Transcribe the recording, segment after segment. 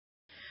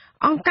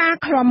អង្គការ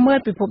ឃ្លាំមើល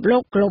ពិភពលោ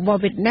ក Global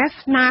Witness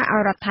ស្នើឲ្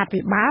យរដ្ឋាភិ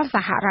បាលស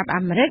ហរដ្ឋ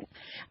អាមេរិក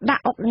ដា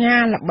ក់ឧកញ៉ា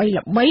ល្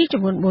បីៗ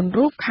ចំនួន4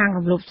រូបខាង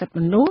រំលោភសិទ្ធិ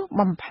មនុស្ស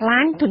បំផ្លា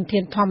ញធនធា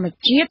នធម្ម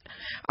ជាតិ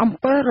អំ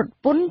ពើរត់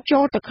ពន្ធចូ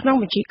លទៅក្នុង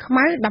បញ្ជីខ្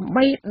មៅដើម្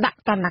បីដាក់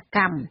ទណ្ឌក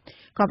ម្ម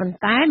ក៏ប៉ុន្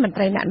តែមន្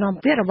ត្រីអ្នកនាំ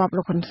ពាក្យរបប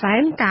លោកហ៊ុនសែ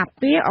នការ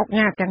ពារឧក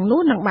ញ៉ាទាំង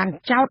នោះនឹងបាន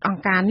ចោទអង្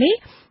គការនេះ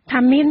ថា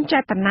មានចេ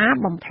តនា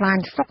បំផ្លាញ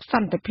សុខស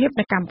ន្តិភាព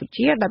នៅកម្ពុ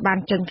ជាដោយបាន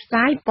ចេញផ្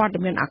សាយព័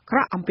ត៌មានអាក្រ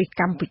ក់អំពី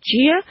កម្ពុ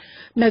ជា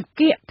នៅ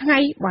គៀកថ្ងៃ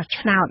បោះ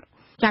ឆ្នោត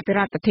ចាប់ពីរ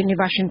ដ្ឋធានី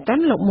Washington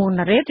លោកមូន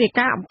ណារ៉េតរាយ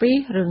ការណ៍អំពី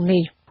រឿង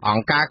នេះអ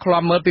ង្គការឃ្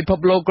លាំមើលពិភព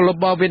លោក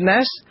Global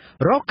Witness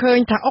រកឃើញ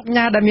ថាឧក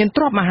ញ៉ាដែលមាន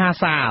ទ្រព្យមហា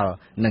សាល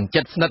និង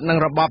ជិតស្និទ្ធនឹង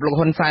របបលោក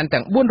ហ៊ុនសែន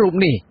ទាំង4រូប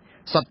នេះ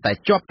សុទ្ធតែ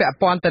ជាប់ពាក់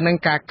ព័ន្ធទៅនឹង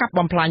ការកាប់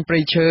បំផ្លាញព្រៃ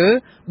ឈើ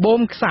បូ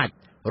មខ្សាច់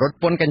រត់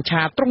ពន្ធកញ្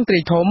ឆាទ្រង់ទ្រា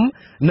យធំ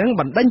និង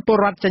បណ្ដេញពល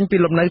រដ្ឋចេញពី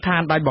លំនៅឋា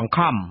នដោយបង្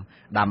ខំ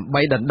ដើម្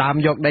បីដណ្ដើម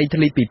យកដីធ្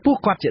លីពីពួក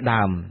គាត់ជា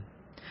ដើម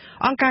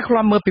អង្គការឃ្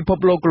លាំមើលពិភព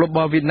លោក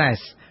Global Witness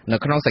នៅ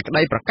ក្នុងសេចក្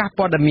តីប្រកាស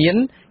ព័ត៌មាន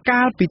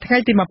កាលពីថ្ងៃ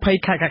ទី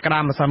20ខែកក្កដា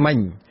ម្សិលមិញ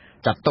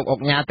ចាត់ទុកឧក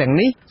ញ៉ាទាំង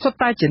នេះសុទ្ធ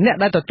តែជាអ្នក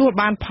ដែលទទួល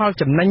បានផល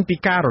ចំណេញពី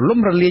ការរលំ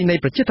រលាយនៃ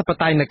ប្រជាធិប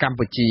តេយ្យនៅកម្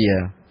ពុជា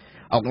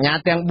ឧកញ៉ា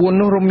ទាំង4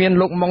នោះរួមមាន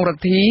លោកម៉ុងរ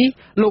ទ្ធី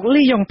លោក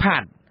លីយ៉ុងផា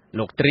ត់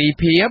លោកត្រី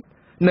ភៀប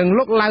និង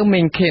លោកឡាវមេ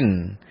ងខិន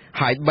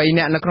ហើយ3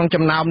នាក់នៅក្នុង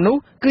ចំណោមនោះ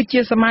គឺជា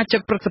សមាជិក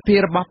ព្រឹទ្ធសភា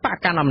របស់បក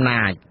កណ្ដាលអំ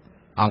ណាច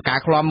អង្គការ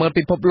ឃ្លាំមើល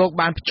ពិភពលោក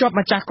បានភ្ជាប់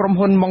ម្ចាស់ក្រុម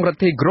ហ៊ុនម៉ុងរ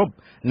ទ្ធី Group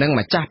និង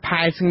ម្ចាស់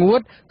ផែស្ងួត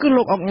គឺ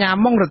លោកឧកញ៉ា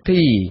ម៉ុងរទ្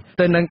ធី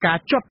ទៅនឹងការ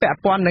ជាប់ពាក់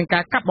ព័ន្ធនឹងកា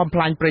រកាប់បំផ្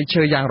លាញព្រៃ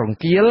ឈើយ៉ាងរង្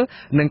គាល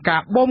និងកា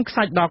របូមខ្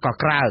សាច់ដល់ក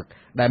ក្រើក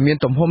ដែលមាន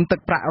ទំហំទឹក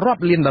ប្រាក់រា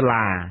ប់លានដុល្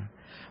លារ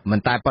មិន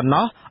តែប៉ុណ្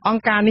ណោះអង្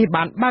គការនេះ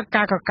បានបើក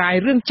ការកកាយ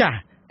រឿងចាស់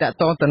តាក់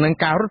ទងទៅនឹង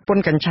ការរត់ព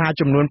ន្ធកញ្ឆា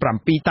ចំនួន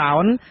7តោ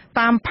ន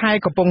តាមផែ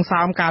កំពង់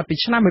សោមកាលពី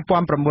ឆ្នាំ1997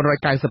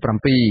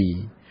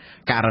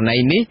ករណី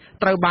នេះ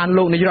ត្រូវបាន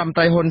លោកនាយរដ្ឋមន្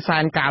ត្រីហ៊ុនសែ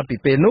នកាលពី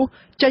ពេលនោះ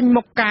ចេញ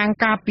មុខកាង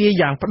ការពារ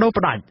យ៉ាងបដូរ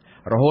ផ្ដាច់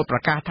រហូតប្រ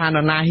កាសថានរ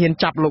ណាហ៊ាន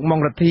ចាប់លោកម៉ុង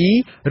រទ្ធី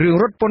រឿង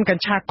រត់ពន្ធក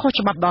ញ្ឆាខុស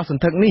ច្បាប់ដល់ស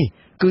ន្ធឹកនេះ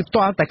គឺ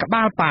ទាល់តែក្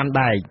បាលប៉ាន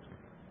ដែក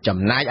ចំ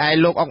ណែកឯ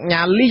លោកអុក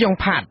ញ៉ាលីយ៉ុង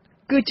ផាត់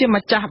គឺជា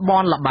ម្ចាស់ប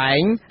នលបែ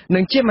ងនិ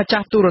ងជាម្ចា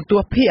ស់ទូរទ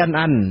ស្សន៍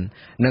PNN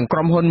និងក្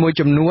រុមហ៊ុនមួយ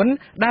ចំនួន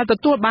ដែលទ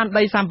ទួលបាន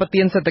ដីសម្បត្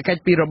តិសេដ្ឋកិច្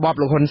ចពីរបប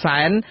លោកហ៊ុនសែ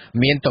ន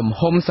មានទំ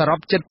ហំសរុប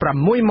ជិត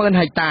 60000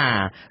 ហិកតា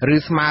ឬ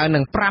ស្មើនឹ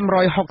ង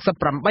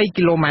568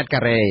គីឡូម៉ែត្រ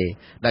ការ៉េ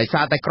ដោយ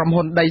សារតែក្រុម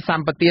ហ៊ុនដីស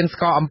ម្បត្តិស្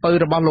កអំពើ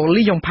របស់លោក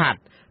លីយ៉ុងផាត់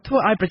ធ្វើ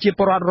ឲ្យប្រជាព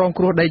លរដ្ឋរង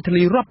គ្រោះដីធ្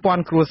លីរាប់ពា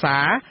ន់គ្រួសា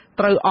រ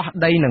ត្រូវអស់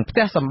ដីនិងផ្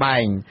ទះសម្បែ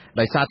ង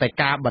ដោយសារតែ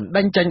ការបណ្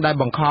ដេញចេញដោយ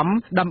បង្ខំ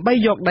ដើម្បី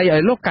យកដីឲ្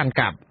យលោកកាន់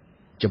កាប់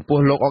ចំពោះ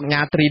លោកអុក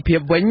ញ៉ាត្រីភៀ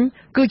បវិញ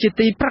គឺជា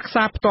ទីប្រឹក្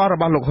សាផ្ទាល់រ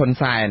បស់លោកហ៊ុន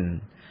សែន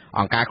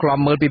អង្គការឃ្លាំ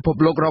មើលពិភព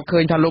លោករកឃើ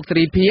ញថាលោកត្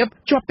រីភៀប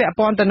ជាប់ពាក់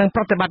ព័ន្ធទៅនឹង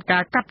ប្រតិបត្តិកា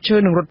រកាប់ឈើ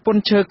និងរត់ពន្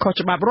ធឈើខុស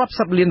ច្បាប់រាប់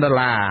សិបលានដុល្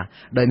លារ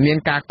ដោយមាន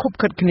ការខុប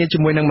ខិតគ្នាជា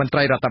មួយនឹងមន្ត្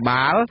រីរដ្ឋ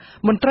បាល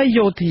មន្ត្រី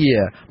យោធា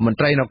មន្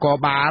ត្រីនគរ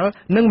បាល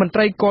និងមន្ត្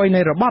រីគយ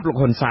នៃរបបលោក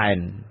ហ៊ុនសែន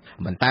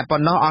មិនតែប៉ុ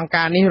ណ្ណោះអង្គ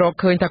ការនេះរក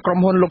ឃើញថាក្រុម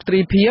ហ៊ុនលោកត្រី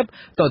ភៀប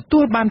ទទួ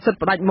លបានសិទ្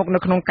ធិផ្ដាច់មុខនៅ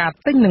ក្នុងការ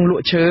ទិញនិងល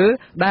ក់ឈើ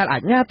ដែលអា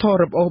ជ្ញាធរ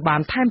រឹបអូសបា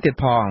នថែមទៀត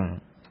ផង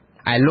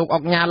ឯលោកអុ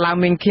កញ៉ាឡាវ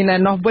មីងខីណែ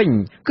នោះវិញ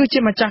គឺជា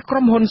ម្ចាស់ក្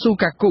រុមហ៊ុនស៊ូ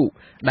កាគូ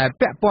ដែល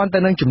ពាក់ព័ន្ធទៅ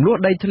នឹងចំនួន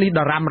ដីធ្លី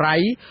ដ៏រ៉ាំរ៉ៃ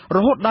រ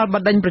ហូតដល់ប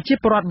ណ្ដេញប្រជា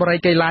ពលរដ្ឋបរិ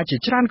យាកីឡាជា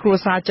ច្រើនគ្រួ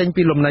សារចេញ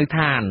ពីលំនៅ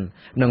ឋាន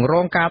និងរ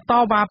ងការត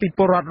វ៉ាពីព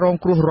លរដ្ឋរង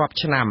គ្រោះរាប់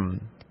ឆ្នាំ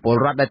ពល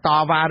រដ្ឋដែលត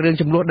វ៉ារឿង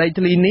ចំនួនដី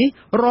ធ្លីនេះ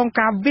រង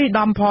ការវាយ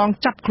ដំផង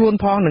ចាប់ខ្លួន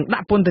ផងនិងដា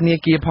ក់ពន្ធនា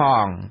គារផ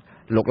ង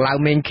លោកឡាវ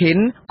មេងខិន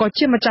ក៏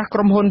ជាម្ចាស់ក្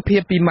រុមហ៊ុនភៀ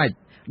បពីម៉េច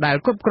ដែល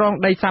គ្រប់គ្រង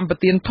ដីសម្បត្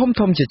តិ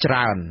ធំជាច្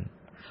រើន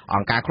អ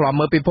ង្គការឃ្លាំ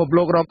មើលពិភព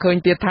លោករកឃើញ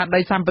ទៀតថាដី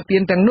សម្បត្តិ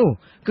ទាំងនោះ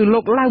គឺលោ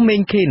កឡាវមេ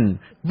ងខិន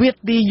វាយ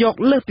ទីយក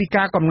លើសពី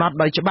ការកំណត់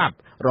ដោយច្បាប់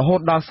រហូត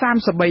ដល់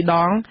33ដ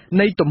ង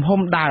នៃទំហំ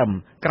ដើម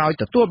ក្រោយ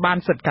ទទួលបាន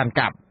សិទ្ធិកាន់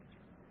កាប់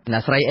អ្ន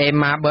កស្រីអេ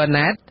ម៉ាប៊ឺ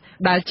ណេត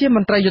ដែលជាម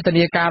ន្ត្រីយុទ្ធ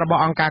នាការរប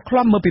ស់អង្គការឃ្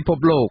លាំមើលពិភព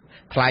លោក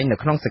ថ្លែងនៅ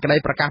ក្នុងសេចក្តី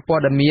ប្រកាសព័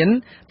ត៌មាន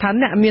ថា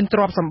អ្នកមានទ្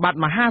រព្យសម្បត្តិ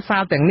មហាសា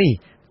លទាំងនេះ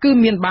គឺ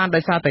មានបានដោ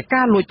យសារតែ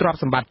ការលួចទ្រព្យ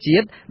សម្បត្តិជា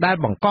តិដែល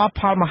បង្ក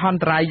ផលមហន្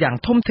តរាយយ៉ាង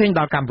ធំធេងដ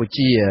ល់កម្ពុ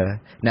ជា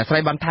អ្នកស្រី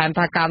បន្ថែម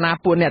ថាកាលណា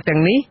ពួកអ្នកទាំ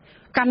ងនេះ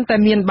កាន់តែ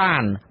មានបា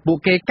នពួក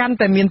គេកាន់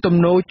តែមានទំ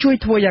នោរជួយ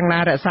ធ្វើយ៉ាងណា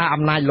រក្សា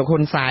អំណាចលោកហ៊ុ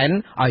នសែន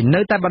ឲ្យ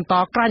នៅតែបន្ត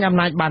ក្រាញអំ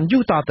ណាចបានយូ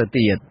រតទៅ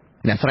ទៀត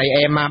អ្នកស្រី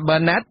អេម៉ាប៊ឺ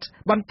ណេត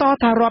បន្ត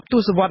ថារាប់ទ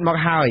សវត្សរ៍មក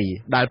ហើយ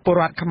ដែលពល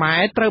រដ្ឋខ្មែរ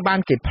ត្រូវបាន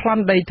គេប្ល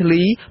ន់ដីធ្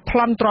លីប្ល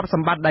ន់ទ្រព្យស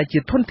ម្បត្តិដែលជា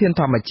ធនធាន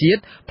ធម្មជាតិ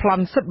ប្ល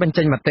ន់សិទ្ធិបញ្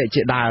ចេញមតិ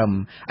ជាដើម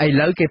ឥ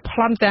ឡូវគេប្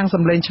លន់ទាំងស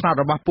ម្លេងឆ្នោត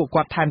របស់ពួក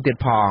គាត់ថែមទៀត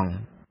ផង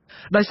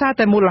ដោយសារ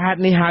តែមូលហេតុ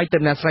នេះហើយទើ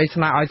បអ្នកស្រី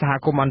ស្នើឲ្យសហ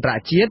គមន៍អន្តរ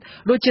ជាតិ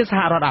ដូចជាស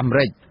ហរដ្ឋអាមេ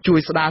រិកជួយ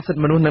ស្ដារសិទ្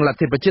ធិមនុស្សនិងលទ្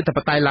ធិប្រជាធិប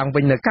តេយ្យឡើងវិ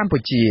ញនៅកម្ពុ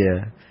ជា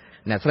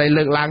អ្នកស្រី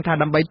លើកឡើងថា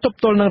ដើម្បីទប់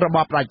ទល់នឹងរប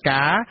បផ្ដាច់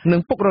ការនិ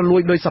ងពុករលួ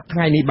យដោយសពថ្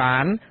ងៃនេះបា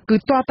នគឺ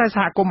ទាល់តែស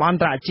ហគមន៍អន្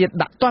តរជាតិ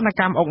ដាក់ទណ្ឌ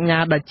កម្មអុកញ៉ា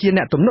ដែលជា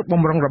អ្នកទំនុកប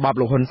ម្រុងរបប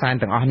លោកហ៊ុនសែន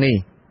ទាំងអស់នេះ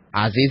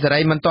អាស៊ីសេរី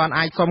មិនទាន់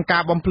អាចសុំកា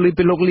របំភ្លឺ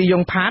ពីលោកលីយ៉ុ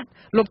ងផាត់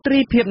លោកត្រី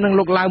ភៀបនិង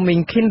លោកឡាវមីង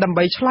ខិនដើម្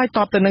បីឆ្លើយត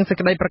បទៅនឹងសេច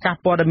ក្តីប្រកាស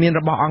ព័ត៌មាន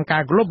របស់អង្គកា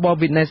រ Global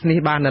Witness នេះ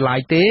បាននៅឡើ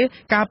យទេ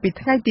កាលពី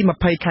ថ្ងៃទី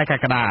20ខែក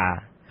ក្កដា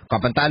ក៏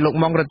ប៉ុន្តែលោក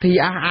ម៉ុងរទ្ធី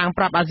អះអាង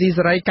ប្រាប់អាស៊ី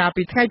សេរីកាល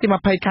ពីថ្ងៃទី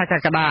20ខែក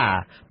ក្កដា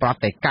ប្រ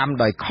តិកម្ម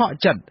ដោយខក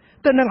ចិត្ត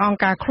ទៅនឹងអង្គ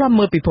ការឃ្លាំ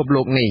មើលពិភព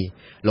លោកនេះ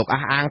លោក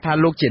អះអាងថា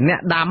លោកជាអ្នក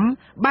ដាំ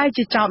បែរ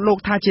ជាចោទលោក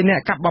ថាជាអ្នក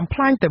កាប់បំផ្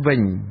លាញទៅវិ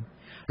ញ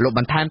លោកប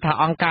ន្ថែមថា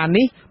អង្គការ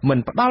នេះមិន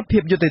ផ្ដល់ភា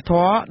ពយុត្តិធ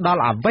ម៌ដ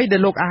ល់អ្វីដែ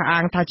លលោកអះអា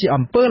ងថាជា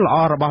អំពើល្អ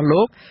របស់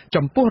លោក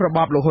ចំពោះរប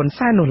បលោកហ៊ុន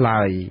សែននោះ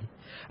ឡើយ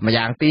ម្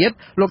យ៉ាងទៀត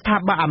លោកថា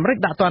បើអាមេរិក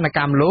ដាក់ទណ្ឌក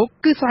ម្មលោក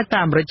គឺស្ដេចតែ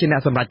អាមេរិកជាអ្ន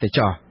កសម្រេចទៅ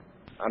ចោះ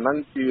អាហ្នឹង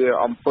ជា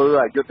អំពើ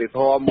អយុត្តិធ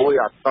ម៌មួយ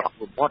អាក្រក់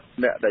បំផុត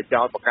អ្នកដែល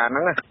ចោទប្រកាន់ហ្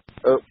នឹងណា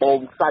បូម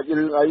ខ្សាច់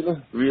រឿងអីនោះ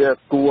វា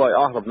គួរឲ្យ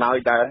អស់សំណើច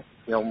ដែរ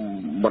ខ្ញុំ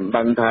មិន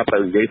ដឹងថាទៅ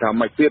និយាយថា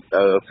ម៉េចទៀត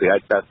ស្រេច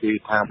តែទី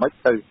ថាម៉េច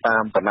ទៅតា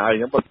មបណ្ដាយ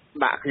ហ្នឹង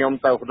ដាក់ខ្ញុំ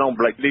ទៅក្នុង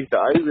blacklist ទៅ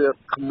អីវា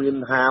គ្មាន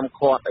ហាម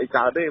ឃាត់អី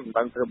កើតទេមិន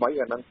ដឹងធ្វើម៉េច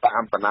អាហ្នឹងតា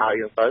មបណ្ដាយ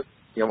ហ្នឹងទៅ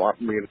ខ្ញុំអត់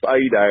មានស្អី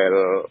ដែល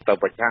ទៅ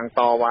ប្រឆាំង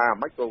តវ៉ា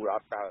ម៉េចក៏វាអ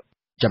ត់កើត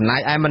ចំណែ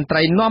កឯមន្ត្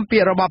រីនាំពា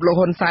ក្យរបបលោក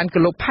ហ៊ុនសែនគឺ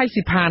លោកផៃ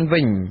ស៊ីផាន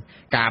វិញ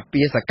ការ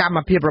ពារសកម្ម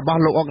ភាពរបស់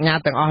លោកអុកញ៉ា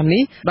ទាំងអស់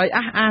នេះដោយ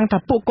អះអាងថា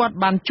ពួកគាត់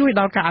បានជួយ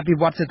ដល់ការអភិ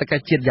វឌ្ឍសេដ្ឋកិ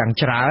ច្ចជាតិយ៉ាង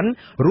ច្រើន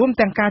រួម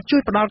ទាំងការជួ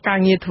យផ្ដល់ការ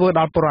ងារធ្វើ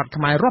ដល់ពលរដ្ឋ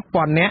ខ្មែររាប់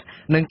ពាន់នាក់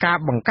និងការ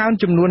បង្កើន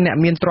ចំនួនអ្នក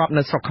មានទ្រព្យ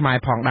នៅស្រុកខ្មែរ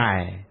ផងដែរ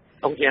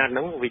អុកញ៉ាហ្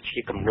នឹងវាជា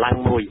កម្លាំង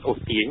មួយអូស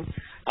ទាញ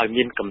ឲ្យ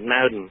មានកំ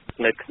ណើន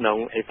នៅក្នុង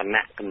អេវណ្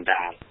ណៈកណ្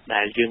ដាល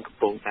ដែលយើងកំ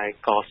ពុងតែ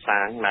ក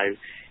សាងនៅ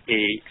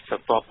ស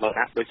ពប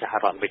រៈដោយសហ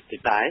រដ្ឋអាមេរិក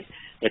ដែរ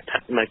ស្ថិ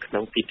តនៅក្នុ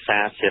ងទីផ្សា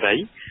រសេរី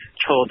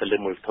ឈរទៅលើ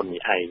មូលធន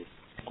នេះឯង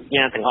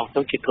ញ៉ាទាំងអស់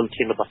នោះជាធន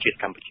ធានរបស់ជាតិ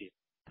កម្ពុជា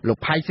លោក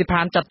ផៃស៊ី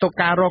ផានចាត់ទុក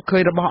ការរកឃើ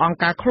ញរបស់អង្គ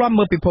ការឃ្លាំ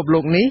មើលពិភពលោ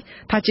កនេះ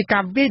ថាជាកា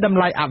រវាយតម្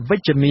លៃអវិ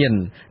ជ្ជមាន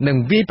និង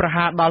វាយប្រ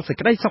ហារដល់សេច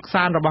ក្តីសុខ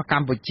សាន្តរបស់ក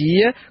ម្ពុជា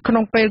ក្នុ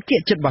ងពេលគៀ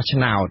កជិតបោះឆ្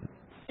នោត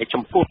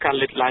ចំពោះការ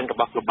លើកឡើងរ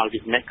បស់ Global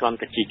Witness គ្រាន់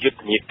តែជាយុទ្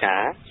ធនាកា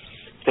រ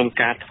ក្នុង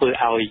ការធ្វើ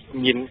ឲ្យ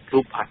មាន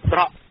រូបអាក្រ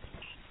ក់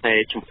តែ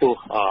ចំពោះ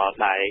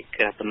ដែល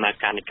ដំណើរ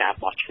ការនៃការ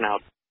បោះឆ្នោត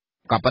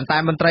ក៏ប៉ុន្តែ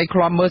មន្ត្រីឃ្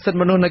លាំមើលសិទ្ធិ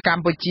មនុស្សនៅក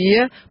ម្ពុជា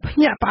ភ្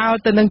ញាក់ផ្អើល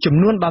ទៅនឹងចំ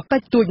នួនដ៏តិ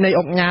ចតួចនៃ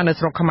អុកញ៉ានៅ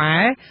ស្រុកខ្មែ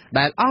រ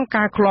ដែលអង្គ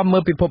ការឃ្លាំមើ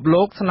លពិភព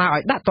លោកស្នើឲ្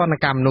យដាក់ទណ្ឌ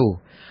កម្មនោះ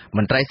ម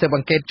ន្ត្រីស៊ើបអ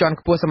ង្កេតជាន់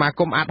ខ្ពស់សមា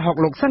គមអាត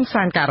60លោកស៊ិន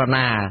សានករ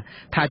ណា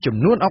ថាចំ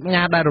នួនអុក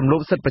ញ៉ាដែលរំលោ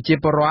ភសិទ្ធិប្រជា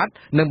ពលរដ្ឋ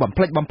និងបំ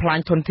ផ្លិចបំផ្លាញ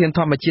ធនធានធ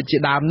ម្មជាតិជា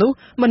ដើមនោះ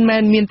មិនមែ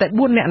នមានតែ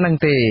4នាក់នឹង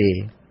ទេ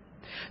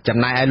ចំ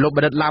ណែកឯលោកប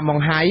ណ្ឌិតឡាម៉ុង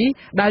ហៃ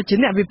ដែលជា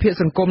អ្នកវិភាគ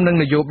សង្គមនិង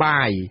នយោ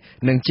បាយ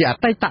និងជាអ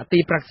តីតទី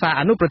ប្រឹក្សា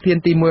អនុប្រធាន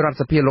ទី1រដ្ឋ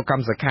សភាលោកក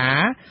ម្មសខា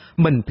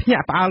មិនភ្ញា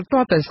ក់ផ្អើលទា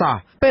ល់តែសោះ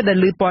ពេលដែល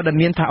ឮព័ត៌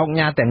មានថាអុក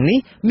ញ៉ាទាំងនេះ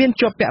មាន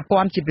ជាប់ពាក់ព័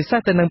ន្ធជាពិសេស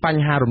ទៅនឹងប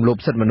ញ្ហារំលោភ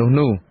សិទ្ធិមនុស្ស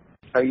នោះ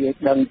ហើយយើង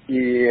ដឹង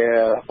ជា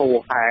ហូរ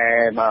ហែ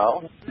មក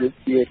ដូច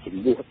ជាជំ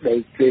នួសដី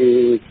គេ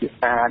ជា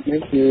សារ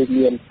នេះគឺ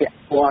មានពាក់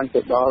ព័ន្ធ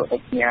ទៅដល់អុ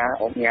ក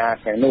ញ៉ា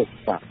ទាំងនោះ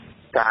បាទ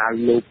ការ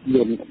លូក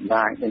លុនអំ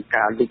ណាចនិង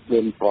ការលូកលុ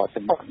នប្រ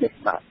តិបត្តិនេះ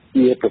បាទ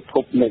ជាប្រភ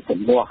ពនៃចំ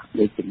នួន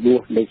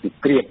នៃសង្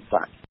គ្រាម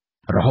បាទ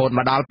រហូតម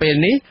កដល់ពេល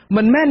នេះ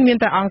មិនមែនមាន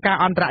តែអង្គការ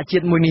អន្តរជា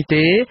តិមួយនេះ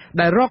ទេ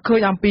ដែលរកឃើ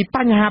ញអំពីប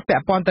ញ្ហាពា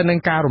ក់ព័ន្ធទៅនឹង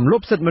ការរំលោ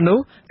ភសិទ្ធិមនុ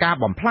ស្សការ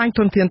បំផ្លាញធ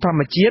នធានធម្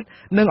មជាតិ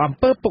និងអំ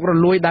ពើពុករ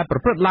លួយដែលប្រ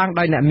ព្រឹត្តឡើង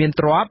ដោយអ្នកមាន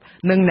ទ្រព្យ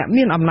និងអ្នក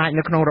មានអំណាច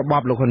នៅក្នុងរប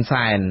បលោកហ៊ុន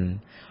សែន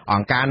អ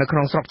ង្គការនៅក្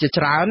នុងស្រុកជា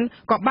ច្រើន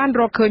ក៏បាន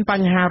រកឃើញប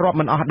ញ្ហារាប់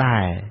មិនអស់ដែ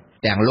រ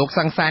ទាំងលោក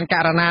សង្សានក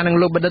រណានិង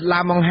លោកបណ្ឌិតឡា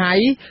ម៉ុងហៃ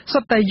សុ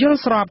ទ្ធតែយល់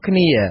ស្របគ្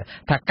នា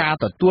ថាការ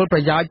ទទួលប្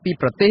រយោជន៍ពី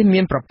ប្រទេស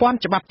មានប្រព័ន្ធ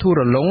ច្បាប់ធូរ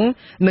រលុង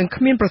និង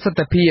គ្មានប្រសិទ្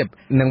ធភាព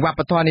និងវប្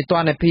បធម៌នីតិ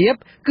រដ្ឋភាព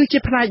គឺជា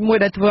ផ្នែកមួយ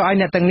ដែលធ្វើឲ្យ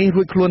អ្នកទាំងនេះ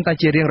រួចខ្លួនតែ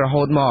ជារៀងរ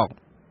ហូតមក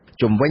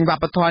ជំវិញវ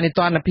ប្បធម៌នី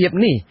តិរដ្ឋភាព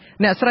នេះ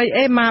អ្នកស្រី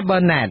អេម៉ាប៊ឺ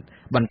ណែត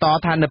បន្ត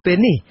ថានៅពេល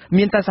នេះ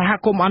មានតែសហ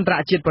គមន៍អន្តរ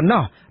ជាតិប៉ុណ្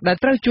ណោះដែល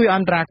ត្រូវជួយអ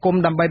ន្តរាគម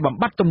ន៍ដើម្បីបំ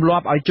បត្តិទម្លា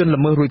ប់ឲ្យជន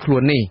ល្មើសរួចខ្លួ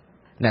ននេះ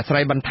អ្នកស្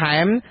រីបន្ថែ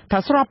មថា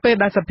ស្របពេល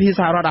ដែលសភាស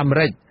ហរដ្ឋអាមេ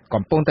រិក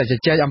កំពុងតែជ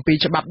ជែកអំពី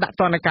ច្បាប់ដាក់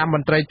ទណ្ឌកម្មម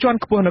ន្ត្រីជាន់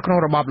ខ្ពស់នៅក្នុង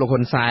របបលោក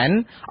ហ៊ុនសែន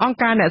អង្គ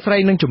ការអ្នកស្រី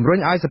នឹងជំរុញ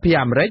ឲ្យសភា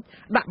អាមេរិក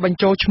ដាក់បញ្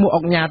ចូលឈ្មោះ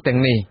អុកញ៉ាទាំង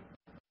នេះ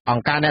អ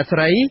ង្គការអ្នកស្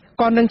រី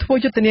ក៏នឹងធ្វើ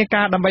យុទ្ធនា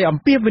ការដើម្បីអំ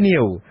ពាវនា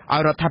វឲ្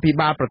យរដ្ឋាភិ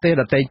បាលប្រទេស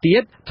ដទៃទៀ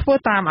តធ្វើ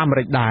តាមអាមេ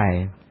រិកដែរ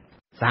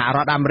សហរ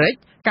ដ្ឋអាមេរិក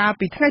កាល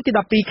ពីថ្ងៃទី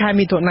12ខែ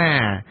មិថុនា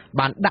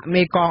បានដាក់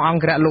មេកងអ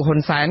ង្គរៈលោកហ៊ុន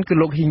សែនគឺ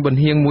លោកហ៊ីងប៊ុន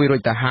ហៀងមួយរួ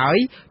ចទៅហើយ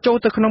ចូល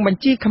ទៅក្នុងប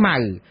ញ្ជីខ្មៅ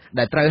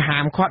ដែលត្រូវហា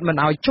មឃាត់មិន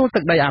ឲ្យចូលទឹ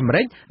កដីអាមេ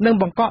រិកនិង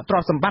បង្កកទ្រ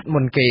ព្យសម្បត្តិ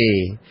មុនគេ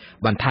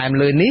បន្ថែម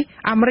លើនេះ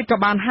អាមេរិកក៏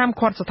បានហាម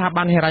ឃាត់ស្ថា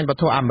ប័នហិរញ្ញវ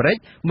ត្ថុអាមេរិក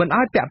មិន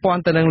ឲ្យពាក់ព័ន្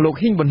ធទៅនឹងលោក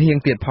ហ៊ីងប៊ុនហៀង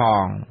ទៀតផ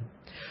ង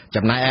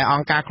ចំណែកឯអ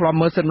ង្គការឃ្លាំ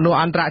មើលសិទ្ធិមនុស្ស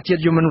អន្តរជា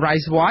តិ Human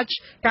Rights Watch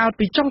កាល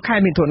ពីចុងខែ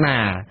មិថុនា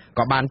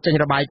ក៏បានចេញ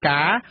របាយកា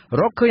រណ៍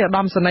រកឃើញឧត្ត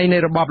មសេនីយ៍នៃ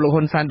របបលោក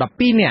ហ៊ុនសែន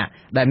12នាក់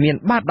ដែលមាន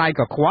បាតដៃ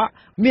កខ្វក់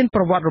មាន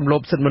ប្រវត្តិរំលោ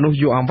ភសិទ្ធិមនុស្ស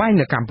យូរអង្វែង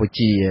នៅកម្ពុ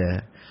ជា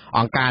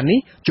អង្គការនេះ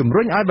ជំ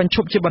រុញឲ្យបញ្ឈ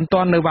ប់ជាបន្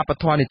ទាន់នៅវប្ប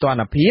ធម៌នីតិរ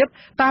ដ្ឋភាព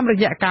តាមរ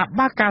យៈការ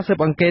បើកការស៊ើប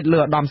អង្កេតលើ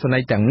ឧត្តមសេនី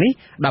យ៍ទាំងនេះ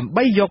ដើម្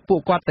បីយកពួ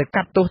កគាត់ទៅ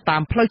កាត់ទោសតា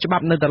មផ្លូវច្បា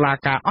ប់នៅតុលា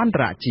ការអន្ត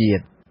រជា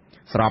តិ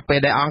ស្របពេល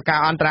ដែលអង្គការ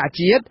អន្តរ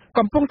ជាតិ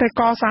កំពុងតែ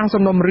កសាង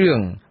សំណុំរឿង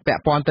ពា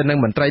ក់ព័ន្ធទៅនឹង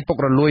មន្ត្រីពុក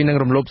រលួយនិង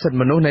រំលោភសិទ្ធិ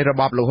មនុស្សនៃរ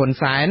បបលោកហ៊ុន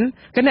សែន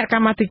គណៈក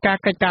ម្មាធិការ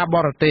កិច្ចការប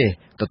រទេស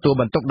ទទួល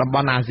បន្ទុកតំប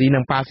ន់អាស៊ីនិ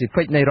ងប៉ាស៊ីហ្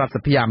វិកនៃរដ្ឋស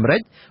ភាអាមេរិ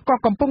កក៏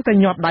កំពុងតែ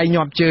ញាប់ដៃ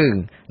ញាប់ជើង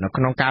នៅ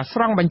ក្នុងការស្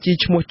រង់បញ្ជី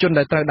ឈ្មោះជន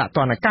ដែលត្រូវដាក់ទ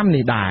ណ្ឌកម្ម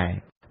នេះដែរ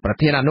ប្រ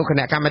ធានអនុគ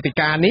ណៈកម្មាធិ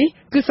ការនេះ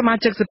គឺសមា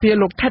ជិកសភា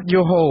លោកថេត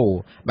យូហូ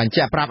បញ្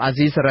ជាក់ប្រាប់អា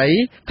ស៊ីសេរី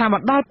ថាម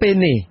កដល់ពេល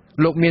នេះ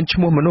លោកមានឈ្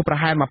មោះមនុស្សប្រ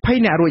ហែល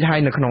20នាក់រួចហើយ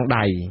នៅក្នុង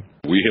ដៃ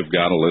We have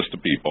got a list of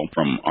people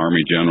from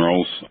army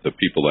generals, the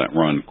people that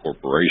run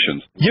corporations.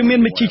 យើងមាន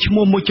បញ្ជីឈ្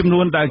មោះមួយចំ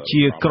នួនដែល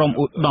ជាក្រុម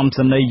ឧត្តម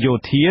សេនីយ៍យោ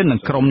ធានិង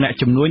ក្រុមអ្នក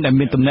ជំនួញដែល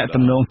មានទំនាក់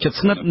ទំនងជិត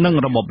ស្និទ្ធនឹង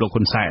របបលោក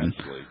ហ៊ុនសែន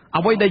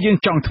អ្វីដែលយើង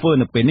ចង់ធ្វើ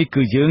នៅពេលនេះ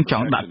គឺយើងច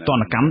ង់ដាក់ទ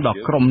ណ្ឌកម្មដល់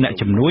ក្រុមអ្នក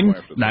ជំនួញ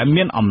ដែល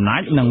មានអំណា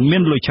ចនិងមា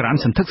នលុយច្រើន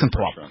សន្ធឹកសន្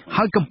ធាប់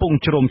ហើយកំពុង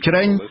ជ្រោមជ្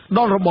រែងដ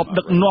ល់របប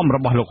ដឹកនាំរ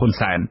បស់លោកហ៊ុន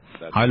សែន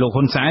ហើយលោក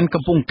ហ៊ុនសែន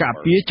កំពុងការ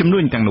ពារជំនួ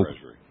ញទាំងនោះ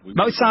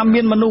ដោយសារ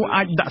មានមនុស្ស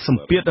អាចដាក់ស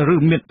ម្ពាធឬ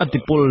មានឥទ្ធិ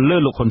ពលលើ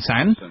លោកហ៊ុនសែ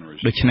ន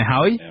ដូច្នេះ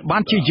ហើយបា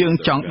នជាយើង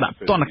ចង់ដាក់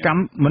ទណ្ឌកម្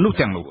មមនុស្ស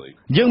ទាំងនោះ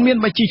យើងមាន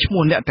បញ្ជីឈ្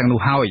មោះអ្នកទាំងនោះ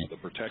ហើយ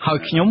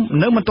ខ្ញុំ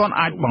នៅមិនទាន់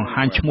អាចបង្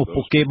ហាញឈ្មោះ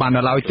ពួកគេបាន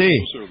នៅឡើយទេ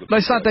ដោ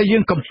យសារតែយើ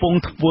ងកំពុង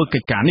ធ្វើកិ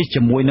ច្ចការនេះ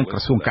ជាមួយនឹងក្រ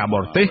សួងការប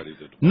រទេស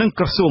និង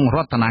ក្រសួងរ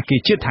ដ្ឋាភិបា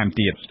លជាតិថែម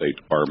ទៀត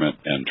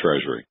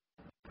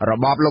រ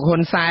បបលោកហ៊ុ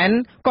នសែន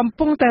កំ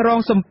ពុងតែរង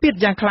សម្ពាធ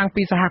យ៉ាងខ្លាំង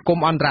ពីសហគម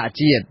ន៍អន្តរ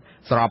ជាតិ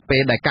ស្របពេ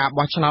លដែលការ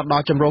បោះឆ្នោតដ៏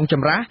ចម្រូងច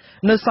ម្រាស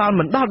នៅសល់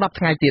មិនដល់10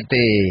ថ្ងៃទៀត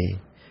ទេ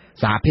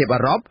សហភាពអឺ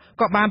រ៉ុប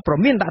ក៏បានព្រ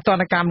មានដាក់ទ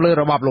ណ្ឌកម្មលើ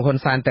របបលោកហ៊ុន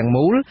សែនទាំង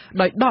មូល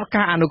ដោយដក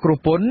ការអនុគ្រោះ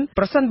ពន្ធ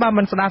ប្រសិនបើ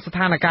មិនស្ដារស្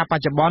ថានភាពប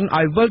ច្ចុប្បន្ន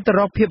ឲ្យវិលទៅ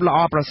រកភាពល្អ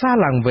ប្រសើរ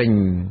ឡើងវិញ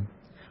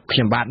ខ្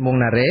ញុំបាទមុង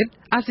ណារ៉េត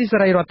អាស៊ីសេ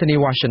រីរដ្ឋធានី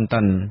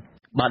Washington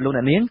បាទលោក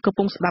អ្នកនាងកំ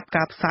ពុងស្ដាប់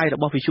ការផ្សាយរ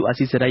បស់វិទ្យុអា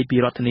ស៊ីសេរីពី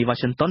រដ្ឋធានី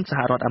Washington ស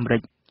ហរដ្ឋអាមេរិ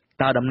ក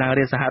តើតំណាង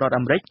រាស្ត្រសហរដ្ឋ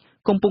អាមេរិក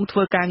កំពុងធ្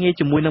វើការងារ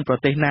ជាមួយនឹងប្រ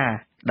ទេសណា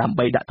ដើម្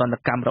បីដាក់ទណ្ឌ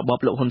កម្មរបប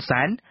លោកហ៊ុន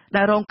សែន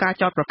ដែលរងការ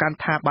ចោទប្រកាន់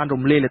ថាបាន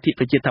រំលាយលទ្ធិ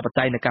ប្រជាធិប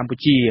តេយ្យនៅកម្ពុ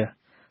ជា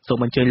សូម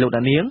អញ្ជើញលោកអ្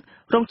នកនាង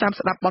រងចាំ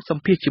ស្ដាប់បទស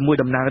ម្ភាសន៍ជាមួយ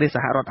តំណាងរាស្ត្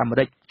រសហរដ្ឋអាមេ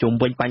រិកជុំ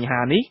វិញបញ្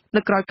ហានេះ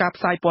នៅក្រៅការ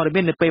ផ្សាយព័ត៌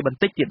មាននៅពេលបន្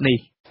តិចទៀតនេះ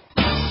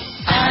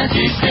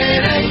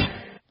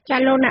ចា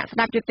លោកអ្នកស្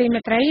ដាប់យុតិមេ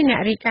ត្រីអ្នក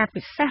រាយការណ៍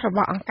ពិសេសរប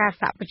ស់អង្គការ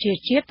សហប្រជា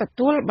ជាតិទ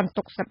ទួលបន្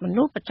ទុកសិទ្ធិម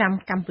នុស្សប្រចាំ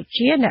កម្ពុ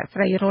ជាអ្នកស្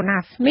រីរ៉ូណា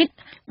ស្មីត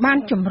បាន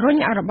ជំរុញ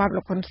ឲ្យរបប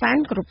លោកហ៊ុនសែន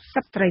គ្រប់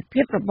សិទ្ធិសេរី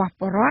ភាពរបស់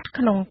ប្រជាពលរដ្ឋ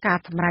ក្នុងការ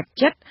សម្រេច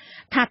ចិត្ត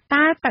ថា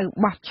តើទៅ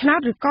បោះឆ្នោត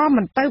ឬក៏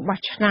មិនទៅបោះ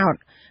ឆ្នោត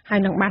ហើយ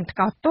នឹងបានថ្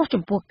កោលទោស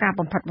ចំពោះការ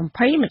បំផិតបំ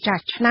ភ័យម្ចា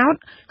ស់ឆ្នោត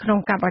ក្នុង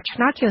ការបោះឆ្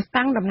នោតជ្រើស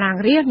តាំងតំណាង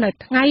រាស្ត្រនៅ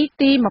ថ្ងៃ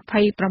ទី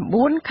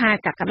29ខែ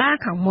កក្កដា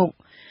ខាងមុខ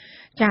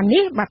ចា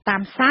នេះបើតា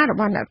មសាររ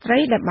បស់អ្នកស្រី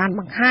ដែលបាន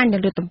បង្ហាញនៅ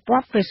លើទំព័រ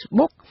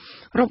Facebook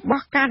រប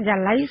ស់ការិយា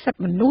ល័យសិទ្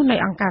ធិមនុស្សនៃ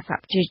អង្គការសហ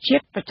ប្រជាជា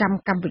តិប្រចាំ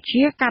កម្ពុ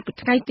ជាកាលពី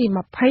ថ្ងៃទី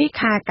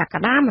20ខែកក្ក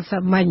ដាម្សិ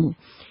លមិញ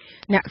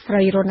អ្នកស្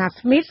រីរ៉ូណា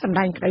ស្មីតសម្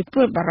ដែងក្តីព្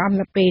រួយបារម្ភ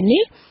នៅពេល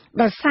នេះ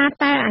ដោយសារ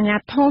តែអាជ្ញា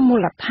ធរមូល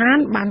ដ្ឋាន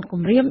បានគ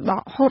ម្រាមដ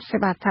កហូតសេ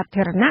វាសា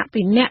ធារណៈ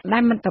ពីអ្នកដែ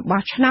លមិនទៅ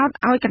បោះឆ្នោត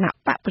ឲ្យគណៈ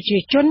បកប្រជា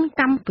ជន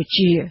កម្ពុ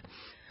ជា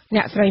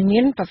អ្នកស្រីមា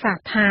នប្រសាស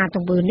ន៍ថាទ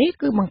ង្វើនេះ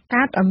គឺបង្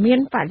កើតឲ្យមាន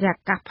បរិយា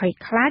កាសភ័យ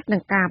ខ្លាចនិ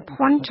ងការ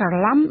ភ័ន្តច្រ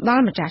ឡំដ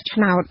ល់ម្ចាស់ឆ្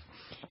នោត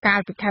កាល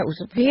ពីខែឧ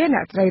សភាអ្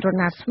នកស្រីរ៉ូ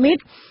ណាស្មីត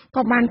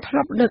ក៏បានធ្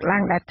លាប់លើកឡើ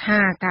ងដែរថា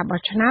ការបោះ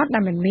ឆ្នោតដែ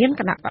លមិនមាន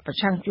គណៈបកប្រ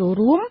ឆាំងចូល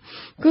រួម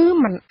គឺ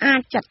มันអា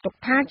ចចាត់ទុក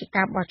ថាជា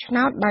ការបោះឆ្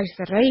នោតដោយ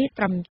សេរី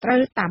ត្រឹមត្រូ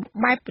វតាម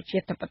បែបប្រជា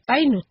ធិបតេ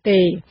យ្យនោះ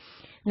ទេ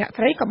អ្នក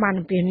ស្រីក៏បាន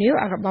អំពាវនាវ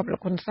ឲ្យរបបលោក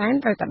ហ៊ុនសែន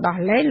ត្រូវតែដោះ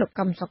លែងលោក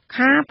កឹមសុ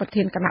ខាប្រ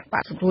ធានគណៈប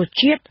កសង្គ្រោះ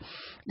ជាតិ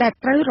ដែល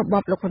ត្រូវរប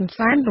បលោកហ៊ុន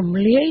សែនរំ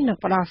លាយនិង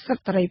ផ្ដោតសិ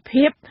ទ្ធិសេរី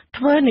ភាព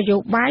ធ្វើនយោ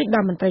បាយដ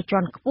ល់មន្ត្រីជា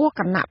ន់ខ្ពស់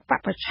គណៈបក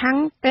ប្រឆាំង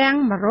ទាំង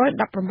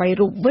118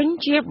រូបវិញ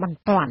ជាបន្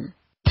ទាន់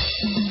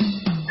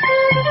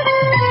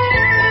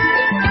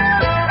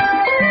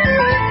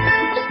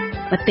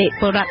មតិ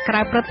ពលរដ្ឋក្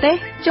រៅប្រទេស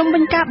ជុំវិ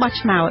ញការបោះ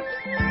ឆ្នោត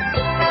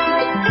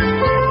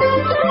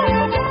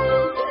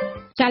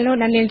ចាលោក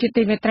នាងជា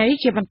ទីមេត្រី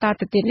ជាបន្ត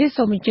ទៅទៀតនេះ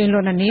សូមអញ្ជើញលោ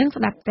កនាង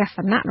ស្ដាប់ទស្ស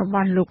នៈរប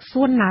ស់លោក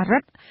សួនណារិ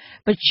ត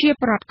ប្រជា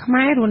ប្រដ្ឋខ្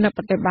មែររស់នៅ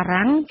ប្រទេសបា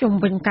រាំងជុំ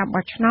វិញការ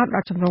បោះឆ្នោត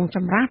ដ៏ចម្រូងច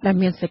ម្រាសដែល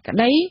មានសេចក្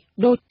តី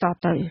ដូចត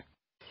ទៅ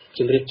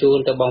ជំរាបជូន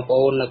ទៅបងប្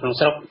អូននៅក្នុង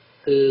ស្រុក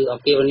គឺអំ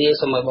ពាវនាវ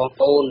សូមឲ្យបង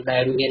ប្អូនដែ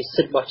លមាន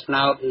សិទ្ធិបោះឆ្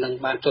នោតនិង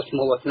បានចុះឈ្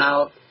មោះបោះឆ្នោ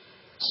ត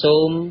សូ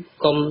ម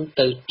កុំ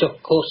ទៅចុះ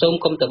សូម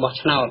កុំទៅបោះ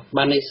ឆ្នោត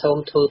បាននេះសូម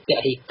ធ្វើព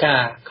ហិកា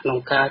រក្នុង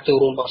ការចូល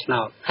រួមបោះឆ្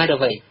នោតហេតុ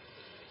អ្វី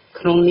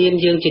ក្នុងនាម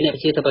យើងជាអ្នកប្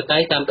រជាធិបតេ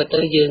យ្យតាមពិតទៅ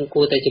យើង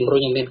គួរតែជំរុ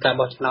ញឲ្យមានការ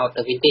បោះឆ្នោត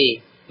ទៅវិញទេ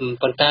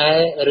ប៉ុន្តែ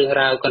រឿង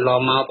រ៉ាវកន្លង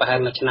មកប្រហែល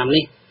មួយឆ្នាំ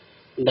នេះ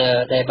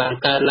ដែលបាន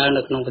កើតឡើង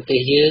នៅក្នុងប្រទេស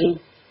យើង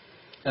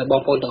ប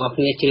ងប្អូនទាំងអស់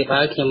គ្នាជ្រាប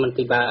ហើយខ្ញុំមិន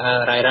ពិបាក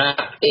រ៉ាយរ៉ា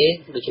ទេ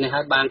ដូច្នេះ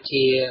ហើយបាន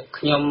ជា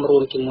ខ្ញុំរួ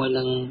មជាមួយ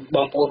នឹងប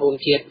ងប្អូនរួម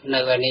ជាតិនៅ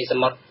ឯនេះស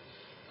មុទ្រ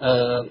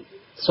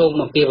សូម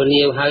អំពាវ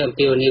នាវហើយអំ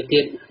ពាវនាវទៀ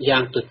តយ៉ា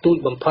ងទទូច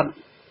បំផុត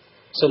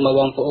សូមឲ្យ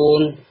បងប្អូ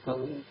ន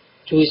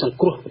ជួយសង្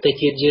គ្រោះប្រទេស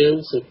ជាតិយើង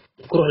ស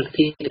ង្គ្រោះលទ្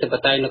ធិប្រជាធិប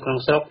តេយ្យនៅក្នុង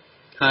ស្រុក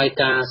ហើយ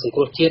ការសង្គ្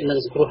រោះជាតិនិង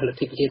សង្គ្រោះលទ្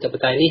ធិប្រជាធិប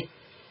តេយ្យនេះ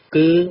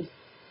គឺ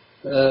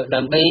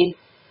ដើម្បី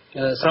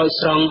ស្រោច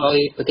ស្រង់ឲ្យ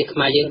ប្រទេសខ្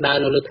មែរយើងដើរ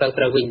នៅលើផ្លូវ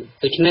ត្រូវវិញ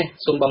ដូច្នេះ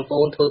សូមបងប្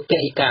អូនធ្វើព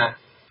ហិការ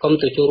កុំ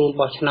ទៅចូលរួម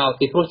បោះឆ្នោត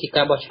ពីព្រោះជា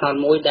ការបោះឆ្នោត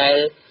មួយដែល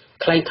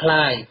คล้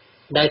ายៗ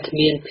ដែលគ្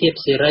មានភាព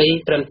សេរី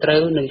ត្រឹមត្រូ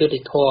វនិងយុត្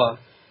តិធម៌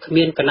គ្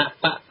មានគណៈ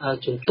បក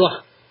ជំទាស់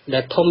ដែ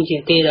លធំជា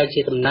ងគេដែល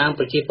ជាតំណាង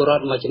ប្រជាពលរ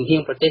ដ្ឋមកជំហៀ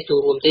ងប្រទេសចូល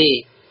រួមទេ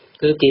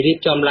គឺគេរៀប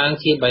ចំឡើង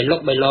ជាបៃលុក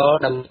បៃល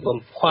ដើម្បីបំ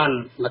ភាន់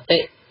មតិ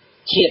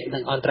ជាតិនិ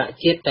ងអន្តរ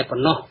ជាតិតែប៉ុ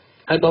ណ្ណោះ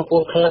ហើយបងប្អូ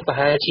នខ្លះប្រ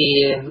ហែលជា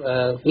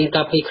មាន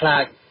ការភ័យខ្លា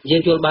ចយើ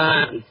ងយល់បា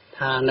ន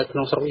ថានៅក្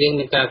នុងស្រុកយើង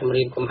មានការគម្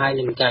រាមកំហែង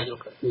និងមានការយល់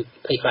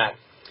ភ័យខ្លាច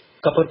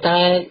ក៏ប៉ុន្តែ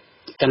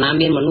កាលណា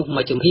មានមនុស្សម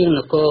កជំហៀង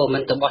នគរមិ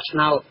នទៅបោះឆ្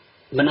នោត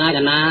មិនអាច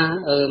ណា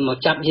មក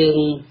ចាប់យើង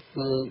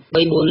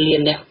3-4 លា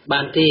នអ្នក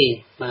បានទេ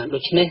បាទដូ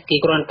ច្នេះគេ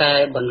គ្រាន់តែ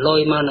បន្លយ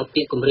មកនៅ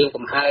ពាក្យគម្រាម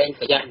កំហែង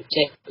ប្រយ័ត្ន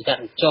ចេះប្រយ័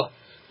ត្នចុះ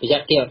ប្រយ័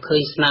ត្នគេអត់ឃើ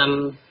ញស្នាម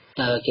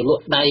ជាល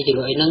ក់ដៃជាល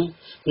ក់អីហ្នឹង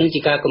នឹងជា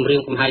ការគម្រាម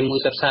កំហែងមួយ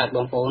សិក្សាប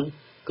ងប្អូន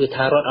គឺ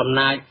ថារដ្ឋអំ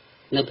ណាច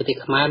នៅប្រទេស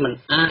ខ្មែរមិន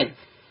អាច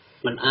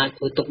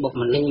ធ្វើទុកបុក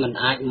ម្នេញមិន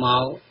អាចម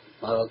ក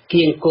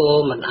គៀងគរ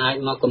មិនអាច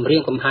មកគម្រា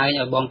មកំហែង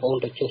ឲ្យបងប្អូន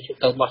ទៅចុះ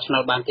ទៅបោះឆ្នោ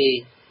តបានទេ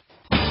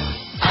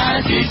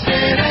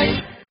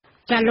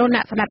ចាលោកអ្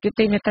នកស្ដាប់យុ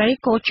តិមេត្រី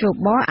កោជ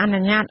បអនុ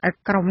ញ្ញាតឲ្យ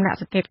ក្រុមអ្នក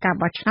សង្កេតការ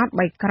បោះឆ្នោត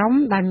3ក្រុម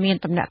ដែលមាន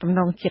ទំនាក់ទំន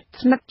ងជិត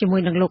ស្និទ្ធជាមួ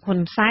យនឹងលោកហ៊ុ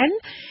នសែន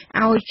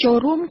ឲ្យចូល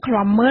រួមឃ្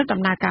លាំមើលដំ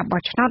ណើរការ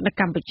បោះឆ្នោតនៅ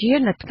កម្ពុជា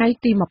នៅថ្ងៃ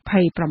ទី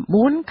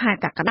29 ខែ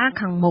កក្កដា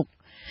ខាងមុខ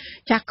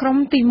ចាស់ក្រុម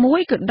ទី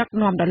1គឺដឹក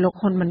នាំដោយលោក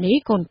ហ៊ុនម៉ាណី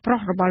កូនប្រុស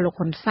របស់លោក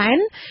ហ៊ុនសែន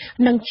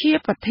និងជា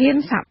ប្រធាន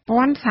សហ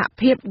ព័ន្ធសហ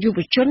ភាពយុវ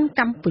ជន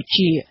កម្ពុ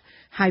ជា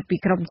ហើយពី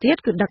ក្រុមទៀត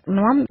គឺដឹក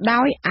នាំ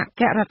ដោយអគ្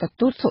គរដ្ឋ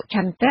ទូតសុឆ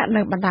ន្ទៈ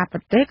នៅបណ្ដាប្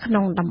រទេសក្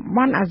នុងតំប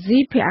ន់អាស៊ី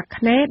ភាគអា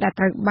គ្នេយ៍ដែល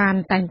ត្រូវបាន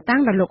តែងតាំ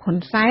ងដោយលោកហ៊ុន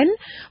សែន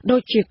ដូ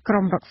ចជាក្រុ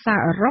មប្រឹក្សា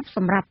អឺរ៉ុបស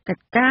ម្រាប់កិ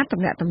ច្ចការទំ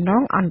នាក់ទំន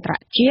ងអន្តរ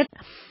ជាតិ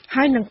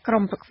ហើយនឹងក្រុ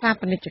មប្រឹក្សា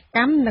ពាណិជ្ជក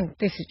ម្មនិង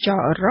ទេសចរ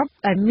អឺរ៉ុប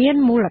ដែលមាន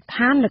មូលដ្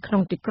ឋាននៅក្នុ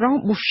ងទីក្រុង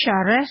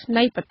Bucharest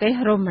នៃប្រទេស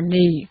រ៉ូម៉ា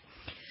នី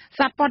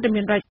សារព័ត៌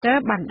មាន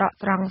Reuters បានដក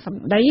ស្រង់ស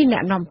ម្ដីអ្ន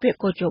កនាំពាក្យ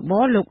កោជប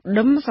លោក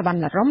ឌឹមសវ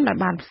ណ្ណរមដែល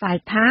បានផ្សាយ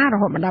ថារ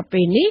ហូតមកដល់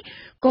ពេលនេះ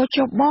កោជ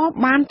ប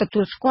បានទ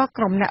ទួលស្គាល់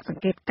ក្រុមអ្នកស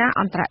ង្កេតការណ៍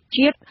អន្តរ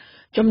ជាតិ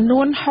ចំនួ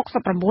ន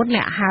69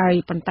នាក់ហើយ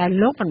ប៉ុន្តែ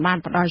លោកមិនបាន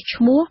ផ្ដល់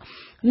ឈ្មោះ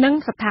និង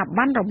ស្ថា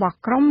ប័នរបស់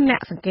ក្រុមអ្ន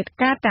កសង្កេត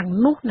ការណ៍ទាំង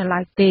នោះនៅឡើ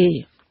យទេ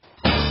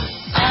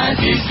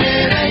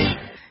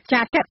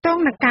ចាតកតង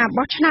នឹងការ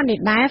បោះឆ្នោតនេះ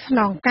ដែរស្ន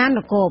ងការន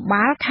គរ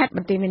បាលខេត្តប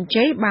ន្ទាយមាន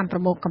ជ័យបានប្រ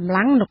មូលកម្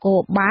លាំងនគរ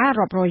បាល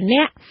រាប់រយ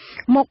នាក់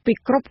មកពី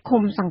គ្រប់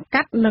ឃុំសង្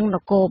កាត់និងន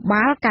គរ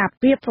បាលការ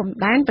ពារព្រំ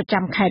ដែនប្រ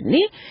ចាំខេត្ត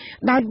នេះ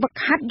ដោយប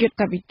ង្ហាត់យុទ្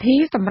ធវិធី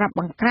សម្រាប់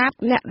បង្ក្រាប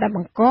អ្នកដែលប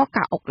ង្ក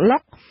ការអុកឡុ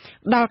ក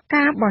ដល់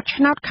ការបោះ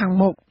ឆ្នោតខាង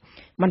មុខ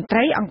មន្ត្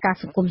រីអង្គការ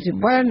សង្គមស៊ី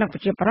វិលនិងប្រ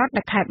ជាពលរដ្ឋ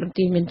នៅខេត្តបន្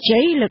ទាយមានជ័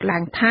យលើកឡើ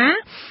ងថា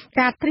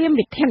ការត្រៀម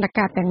វិធាន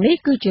ការទាំងនេះ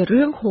គឺជា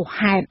រឿងហួស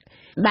ហេតុ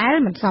ដែល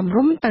មិនសមរ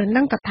ម្យទៅ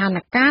នឹងស្ថាន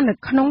ភាពនៅ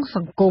ក្នុងស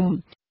ង្គម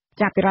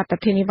จากពីរដ្ឋ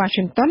ធានី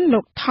Washington លោ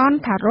កថន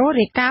ថារ៉ូ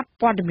រាយការណ៍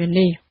ព័ត៌មាន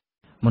នេះ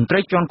មន្ត្រី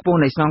ជាន់ខ្ពស់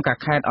នៃស្នងការ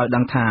ខេត្តឲ្យដឹ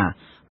ងថា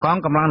កង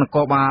កម្លាំងនគ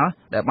របាល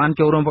ដែលបាន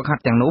ចូលរួមវឹកហា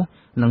ត់ទាំងនោះ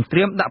នឹងត្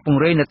រៀមដាក់ព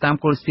ង្រាយនៅតាម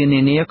គល់ស្ពាន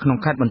នានាក្នុង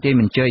ខេត្តបន្ទាយ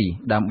មានជ័យ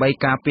ដើម្បី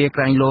ការពារ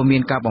ក្រែងលោមា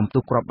នការបំ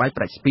ទុះគ្រាប់បែក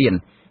ប្រាច់ស្ពាន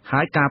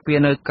ហើយការពារ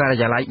នៅការិ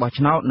យាល័យបោះ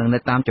ឆ្នោតនិងនៅ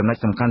តាមចំណុច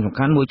សំខាន់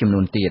ៗមួយចំ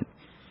នួនទៀត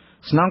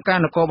ស្នងការ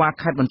នគរបាល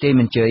ខេត្តបន្ទាយ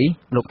មានជ័យ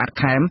លោកអាត់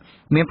ខេម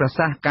មានប្រ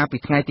សាសន៍កាលពី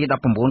ថ្ងៃទី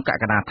19ក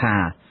ក្កដាថា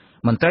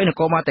មន្ត្រីន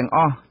គរបាលទាំងអ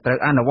ស់ត្រូវ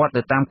អនុវត្ត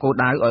ទៅតាមគោល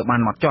ដៅឲ្យបាន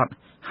ហ្មត់ចត់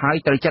ហើយ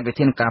ត្រូវចាត់វិ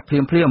ធានការភ្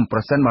លាមប្រ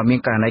សិនបើមាន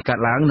ករណីកើត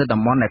ឡើងនៅ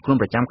តំបន់ដែលខ្លួន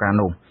ប្រចាំការ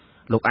នោះ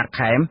លោកអាត់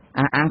ខេម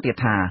អះអាងទៀត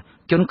ថា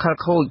ជនខិល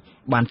ខូច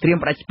បានត្រៀម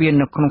ផ្ដាច់ស្ពាន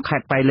នៅក្នុងខេ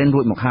ត្តប៉ៃលិន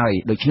រួចមកហើយ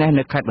ដូច្នេះ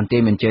នៅខេត្តបន្ទា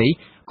យមានជ័យ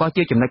ក៏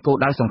ជាចំណុចគោល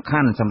ដៅសំខា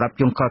ន់សម្រាប់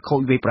ជនខិលខូ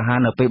ចវាយប្រហារ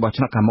នៅពេលបោះ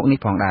ឆ្នោតខាងមុខនេះ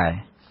ផងដែរ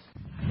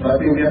ប្រ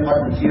ជាពលរដ្ឋក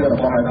ម្ពុជារ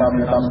បស់អាដាម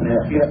តាមសេរី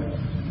ភាព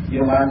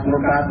យើងបានធ្វើ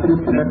ការត្រួត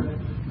ពិនិត្យ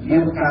មា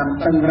នការ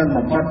តឹងរ៉ឹង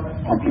បំផុត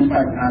អំពីប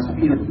ញ្ហាស្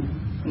ពាន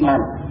ស្ន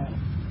ល់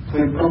ឃើ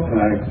ញគ្រប់កន្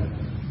លែង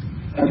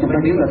តែជំរុ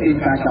ញនេះវាទី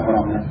ការចាប់អារ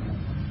ម្មណ៍ណា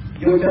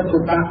យកចិត្តទុ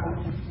កដាក់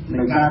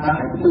នៃការដាក់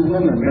ឲ្យទូ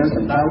នោះមិនមែន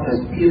សំដៅតែ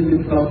ស្ពានឬ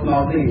ផ្លូវថ្ន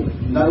ល់ទេ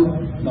នៅ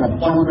តំ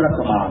បន់រដ្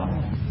ឋបាល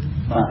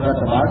បាទរដ្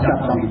ឋបាលចាប់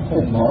តាំងពីភូ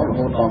មិមករ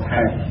ហូតដល់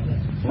ខេត្ត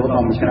រហូតដ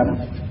ល់មួយឆ្នាំ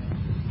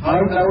ហើ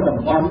យនៅតំ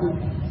បន់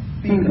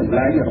ទីកន្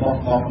លែងរបស់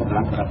កងកម្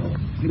លាំងប្រដាប់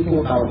គឺគោ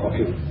លដៅរបស់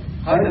គេ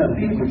ហើយនៅ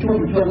ទីប្រ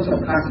ជុំ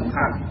សំខា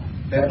ន់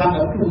ដែលបាន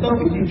ឲ្យទូទៅ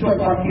ប្រជាជន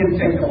បានហ៊ាន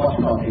ចេញរបស់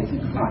ឆ្នោតនេះ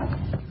ខ្លាំង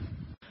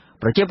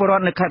ប្រជាពលរ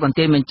ដ្ឋនៅខេត្តបន្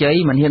ទាយមានជ័យ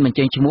មិនហ៊ានបញ្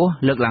ចេញឈ្មោះ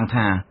លើកឡើង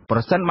ថាប្រ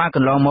សិនបើក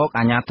ន្លងមក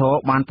អាជ្ញាធរ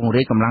បានពង្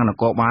រាយកម្លាំងន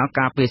គរបាល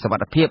ការពារសុវ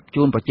ត្ថិភាព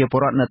ជូនប្រជាពល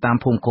រដ្ឋនៅតាម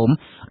ភូមិឃុំ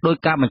ដោយ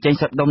ការបញ្ចេញ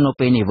សាច់ដុំនៅ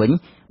ពេលនេះវិញ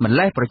ម្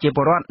លេះប្រជាព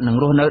លរដ្ឋនឹង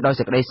រស់នៅដោយ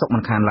សេចក្តីសុខមិ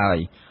នខានឡើយ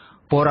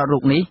ពលរដ្ឋរូ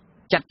បនេះ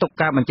ចាត់ទុក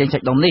ការបញ្ចេញសា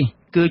ច់ដុំនេះ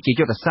គឺជា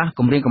យុទ្ធសាស្ត្រ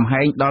គម្រាមកំ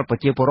ហែងដល់ប្រ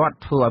ជាពលរដ្ឋ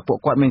ធ្វើឲ្យពួក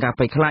គាត់មានការ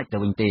ភ័យខ្លាចទៅ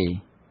វិញទេ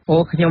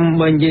ខ្ញុំ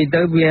បើនិយាយ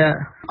ទៅវា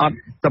អត់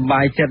សប្បា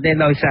យចិត្តទេ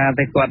ដោយសារ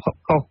តែគាត់ខុ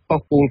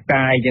សគោល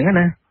ការណ៍អញ្ចឹង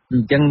ណាអ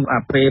ញ្ចឹង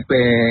ពេល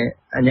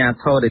អាជ្ញា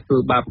ធរដែលធ្វើ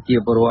បាបប្រជា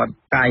ពលរដ្ឋ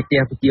កាយផ្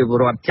ទះប្រជាពល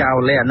រដ្ឋចោល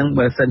លេអាហ្នឹង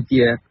បើសិន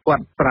ជាគា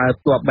ត់ប្រើ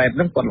ទ័ពបែបហ្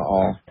នឹងគាត់ល្អ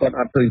គាត់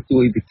អត់ទៅជួ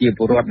យប្រជាព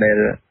លរដ្ឋដែល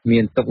មា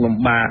នទុក្ខលំ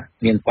បាក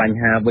មានបញ្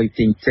ហាអ្វី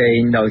ផ្សេង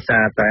ដោយសា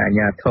រតែអាជ្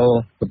ញាធរ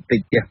បន្តិច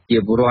ផ្ទះប្រជា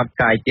ពលរដ្ឋ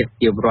កាយផ្ទះប្រ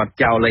ជាពលរដ្ឋ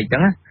ចោលអីចឹ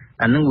ងណា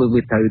អាហ្នឹង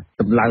វាត្រូវ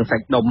តម្លើងសា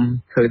ច់ដុំ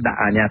ធ្វើដាក់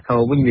អាជ្ញាធរ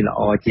វិញវាល្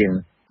អជាង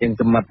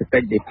សមត្ថកិ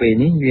ច្ចដែលពេល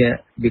នេះ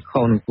វាខុ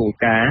សនឹងគោល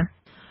ការណ៍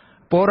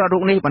ពលរដ្ឋរូ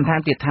បនេះបន្ថែម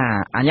ទៀតថា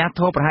អាជ្ញាធ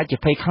រប្រហែលជា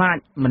ភ័យខ្លាច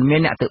មិនមាន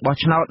អ្នកទៅបោះ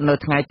ឆ្នោតនៅ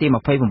ថ្ងៃទី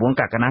29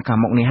កក្កដាខាង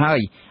មុខនេះហើយ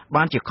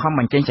បានជាខំ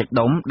បញ្ចេញសាច់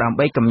ដុំដើម្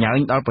បីកម្ញែង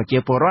ដល់ប្រជា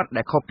ពលរដ្ឋ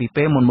ដែលខុសពី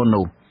ពេលមុន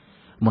នោះ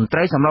មន្ត្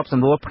រីសម្របស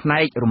ម្រួលផ្នែ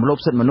ករំលោភ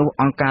សិទ្ធិមនុស្ស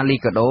អង្គការលី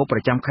កាដូប្រ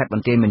ចាំខេត្តប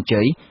ន្ទាយមាន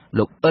ជ័យ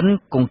លោកអិន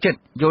គង្ជិត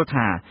យល់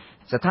ថា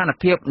ស្ថាន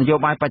ភាពនយោ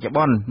បាយបច្ចុប្ប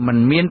ន្នមិន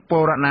មានព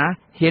លរដ្ឋណា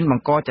ហ៊ានប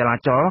ង្កចលា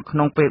ចលក្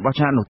នុងពេលបោះ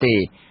ឆ្នោតនោះទេ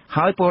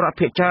ហើយពលរដ្ឋ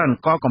ភាគច្រើន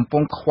ក៏កំពុ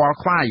ងខ្វល់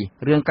ខ្វាយ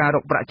រឿងការរ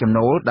កប្រាក់ចំ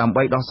ណូលដើម្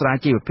បីដោះស្រាយ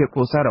ជីវភាពគ្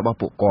រួសាររបស់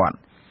ពួកគាត់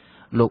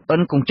លោកអិ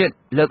នគង្ជិត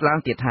លើកឡើង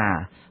ទៀតថា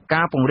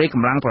ការពង្រាយក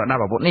ម្លាំងប្រដា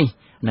ប់អាវុធនេះ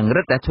នឹង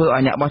រឹតតែធ្វើឲ្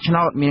យអ្នកបោះឆ្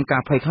នោតមានកា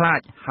រភ័យខ្លាច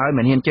ហើយ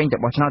មិនហ៊ានចេញទៅ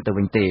បោះឆ្នោតទៅ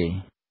វិញទេ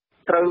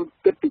ត្រូវ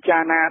គិតពិចា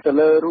រណាទៅ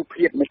លើរូប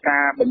ភាពនៃកា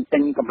របញ្ចេ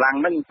ញកម្លាំង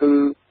ហ្នឹងគឺ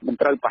មិន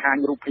ត្រូវបង្ហាញ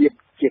រូបភាព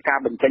ជាការ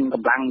បញ្ចេញក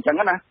ម្លាំងអញ្ចឹង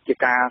ណាជា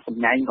ការស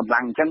ម្ញែងកម្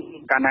លាំងអញ្ចឹង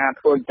កាលណា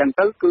ធ្វើអញ្ចឹង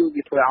ទៅគឺ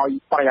វាធ្វើឲ្យ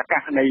បរិយាកា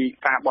សនៃ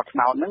ការបោះឆ្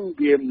នោតហ្នឹង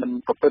វាមិន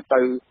ប្រព្រឹត្ត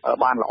ទៅ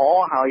បានល្អ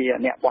ហើយ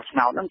អ្នកបោះឆ្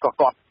នោតហ្នឹងក៏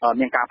គាត់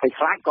មានការភ័យ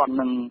ខ្លាចគាត់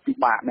នឹងពិ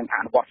បាកនឹងអ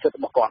នុវត្តសិទ្ធិ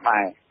របស់គាត់ដែ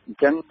រអ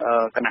ញ្ចឹង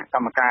គណៈក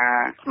ម្មការ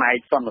ផ្នែក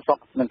សន្តិសុខ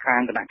និងខាង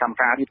គណៈកម្ម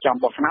ការរៀបចំ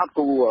បោះឆ្នោត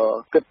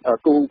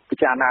គូពិ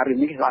ចារណារឿង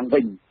នេះឡើងវិ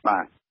ញបា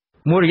ទ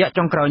មួយរយៈ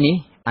ចុងក្រោយនេះ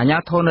អាជ្ញា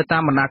ធរនៅតា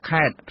មបណ្ដា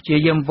ខេត្តព្យា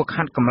យាមវឹក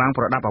ហាត់កម្លាំង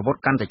ប្រដាប់អាវុធ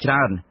កាន់តែច្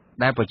រើន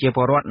ដែលប្រជាព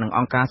លរដ្ឋនិងអ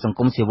ង្គការសង្គ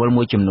មស៊ីវិល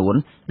មួយចំនួន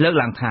លើក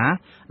ឡើងថា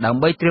ដើ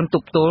ម្បីត្រៀមទ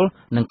ប់ទល់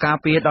នឹងការ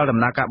ពារដល់ដំ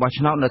ណើរការបោះ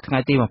ឆ្នោតនៅថ្ងៃ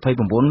ទី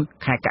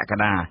29ខែកក្ក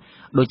ដា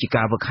ដូចជា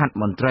ការវឹកហាត់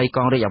មន្ត្រីក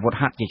ងរាជអាវុធ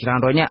ហត្ថជាច្រើន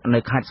រយនាក់នៅ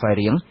ខេត្តស្វាយ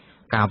រៀង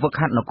ការវឹក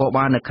ហាត់នគរ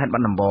បាលនៅខេត្តបា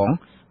ត់ដំបង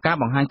ការ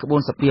បង្ហាញក្បួ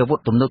នសព្វាអាវុធ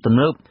ទំ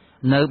នើប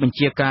នៅបញ្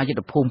ជាការយុទ្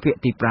ធភូមិភាគ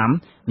ទី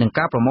5និង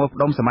ការប្រមូលផ្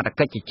ដុំសមត្ថ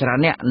កិច្ចជាច្រើន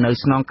អ្នកនៅ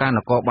ស្នងការន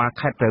គរបាល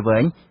ខេត្តព្រៃវែ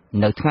ង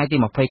នៅថ្ងៃទី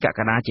20កក្ក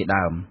ដាជា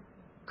ដើម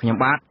ខ្ញុំ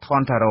បាទថ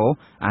នថារ៉ូ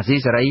អាស៊ី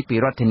សេរីពី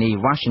រដ្ឋធានី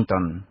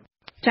Washington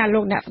ចាលោ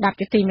កអ្នកស្ដាប់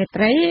ជាទីមេ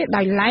ត្រី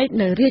ដោយឡែក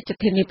នៅរាជ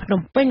ធានីភ្នំ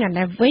ពេញឯ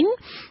នេះវិញ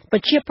ប្រ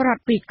ជាពលរដ្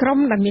ឋពីក្រម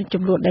ដែលមាន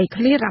ចំនួនដី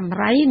ធ្លីរ៉ាំ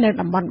រ៉ៃនៅ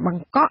តំបន់ប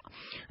ង្កក់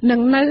និង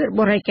នៅ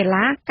បរិយាកេ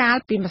ឡាកាល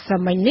ពីម្សិល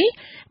មិញនេះ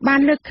បាន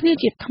លើកគ្នា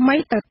ជាថ្មី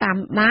ទៅតាម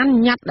ដាន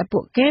ញត្តិដែលពួ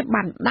កគេ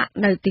បានដាក់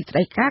នៅទីស្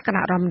តីការគ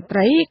ណៈរដ្ឋមន្ត្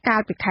រីកា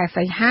លពីខែ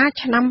សីហា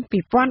ឆ្នាំ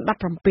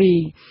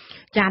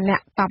2017ចាអ្ន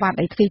កតវ៉ា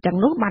ដីធ្លីទាំង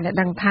នោះបាន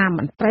ដឹងថាម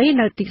ន្ត្រី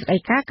នៅទីស្តី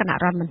ការគណៈ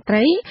រដ្ឋមន្ត្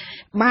រី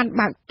បាន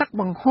បើកទឹក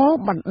បង្ហូរ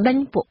បណ្ដេញ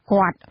ពួក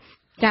គាត់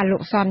ចាលោ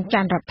កសន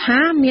ច័ន្ទរដ្ឋា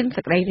មាន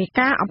សេចក្តីរាយ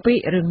ការណ៍អំពី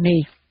រឿង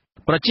នេះ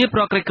ប្រជាប្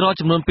រដ្ឋក្រីក្រ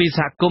ចំនួន2ស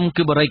ហគមន៍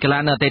គឺបរិយាកាឡា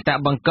នៅអតីត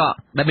បង្កក់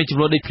ដែលមានចំ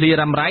នួនដីធ្លី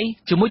រ៉ាំរ៉ៃ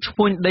ជាមួយឈ្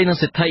មួញដីនិង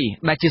សេដ្ឋី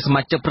ដែលជាស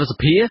មាជិកប្រសិ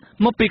ទ្ធិ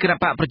មកពីគណៈ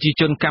បកប្រជា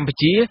ជនកម្ពុ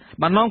ជា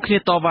បាននាំគ្នា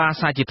តវ៉ា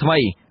សារជាថ្មី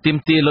ទាម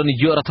ទារលោកនា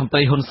យករដ្ឋមន្ត្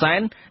រីហ៊ុនសែ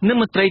ននិង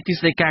មន្ត្រីទី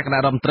ស្តីការគណៈ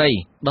រដ្ឋមន្ត្រី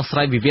ដោះស្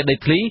រាយវិវាទដី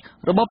ធ្លី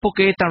របស់ពួក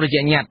គេតាមរ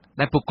យៈញត្តិ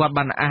ដែលពួកគាត់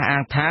បានអះអា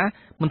ងថា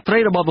មន្ត្រី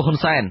របស់លោកហ៊ុន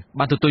សែន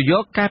បានទទួលយ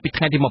កកាលពី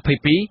ថ្ងៃទី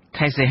22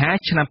ខែសីហា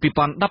ឆ្នាំ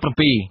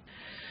2017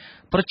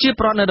ប្រជា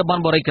ប្រដ្ឋនៅតំប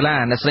ន់បរិយាកាឡា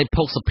អ្នកស្រី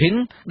ភុកសុភិន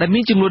ដែលមា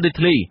នចំនួនដី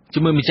ធ្លីជា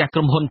មួយម្ចាស់ក្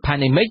រុមហ៊ុនផា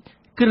នីមិក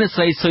គឺអ្នក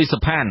ស្រីសុយសុ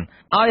ផាន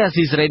ឲ្យអា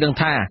ស៊ីសេរីដឹង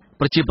ថា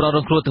ប្រជាប្រដ្ឋរ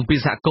ងគ្រោះទាំងពីរ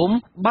សហគមន៍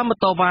បានប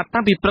ន្តវ៉ា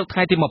តាំងពីព្រឹកថ្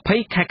ងៃទី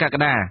20ខែកក្ក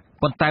ដា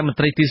ប៉ុន្តែមន្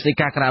ត្រីទីស្តី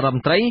ការគណៈរដ្ឋម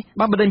ន្ត្រី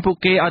បានបណ្ដេញពួក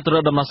គេឲ្យទៅរ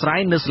កដំណោះស្រាយ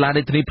នៅសាលា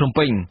រាជធានីភ្នំ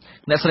ពេញ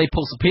អ្នកស្រី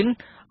ភុកសុភិនឲ្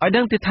យ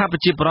ដឹងទៀតថាប្រ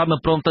ជាប្រដ្ឋមិន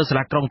ព្រមទៅសា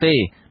លាក្រុងទេ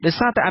ដោយ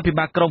សារតែអភិ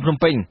បាលក្រុងភ្នំ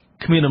ពេញ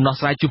គ្មានដំណោះ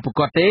ស្រាយជូនពួក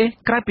គាត់ទេ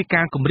ក្រៅពី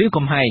ការគំរាម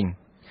កំហែង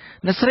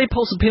អ្នកស្រីភុ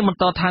កសុភិនបន្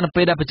តថានៅ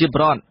ពេលដែលប្រជា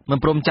ប្រដ្ឋមិន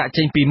ព្រមចាក់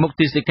ចេញពីមុខ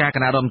ទីស្តីការគ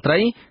ណៈរដ្ឋមន្ត្រី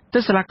ទៅ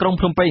សាលាក្រុង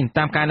ភ្នំពេញ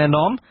តាមការណែ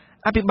នាំ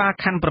អភិបាល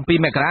ខណ្ឌ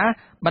7មករា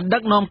បានដឹ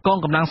កនាំកង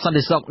កម្លាំងសន្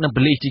តិសុខនិង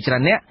ប៉ូលីសជាច្រើ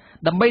នអ្នក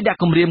ដើម្បីដាក់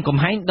គំរាមកំ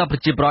ហែងដល់ប្រ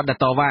ជាប្រដ្ឋដែល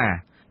តវ៉ា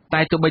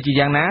តែទោះបីជា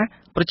យ៉ាងណា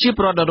ប្រជា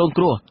ប្រដ្ឋដែលរង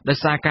គ្រោះដោយ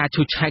សារការ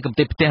ឈូសឆាយកំ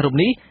ទេចផ្ទះរូប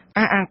នេះ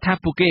អះអាងថា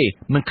ពួកគេ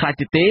មិនខ្លា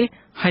ចទេ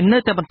ហើយនៅ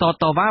តែបន្ត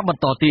តវ៉ាប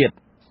ន្តទៀត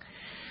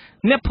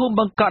អ្នកភូមិ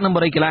បង្កក់និងប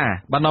រិយាកាឡា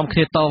បាននាំគ្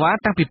នាតវ៉ា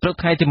តាំងពីព្រឹក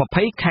ថ្ងៃទី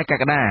20ខែក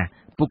ក្កដា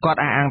ពួកគាត់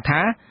អះអាង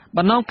ថា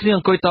បាននាំគ្នាអ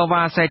ង្គុយត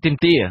វ៉ាខ្សែទីម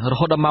ទារ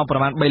ហូតដល់ម៉ោងប្រ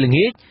មាណ3ល្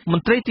ងាចម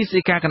ន្ត្រីទីស្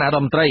តីការគណៈរដ្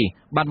ឋមន្ត្រី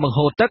បានបង្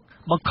ហូរទឹក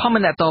បង្ខំឲ្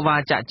យអ្នកតវ៉ា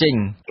ចាក់ចេញ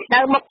នៅ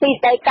មុខទី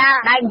ស្តីការ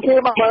ឯងគឺ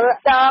មកមើល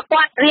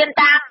គាត់រៀន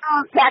តាម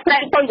អ្នកស្រី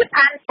ទុយ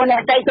ឋានអ្ន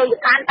កស្រីទុយ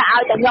ឋានតែឲ្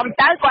យតែខ្ញុំ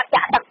ទៅគាត់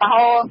ចាក់ទឹកប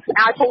ហូរ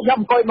ឲ្យពួកខ្ញុំ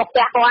អង្គុយមុខផ្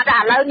ទះគាត់តែ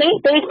ឥឡូវនេះ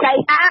ទីស្តី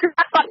ការ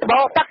គាត់ប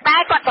ហូរទឹកដែ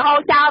រគាត់បហូរ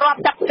ចោលរាប់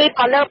ទឹកពី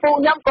ក៏លើពួក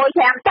ខ្ញុំអង្គុយ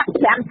5ទឹក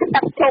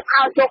ជោគ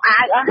ឲ្យជោគអា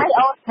វអស់ហើយ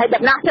អូនហើយ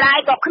ដំណោះស្រាយ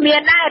ក៏គ្មា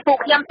នដែរពួក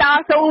ខ្ញុំត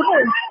ស៊ូ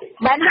នោះ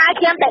មិនហើយ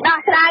ខ្ញុំទៅដោះ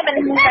ស្រាយមិន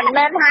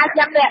មែនហើយខ្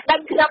ញុំនេះដេ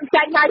ញខ្ញុំ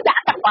ចេញហើយចា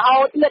ក់ទឹកបហូ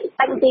រទៀត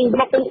ពេញទី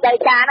មុខទីស្តី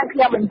ការហ្នឹងខ្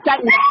ញុំមិនចេញ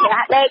ផ្ទះ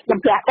ដេ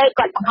ក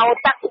គាត់បហូរ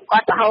ទឹកគា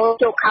ត់បហូរ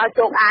ជោគខោ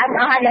ជោគអាវ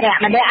អស់ហើយ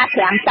ម្នាក់អា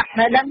5ទឹក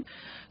នៅហ្នឹង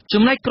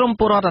ចំណែកក្រុម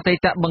ពលរដ្ឋអតី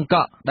តបង្ក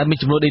ក់ដែលមាន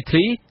ចំនួនដីធ្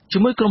លីជា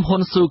មួយក្រុមហ៊ុ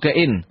នស៊ូកា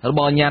អ៊ីនរប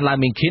ស់អាញាឡា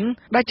មីងឃីន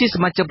ដែលជាស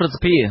មាជិកប្រសិ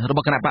ទ្ធិរប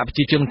ស់គណៈបកប្រ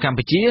ជាជនកម្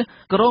ពុជា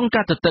ក៏រង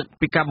ការទទឹក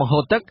ពីការបង្ហូ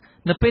រទឹក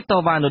នៅពេលត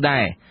វ៉ានោះដែ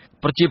រ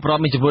ប្រជាពលរដ្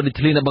ឋមានចំនួនដី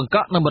ធ្លីនៅបង្ក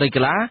ក់និងបរិយា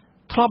កាឡា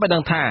ធ្លាប់ឲ្យដឹ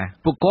ងថា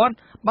ពួកគាត់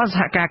បានស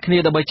ហការគ្នា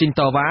ដើម្បីចេញ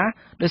តវ៉ា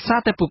ដោយសារ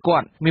តែពួកគា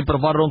ត់មានប្រ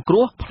វត្តិរងគ្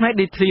រោះផ្នែក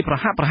ដីធ្លីប្រ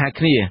ហាក់ប្រហែល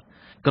គ្នា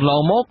កន្ល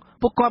ងមក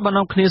ពួកគាត់បាន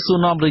នាំគ្នាសួរ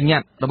នាំរឿងញ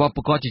ត្តិរបស់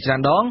ពួកគាត់ជាច្រើ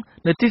នដង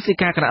នៅទីស្តី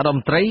ការគណៈរដ្ឋម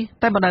ន្ត្រី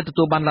តែមិនដែលទ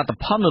ទួលបានលទ្ធ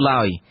ផលនៅ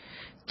ឡើយ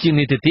ជាង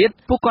នេះទៅទៀត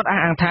ពួកគាត់អះ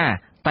អាងថា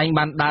តែង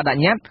បានដើរដាក់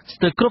ញត្តិស្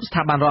ទើរគ្រប់ស្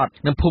ថាប័នរដ្ឋ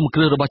និងភូមិគ្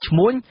រឹះរបស់ឈ្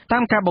មួញតា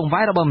មការបង្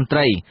វែររបស់មន្ត្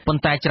រីប៉ុ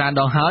ន្តែច្រើន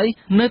ដងហើយ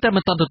នៅតែ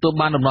មិនទាន់ទទួល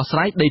បានដំណោះស្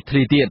រាយដីធ្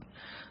លីទៀត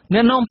អ្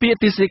នកនាំពាក្យ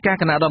ទីស្តីការ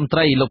គណៈរដ្ឋមន្ត្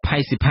រីលោកផៃ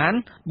ស៊ីផាន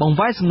បង្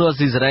វែរសំណួរ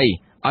ស៊ីសេរី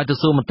ឲ្យទៅ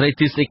សួរមន្ត្រី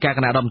ទីស្តីការគ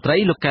ណៈរដ្ឋមន្ត្រី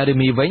លោកកែរី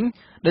មីវិញ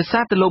ដោយសា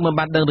រតែលោកមិន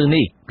បានដឹងរឿង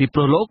នេះពីព្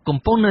រោះលោកកំ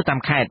ពុងនៅតាម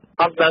ខេត្ត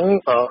អត់ដឹង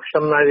ខ្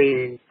ញុំនៅ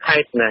ខេ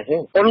ត្តនេះ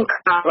អូន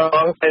ខាងរ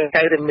ងទៅ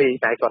កែរីមី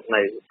តែគាត់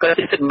នៅគាត់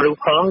ជាមនុស្ស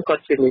ផងគា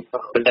ត់ជានេះ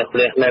បណ្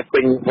ដេះនៅពេ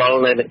ញវល់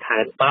នៅខេ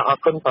ត្តបាទអរ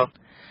គុណបង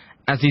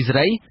អាស៊ីសេ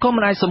រីក៏មិ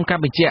នអាចសុំការ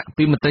បញ្ជាក់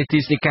ពីមន្ត្រីទី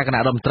ស្តីការគណៈ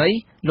រដ្ឋមន្ត្រី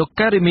លោក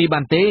កែរីមីបា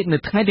នទេនៅ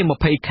ថ្ងៃទី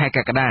20ខែក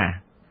ក្កដា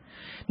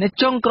អ្នក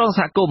ចុងក្រង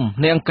សហគមន៍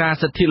នៃអង្គការ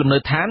សិទ្ធិលំនៅ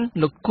ឋាន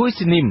លោកគួយ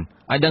ស៊ីនីម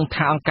ឲ្យដឹង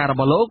ថាអង្គការរ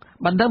បស់លោក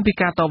បានដឹងពី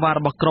ការតវ៉ារ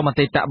បស់ក្រុមអ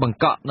តីតបង្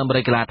កក់នៅអាមេ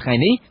រិកកាលថ្ងៃ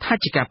នេះថា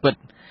ជាការពិត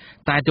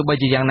តែទោះបី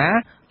ជាយ៉ាងណា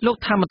លោក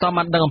ថាមិនទាន់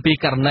បានដឹងអំពី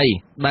ករណី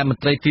ដែលមន្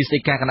ត្រីទីស្តី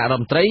ការគណៈរដ្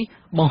ឋមន្ត្រី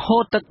បង្ហូ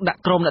រទឹកដាក់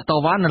ក្រុមអ្នកត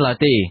វ៉ានៅឡើយ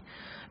ទេ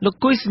លោក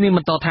គួយស៊ីនីមប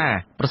ន្តថា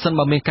ប្រសិន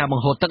បើមានការប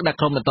ង្ហូរទឹកដាក់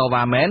ក្រុមអ្នកត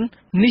វ៉ាមែន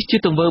នេះជា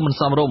ទង្វើមិន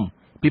សមរម្យ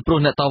ពីព្រោះ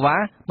អ្នកតវ៉ា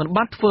មិន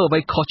បានធ្វើអ្វី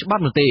ខុសច្បា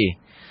ប់នោះទេ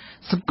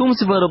សង្គម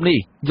ស៊ីវិលរូបនេះ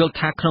យល់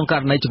ថាក្នុងក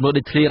រណីចំនួន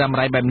ដូចធ្លារ៉ាំ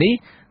រ៉ៃបែបនេះ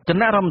គ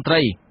ណៈរដ្ឋមន្ត្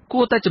រី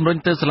គួរតែជំរុញ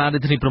ទៅសាលារ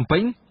ដ្ឋាភិបាលភ្នំពេ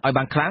ញឲ្យ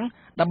បានខ្លាំង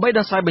ដើម្បី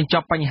ដោះស្រាយបញ្ច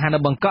ប់បញ្ហានៅ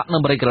បង្កក់នៅ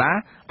អាមេរិកកាឡា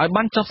ឲ្យ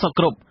បានចប់សព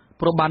គ្រប់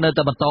ព្រោះបាននៅ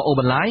តែបន្តអូ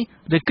បន្លាយ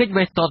ឬកិច្ច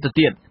វេះតទៅ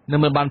ទៀតនឹង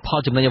មិនបានផល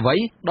ចំណេញអ្វី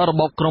ដល់រ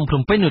បបក្រុងភ្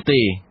នំពេញនោះទេ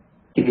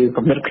ជា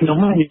កំណត់ខ្ញុំ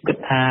ខ្ញុំគិត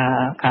ថា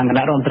ខាងគ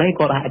ណៈរដ្ឋមន្ត្រី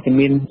គាត់អាចจะ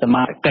មានស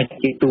មាជិក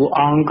ជាតួអ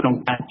ង្គក្នុង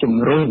ការជំ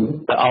រុញ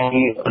ទៅឲ្យ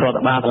រដ្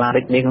ឋបាលសាលារដ្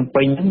ឋាភិបាលភ្នំ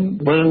ពេញ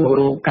ធ្វើ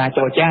រូបការច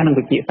រចានិង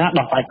វិភាសា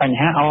ដោះស្រាយបញ្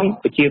ហាឲ្យ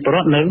ប្រជាពលរ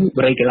ដ្ឋនៅប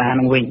រិយាកាស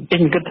នឹងវិញចឹ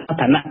ងខ្ញុំគិតថា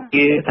ឋានៈ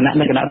ជាឋានៈ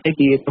នៃគណៈរដ្ឋាភិបាល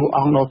ជាតួអ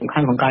ង្គដ៏សំខា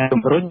ន់ក្នុងការ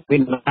ជំរុញវិ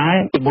និយោគ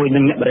ជាមួយនឹ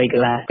ងអ្នកបរិយា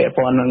កាសពាក់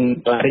ព័ន្ធនឹង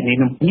សាលារដ្ឋាភិបាល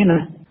ភ្នំពេញណា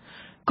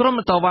ក្រុម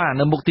តវ៉ា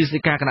នៅមុខទីស្តី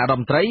ការគណៈរដ្ឋ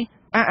មន្ត្រី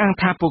អះអាង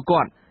ថាពួក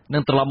គាត់នឹ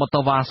ងត្រឡប់មកត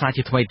វ៉ាសារ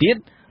ជាថ្មីទៀត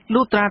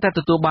លុះត្រាតែទ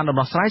ទួលបានដំ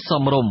ណោះស្រាយស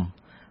មរម្យ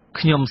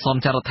ខ្ញុំសន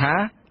ចាររថា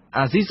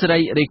អាស៊ីសេរី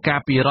រាយការ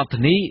ណ៍ពីរដ្ឋធា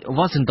នី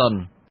Washington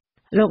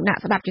លោកអ្នក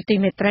ស្ដាប់ជាទី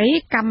មេត្រី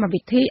កម្ម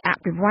វិធីអ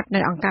ភិវឌ្ឍនៅ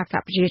អង្គការសហ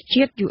ប្រជា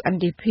ជាតិ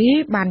UNDP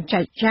បាន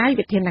ចែកចាយ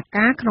វិធាន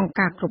ការក្នុង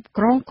ការគ្រប់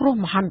គ្រងគ្រោះ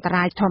មហន្ត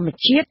រាយធម្ម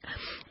ជាតិ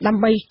ដើ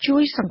ម្បីជួ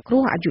យសង្គ្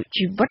រោះអាយុ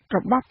ជីវិតរ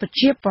បស់ប្រ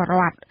ជាពលរ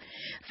ដ្ឋ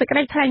សេចក្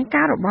តីថ្លែង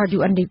ការណ៍របស់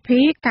UNDP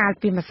កាល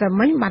ពីម្សិល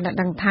មិញបាន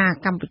ដឹងថា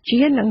កម្ពុ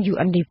ជានិង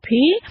UNDP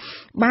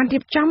បានរៀ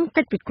បចំ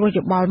កិច្ចពិគ្រោះ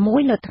យោបល់មួ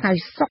យនៅថ្ងៃ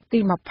សុក្រទី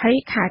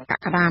20ខែក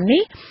ក្កដា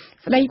នេះ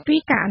ស្ដីពី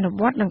ការអនុ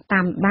វត្តនិង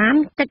តាមដាន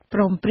កិច្ចព្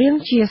រមព្រៀង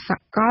ជាស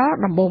កល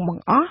ដំបូងប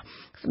ង្អស់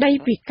ស្ដី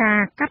ពីការ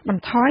កាត់ប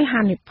ន្ថយ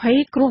ហានិភ័យ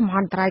គ្រោះមហ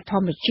ន្តរាយធ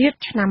ម្មជាតិ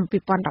ឆ្នាំ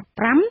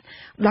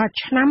2015ដល់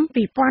ឆ្នាំ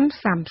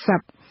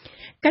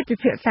2030កិច្ចពិ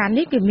ភាក្សា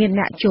នេះគឺមាន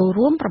អ្នកចូល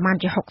រួមប្រមាណ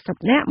ជា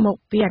60នាក់មក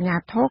ពីអាជ្ញា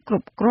ធរគ្រ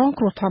ប់គ្រង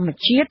គ្រោះធម្ម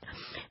ជាតិ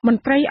ម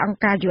ន្ត្រីអង្គ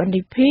ការ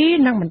UNDP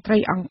និងមន្ត្រី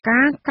អង្គ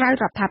ការក្រៅរ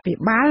ដ្ឋាភិ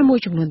បាលមួយ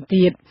ចំនួន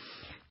ទៀត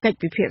កិច្ច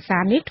ពិភាក្សា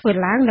នេះធ្វើ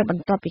ឡើងនៅប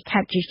ន្ទាប់ពីខេ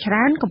ត្តជាច្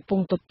រើនកំពុង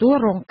ទទួល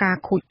រងការ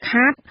ខូច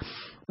ខាត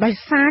ដោយ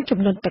សារចំ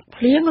នួនទឹក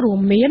ភ្លៀងរួម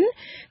មាន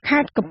ខេ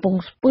ត្តកំពង់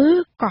ស្ពឺ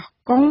កោះ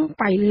កុង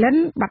បៃលិន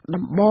បាត់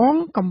ដំបង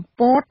កំ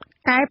ពត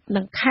កែប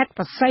និងខេត្តប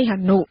រសៃហ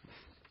នុ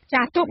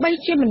ចាទោះបី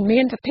ជាមិនមា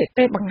នស្ថិ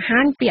តិបង្ហា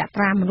ញពីអ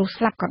ត្រាមនុស្ស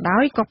ស្លាប់ក៏ដោ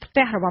យក៏ផ្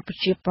ទះរបស់ប្រ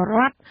ជាពលរ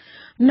ដ្ឋ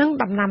និង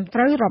ដំណាំត្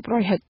រូវរាប់រ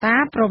យហិកតា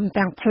ព្រម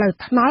ទាំងផ្លូវ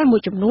ថ្នល់មួ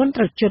យចំនួន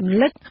ត្រូវជន់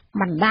លិច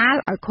បណ្ដាល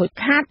ឲ្យខូច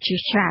ខាតជា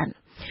ច្រើន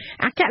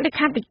អគ្គលេ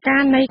ខាធិកា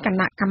រនៃគ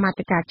ណៈកម្មា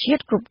ធិការជា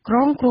តិគ្រប់គ្រ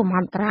ងគ្រោះមហ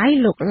ន្តរាយ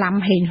លោកឡាំ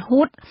ហេង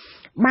ហួត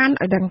បាន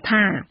ឲ្យដឹង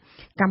ថា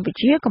កម្ពុ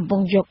ជាកំពុ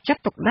ងយកចិត្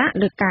តទុកដាក់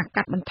លើការ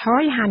កាត់បន្ថ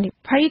យហានិ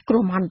ភ័យគ្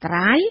រោះមហន្ត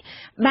រាយ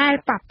ដែល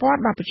ប៉ះពាល់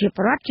ដល់ប្រជាព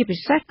លរដ្ឋជាពិ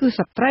សេសគឺ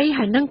ស្ត្រី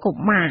ហើយនិងកុ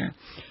មារ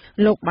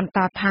លោកបន្ត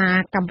ថា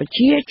កម្ពុ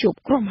ជាជួប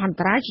គ្រោះមហន្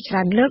តរាយជាច្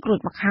រើនលើករួច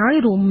មកហើយ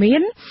រួមមា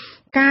ន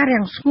ការ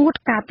រាំងស្ងួត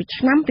កាលពី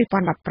ឆ្នាំ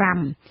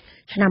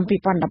2015ឆ្នាំ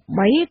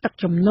2013ទឹក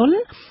ជំនន់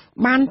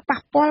បានប៉ះ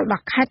ពាល់ដ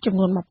ល់ខេត្តចំ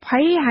នួន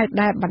20ហើយ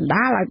ដែលបណ្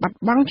ដាលឲ្យបាត់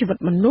បង់ជីវិត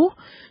មនុស្ស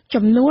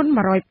ចំនួន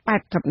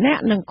180នា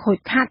ក់និងខូច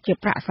ខាតជា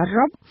ប្រាក់ស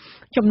រុប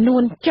ចំនួ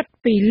ន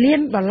7.2 លា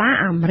នដុល្លារ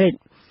អាមេរិក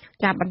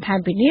ចាបន្ថែម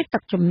ពីនេះទឹ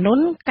កជំន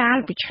ន់កាល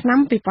ពីឆ្នាំ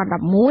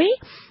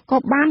2011ក៏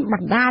បានប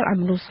ណ្ដាលឲ្យ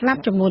មនុស្សស្លា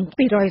ប់ចំនួន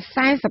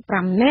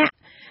245នាក់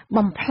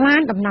បំផ្លាញ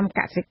ដំណាំក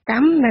សិក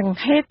ម្មនិង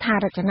ហេដ្ឋា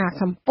រចនា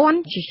សម្ព័ន្ធ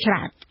ជាច្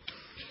រើន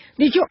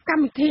នាយកក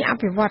ម្មវិធីអ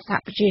ភិវឌ្ឍសហ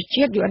ប្រជា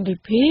ជាតិ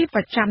UNDP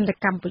ប្រចាំនៅ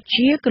កម្ពុ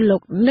ជាគឺលោ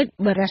ក Nick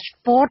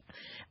Beresford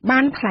បា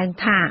នថ្លែង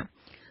ថា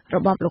រ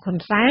បបលោកហ៊ុន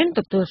សែន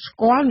ទទួលស្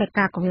គាល់នឹង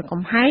ការគំរាម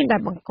កំហែងដែ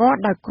លបង្ក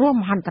ដោយគ្រោះ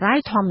មហន្តរាយ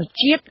ធម្ម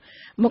ជាតិ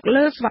មក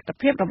លើសុខ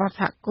ភាពរបស់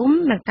សហគម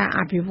ន៍និងការ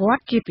អភិវឌ្ឍ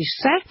ជាពិ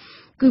សេស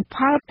គឺផ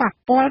លប៉ះ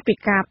ពាល់ពី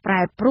ការប្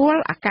រែប្រួល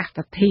អាកាស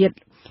ធាតុ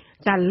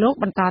ចាលោក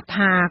បន្ត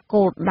ថា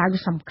គោលដៅ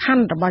សំខា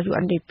ន់របស់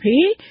UNDP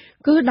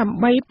គឺដើម្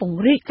បីព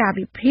ង្រីកការ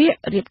វិភាគ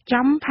រៀប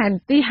ចំផែន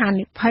ទីហា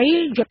និភ័យ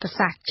យុទ្ធ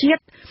សាស្ត្រជា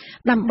តិ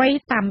ដើម្បី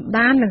តាម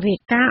ដាននិងរា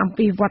យការណ៍អំ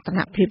ពីវឌ្ឍន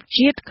ភាព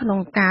ជាតិក្នុង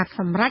ការស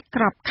ម្រេច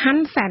ក្របខ័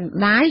ណ្ឌសែន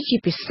ដាយជា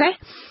ពិសេស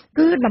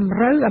គឺតម្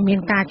រូវឲ្យមាន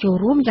ការចូល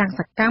រួមយ៉ាង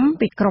សកម្ម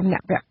ពីក្រុមអ្ន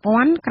កពាក់ព័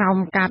ន្ធក្រោម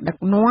ការដឹក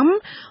នាំ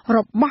រ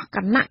បស់គ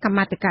ណៈកម្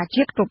មាធិការ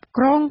ជាតិគ្រប់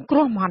គ្រងគ្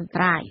រោះមហន្ត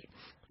រាយ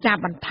ចា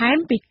បន្ថែម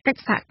ពីកិច្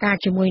ចសហការ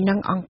ជាមួយនឹង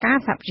អង្គការ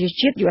សហប្រជា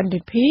ជាតិ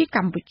UNDP ក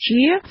ម្ពុ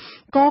ជា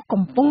ក៏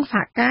កំពុងស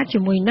ហការជា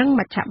មួយនឹង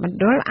មជ្ឈមណ្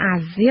ឌលអា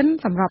ស៊ាន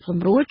សម្រាប់ស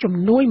ម្រួលជំ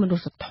នួយមនុ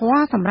ស្សធ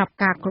ម៌សម្រាប់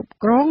ការគ្រប់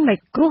គ្រងនៃ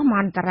គ្រោះម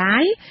ហន្តរា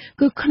យ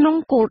គឺក្នុង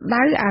គោល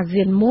ដៅអា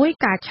ស៊ានមួយ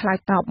ការឆ្លើយ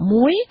តប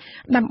មួយ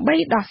ដើម្បី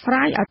ដោះស្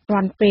រាយឲ្យទា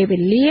ន់ពេលវេ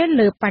លា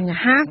លើបញ្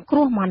ហាគ្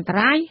រោះមហន្ត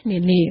រាយនា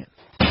នា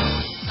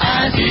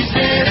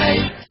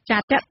ចា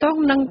តតង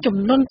នឹងចំ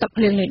នួនទឹក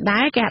ភ្លៀងនេះ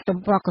ដែរគេទំ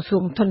ព័រក្រសួ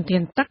ងធនធា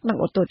នទឹកនិង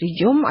អូតូនិ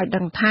យមឲ្យ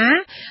ដឹងថា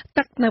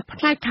ទឹកនៅផ្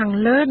នែកខាង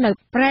លើនៅ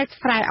ព្រែក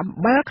ស្រែអំ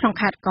បិលក្នុង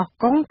ខេត្តកោះ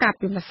កុងកាល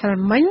ពីម្សិល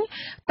មិញ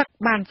ទឹក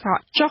បានស្រក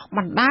ចុះប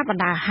ណ្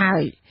ដាហើ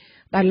យ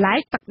ដែលឡែ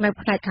កទឹកនៅ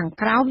ផ្នែកខាង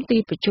ក្រោមទី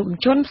ប្រជុំ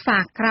ជនផ្សា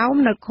រក្រោម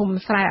នៅឃុំ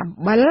ស្រែអំ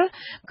បិល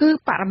គឺ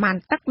បរិមាណ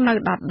ទឹកនៅ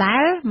ដដែ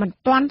លមិន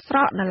ទាន់ស្រ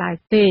កនៅឡើយ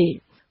ទេ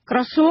ក្រ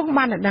សួង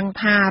បានដឹង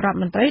ថារដ្ឋ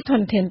មន្ត្រីធ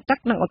នធានទឹក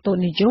និងអូតូ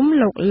និយម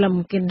លោកលឹម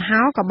គិនហៅ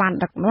ក៏បាន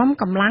ដឹកនាំ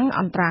កម្លាំង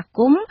អន្តរាគ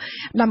មន៍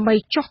ដើម្បី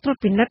ចុះត្រួត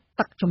ពិនិត្យ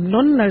ទឹកជំន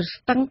ន់នៅ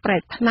ស្ទឹងប្រែ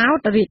កថ្នោ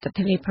តរាជ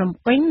ធានីភ្នំ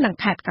ពេញនិង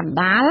ខេត្តកណ្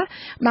ដាល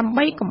ដើម្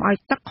បីកុំឲ្យ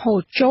ទឹកហូរ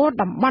ចូល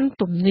តំបន់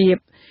ទំនាប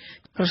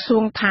ក្រសួ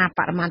ងថាប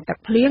រិមាណទឹក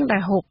ភ្លៀងដែ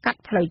លហូរកា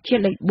ត់ផ្លូវជា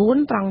តិលេខ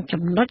4ត្រង់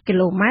ចំណុចគី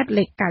ឡូម៉ែត្រ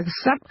លេខ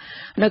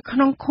90នៅក្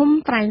នុងឃុំ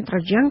ត្រែងត្រ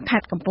យឹងខេ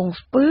ត្តកំពង់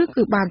ស្ពឺ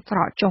គឺបានស្រ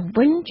កចុះ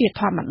វិញជា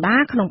ធម្មតា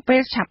ក្នុងពេ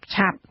លឆា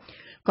ប់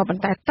ក៏ប៉ុ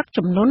ន្តែទឹក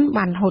ជំនន់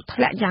បានហូរធ្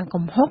លាក់យ៉ាង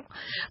គំហុក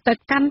ទៅ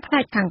កាន់ផ្នែ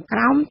កខាងក្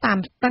រោមតាម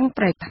ស្ទឹង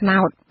ប្រែកថ្នោ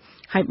ត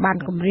ហើយបាន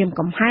គំរាម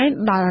កំហែង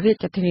ដល់រា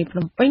ជធានីភ្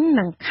នំពេញ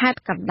និងខេត្ត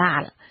កណ្ដា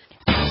ល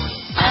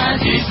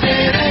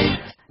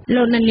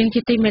លោកនាង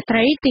ជាទីមេត្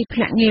រីទីភ្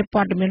នាក់ងារ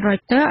ព័ត៌មាន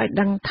Reuters ឲ្យ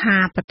ដឹងថា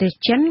ប្រទេស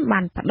ចិនបា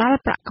នផ្ដល់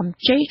ប្រាក់កម្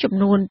ចីចំ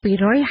នួន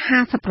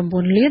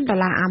$259 លាន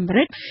អាមេ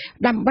រិក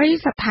ដើម្បី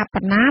ស្ថាប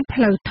នាផ្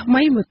លូវថ្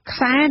មីមួយខ្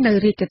សែនៅ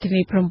រាជធា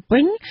នីភ្នំពេ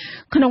ញ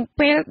ក្នុង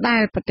ពេលដែ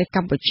លប្រទេសក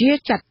ម្ពុជា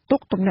ចាត់ទុ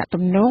កទំនាក់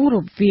ទំនងរ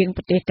វាង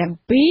ប្រទេសទាំង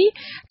ពីរ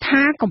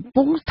ថាកំ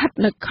ពុងស្ថិត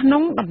នៅក្នុ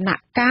ងដំណា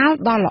ក់កាល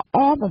ដ៏ល្អ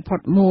បំផុត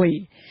មួយ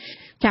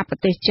ប្រ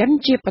ទេសចិន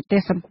ជាប្រទេស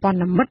សម្ព័ន្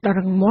ធមិត្តដ៏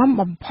រឹងមាំ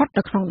បំផុត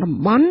នៅក្នុងតំ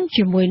បន់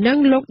ជាមួយនឹង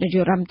លោកនាយ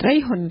ករដ្ឋមន្ត្រី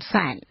ហ៊ុន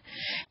សែន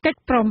កិច្ច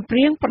ព្រមព្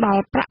រៀងផ្ដ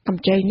ល់ប្រាក់ក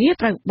ម្ចីនេះ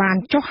ត្រូវបាន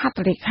ចុះហត្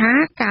ថលេខា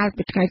កាល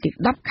ពីថ្ងៃទី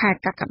10ខែ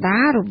កក្កដា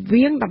រ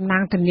វាងតំណា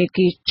ងធនា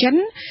គារចិន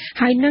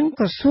ហើយនិង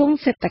ក្រសួង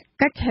សេដ្ឋ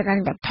កិច្ចហិរញ្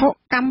ញវត្ថុ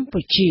កម្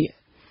ពុជា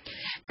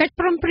កិច្ច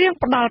ព្រមព្រៀង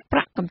ផ្ដល់ប្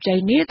រាក់កម្ចី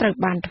នេះត្រូវ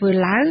បានធ្វើ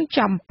ឡើង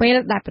ចំពេល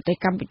ដែលប្រទេស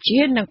កម្ពុជា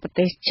និងប្រ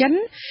ទេសចិន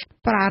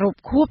ប្រារព្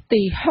ធខួប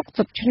ទី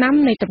60ឆ្នាំ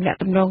នៃទំនាក់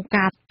ទំនង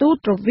ការទូត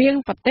រវាង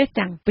ប្រទេស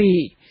ទាំងពីរ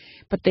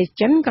ប្រទេស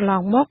ចិនកន្ល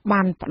ងមក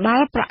បានផ្ដ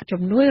ល់ប្រាក់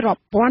ជំនួយរា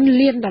ប់ពាន់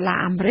លានដុល្លារ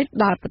អាមេរិក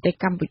ដល់ប្រទេស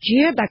កម្ពុ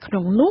ជាដែលក្នុ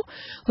ងនោះ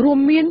រួម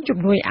មានជំ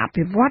នួយអ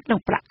ភិវឌ្ឍនិង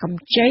ប្រាក់ក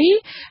ម្ចី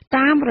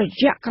តាមរ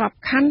យៈក្រប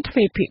ខ័ណ្ឌទ្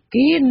វេភា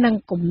គីនិង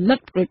គំនិត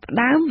ផ្ដួចផ្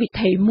ដើមវិ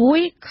ថីមួយ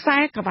ខ្សែ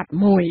ក្រវ៉ាត់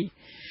មួយ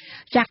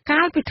จาก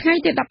កាលពីថ្ងៃ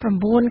ទី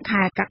19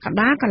ខែកក្ក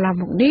ដាកន្លង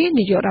មកនេះ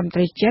នាយករដ្ឋមន្ត្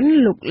រីចិន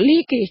លោកលី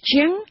កេ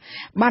ជៀង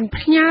បាន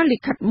ផ្ញើលិ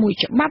ខិតមួយ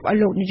ច្បាប់ឲ្យ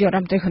លោកនាយករ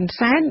ដ្ឋមន្ត្រីហ៊ុន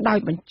សែនដោយ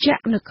បញ្ជា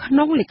ក់នៅក្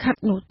នុងលិខិត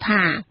នោះ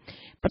ថា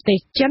ប្រទេស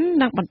ចិន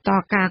នឹងបន្ត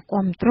ការ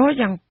គាំទ្រ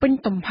យ៉ាងពេញ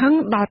ទំហឹង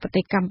ដល់ប្រ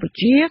ទេសកម្ពុ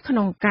ជាក្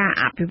នុងការ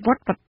អភិវឌ្ឍ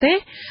ប្រទេស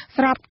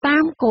ស្របតា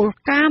មគោល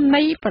ការណ៍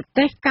នៃប្រ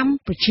ទេសកម្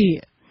ពុជា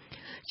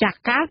จาก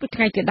កាលពីថ្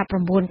ងៃទី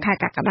19ខែ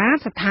កក្កដា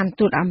ស្ថាន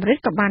ទូតអាមេរិក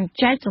ក៏បាន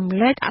ចែករំ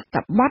លែកអត្ថ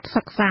បទ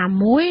សិក្សា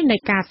មួយនៃ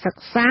ការសិ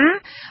ក្សា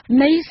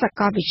នៃសា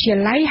កលវិទ្យា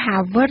ល័យ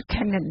Harvard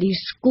Kennedy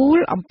School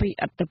អំពី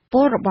ឥទ្ធិព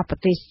លរបស់ប្រ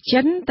ទេស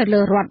ចិនទៅ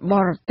លើរដ្ឋប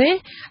រទេស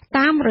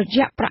តាមរ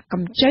យៈប្រាក់ក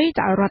ម្ចី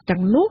ទៅឲ្យរដ្ឋទាំ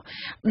ងនោះ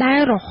ដែល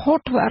រហូត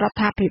ធ្វើរដ្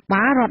ឋាភិ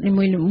បាលរដ្ឋនី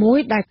មួយ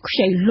ៗដែលខ្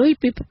ចីលុយ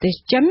ពីប្រទេស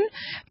ចិន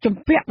ជំ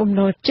ពាក់បំ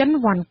ណុលចិន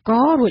វ៉ាន់ក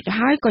រួច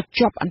ហើយក៏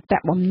ជាប់អន្ទា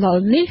ក់បំណុល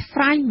នេះស្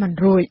រាយមិន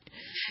រួច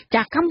จ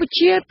ากកម្ពុ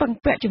ជាពឹង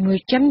ពាក់ជំនួយ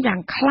ចិនយ៉ាង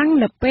ខ្លាំង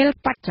នៅពេល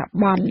បច្ចុប្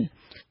បន្ន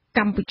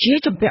កម្ពុជា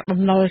ជំពាក់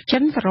បំណុលចិ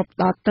នសរុប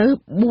ដល់ទៅ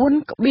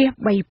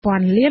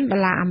 4.3 លានដុ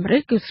ល្លារអាមេរិ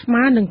កគឺស្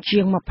មើនឹងជា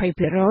ង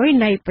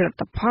 20% នៃផលិ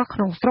តផលក្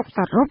នុងស្រុកស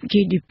រុប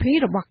GDP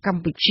របស់ក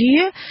ម្ពុជា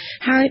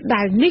ហើយ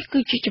ដែលនេះគឺ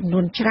ជាចំនួ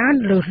នច្រើន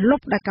លើសល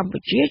ប់ដែលកម្ពុ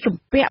ជាជំ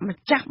ពាក់ម្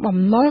ចាស់បំ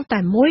ណុលតែ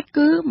មួយ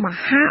គឺម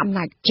ហាអំ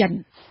ណាចចិន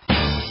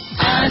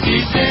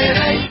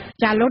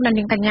ចាលោកនា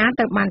ងកញ្ញា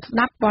ទៅបានស្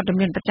ដាប់ព័ត៌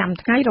មានប្រចាំ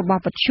ថ្ងៃរប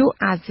ស់វិទ្យុ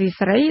អាស៊ី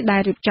សេរីដែ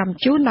លរៀបចំ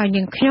ជូនដោយ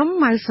នាងខ្ញុំ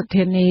ម៉ៅសុ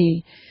ធានី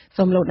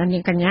សូមលោកនា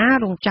ងកញ្ញា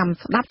រងចាំ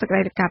ស្ដាប់សេចក្តី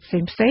រាយការណ៍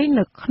ផ្សេងៗ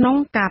នៅក្នុង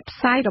ការផ្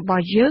សាយរប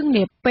ស់យើង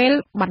នាពេល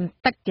បន្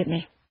តិចទៀត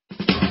នេះ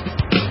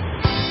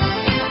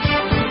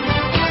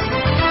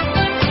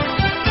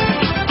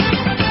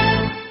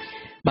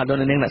បាទលោក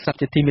នាងអ្នកស្ដាប់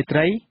ជាទីមេត្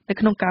រីនៅ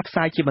ក្នុងការផ្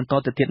សាយជាបន្ត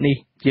ទៅទៀតនេះ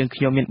យើងខ្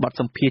ញុំមានបទ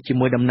សម្ភាសន៍ជា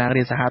មួយតំណាង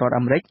រាជសហរដ្ឋ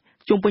អាមេរិក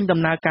ជុំវិញដំ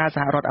ណើរការស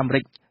ហរដ្ឋអាមេរិ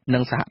កនិ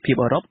ងសហភាព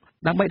អឺរ៉ុប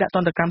ដើម្បីដាក់ទ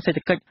ណ្ឌកម្មសេដ្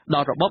ឋកិច្ចដ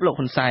ល់របបលោក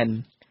ហ៊ុនសែន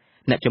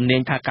អ្នកជំនាញ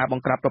ថាការប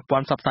ង្ក្រាបប្រព័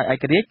ន្ធផ្សព្វផ្សាយឯ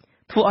ករាជ្យ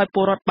ធ្វើឲ្យព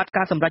លរដ្ឋបាត់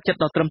ការសម្រេចចិត្ត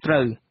ដ៏ត្រឹមត្រូ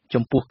វ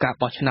ចំពោះការ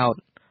បោះឆ្នោត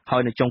ហើ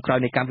យនៅចុងក្រោយ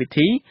នៃកម្មវិ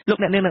ធីលោក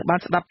អ្នកនាងនឹងបាន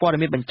ស្ដាប់ព័ត៌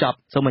មានបញ្ចប់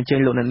សូមអញ្ជើញ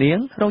លោកអ្នកនាង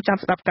រងចាំ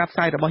ស្ដាប់ការផ្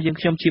សាយរបស់យើង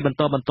ខ្ញុំជាបន្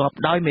តបន្ទាប់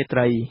ដោយមេត្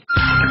រី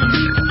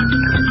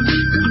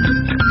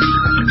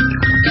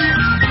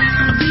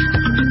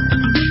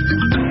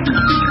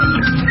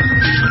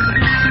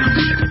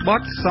ប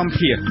ទសម្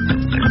ភាស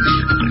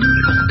ន៍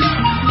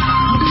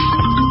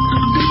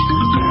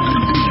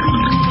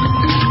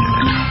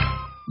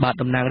បាទ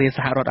តំណាងរាជស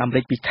ហរដ្ឋអាមេ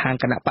រិកពីខាង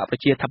គណៈបកប្រ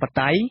ជាធិប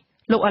តេយ្យ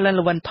លោក Alan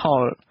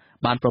Leventhal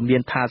បានព្រមា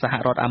នថាសហ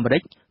រដ្ឋអាមេរិ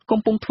កកំ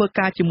ពុងធ្វើ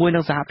ការជាមួយនឹ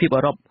ងសហភាព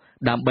អឺរ៉ុប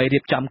ដើម្បីរៀ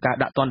បចំការ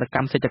ដាក់ទណ្ឌក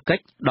ម្មសេដ្ឋកិច្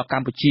ចដល់ក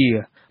ម្ពុជា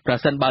ប្រ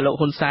សិនបើលោក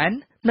ហ៊ុនសែន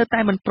នៅតែ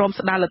មិនព្រម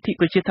ស្ដារលទ្ធិ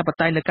ប្រជាធិប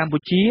តេយ្យនៅកម្ពុ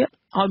ជា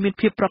ឲ្យមាន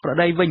ភាពប្រក្រ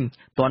តីវិញ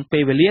ទាន់ពេ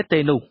លវេលាទេ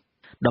នោះ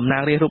តំណា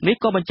ងរាជរូបនេះ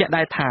ក៏បញ្ជាក់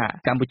ដែរថា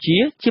កម្ពុជា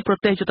ជាប្រ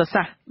ទេសយុទ្ធ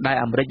សាស្ត្រដែល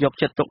អាមេរិកយក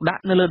ចិត្តទុកដា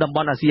ក់នៅលើតំប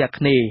ន់អាស៊ីអា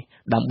គ្នេយ៍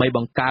ដើម្បីប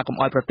ង្ការកុំ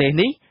ឲ្យប្រទេស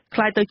នេះក្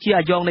លាយទៅជា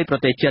អាយ៉ងនៃប្រ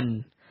ទេសចិន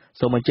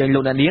សូមអញ្ជើញលោ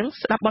កអ្នកនាង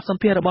ស្ដាប់បទស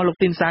ម្ភាសន៍របស់លោក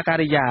ទីនសាកា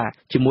រីយ៉ា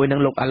ជាមួយនឹង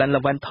លោក Alan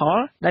Leventhal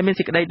ដែលមាន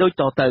សេចក្តីដូច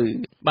តទៅ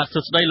បាទសួ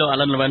ស្តីលោក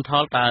Alan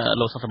Leventhal តើ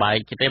លោកសុខសប្បាយ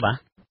ទេបាទ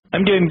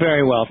I'm doing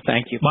very well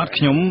thank you បាទ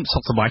ខ្ញុំសុ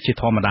ខសប្បាយជា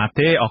ធម្មតា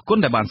ទេអរគុណ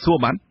ដែលបានសួរ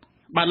បា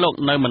ទលោក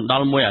នៅមិនដ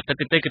ល់មួយអាទិត្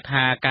យទេគឺ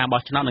ថាការ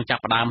បោះឆ្នោតនឹងចា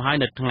ប់ផ្ដើមហើយ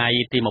នៅថ្ងៃ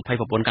ទី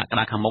29កក្ក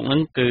ដាខាងមុខហ្នឹ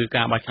ងគឺ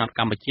ការបោះឆ្នោតក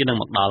ម្ពុជានឹង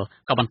មកដល់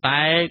ក៏ប៉ុន្តែ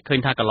ឃើញ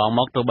ថាកន្លង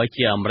មកទោះបី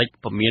ជាអាមេរិក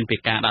ពុំមានពី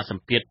ការដាក់ស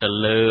ម្ពាធទៅ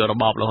លើរ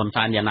បបលោកហ៊ុន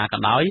សែនយ៉ាងណាក៏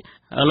ដោយ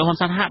លោកហ៊ុន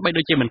សែនហាក់បី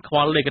ដូចជាមិនខ្វ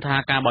ល់ទេគឺថា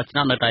ការបោះឆ្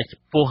នោតនៅតែ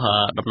ចំពោះ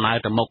ដំណើរ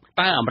ទៅមុខ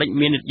តើអាមេរិក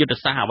មានយុទ្ធ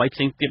សាស្ត្រអ្វីផ្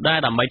សេងទៀតដែរ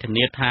ដើម្បីធា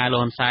នាថាលោក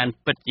ហ៊ុនសែន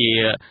ពិតជា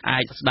អា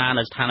ចស្ដារ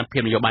នៅស្ថានភា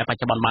ពនយោបាយបច្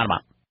ចុប្បន្នបានបា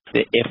ទ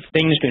If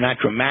things do not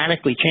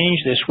dramatically change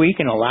this week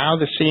and allow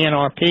the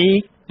CNRP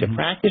to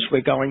practice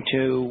we're going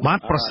to បាទ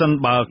ប្រសិន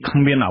បើគ្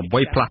មានអ្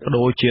វីផ្លាស់ប្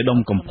ដូរជាដុំ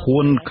កំភួ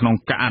នក្នុង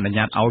ការអនុញ្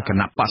ញាតឲ្យគ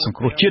ណៈបក្សសង្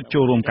គ្រោះជាតិចូ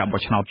លរួមការ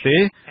បោះឆ្នោតទេ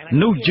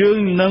នោះយើង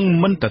នឹង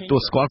មិនទទួល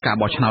ស្គាល់ការ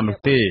បោះឆ្នោតនោះ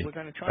ទេ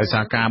ដោយសា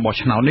រការបោះ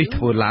ឆ្នោតនេះ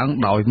ធ្វើឡើង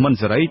ដោយមិន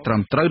សេរីត្រឹ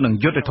មត្រូវនឹង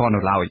យុត្តិធម៌នៅ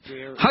ឡើយ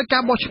ហើយកា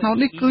របោះឆ្នោត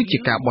នេះគឺជា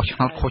ការបោះឆ្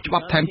នោតខុសច្បា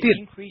ប់ថែមទៀត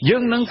យើ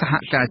ងនឹងសហ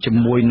ការជា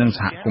មួយនឹងស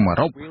ហគមន៍អឺ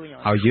រ៉ុប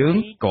ហើយយើង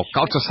ក៏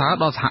កោតសរសើរ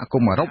ដល់សហគ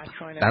មន៍អឺរ៉ុប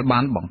ដែលបា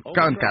នបង្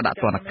កើនការដាក់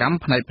ទណ្ឌកម្ម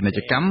ផ្នែកពាណិជ្ជ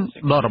កម្ម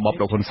ដល់របប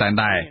លោកហ៊ុនសែន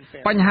ដែរ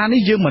បញ្ហា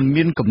នេះយើងមិន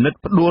មានគំនិត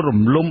ផ្ដួលរំ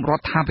លំរ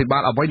ដ្ឋាភិបា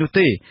លអ្វីនោះ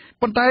ទេ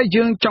ប៉ុន្តែ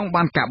យើងចង់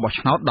បានការបោះ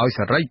ឆ្នោតដោយ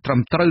សេរីត្រឹម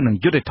ត្រូវនិង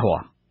យុត្តិធ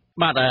ម៌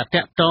បាទ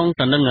តាក់ទង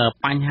ទៅនឹង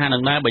បញ្ហានឹ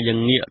ងដែរបើយើង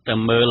ងាកទៅ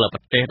មើលប្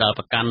រទេសដែល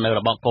ប្រកាន់នៅ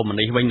របបកុម្មុយ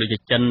នីសវិញដូចជា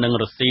ចិននិង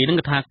រុស្ស៊ីនឹង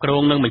គឺថាក្រុ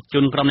ងនឹងបញ្ជូ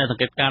នក្រុមអ្នកស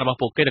ង្កេតការណ៍របស់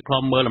ពួកគេទៅឃ្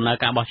លាំមើលដំណើរ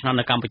ការបោះឆ្នោត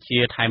នៅកម្ពុជា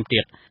ថែមទៀ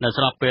តនៅ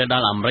ស្របពេលដែ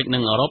លអាមេរិកនិ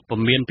ងអឺរ៉ុបពុំ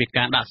មានពី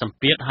ការដាក់សម្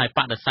ពាធហើយប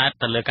ដិសេធ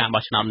ទៅលើការ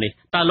បោះឆ្នោតនេះ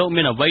តើលោក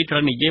មានអ្វីត្រូ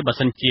វនិយាយបើ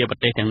សិនជាប្រ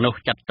ទេសទាំងនោះ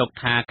ចាត់ទុក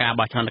ថាការ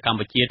បោះឆ្នោតនៅកម្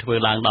ពុជាធ្វើ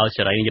ឡើងដោយ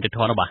សេរីនិងយុត្តិធ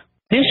ម៌នោះបាទ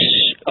This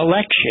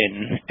election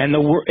and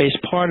is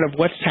part of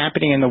what's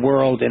happening in the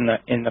world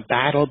in the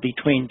battle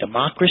between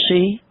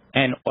democracy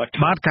and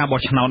បាទការបោះ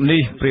ឆ្នោត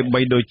នេះប្រៀប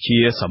បីដូចជា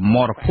សម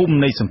រភូមិ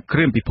នៃសង្គ្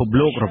រាមពិភព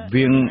លោករ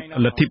វាង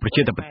លទ្ធិប្រ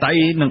ជាធិបតេយ្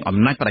យនិងអំ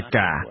ណាចផ្ដាច់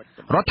ការ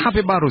រដ្ឋា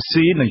ភិបាលរុស្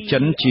ស៊ីនិងចិ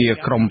នជា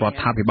ក្រុមរដ្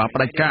ឋាភិបាល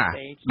ផ្ដាច់ការ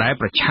ដែល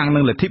ប្រឆាំងនឹ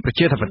ងលទ្ធិប្រ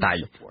ជាធិបតេយ្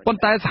យប៉ុ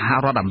ន្តែសហ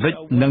រដ្ឋអាមេរិក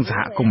និងសហ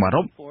គមន៍អឺ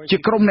រ៉ុបជា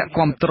ក្រុមអ្នក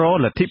គាំទ្រ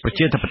លទ្ធិប្រ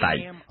ជាធិបតេយ្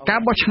យការ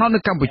បោះឆ្នោតនៅ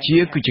កម្ពុជា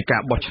គឺជាកា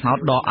របោះឆ្នោត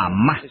ដ៏អា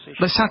ម៉ាស់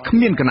ដោយសារគ្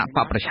មានគណៈប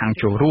កប្រឆាំង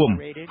ចូលរួម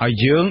ហើយ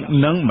យើង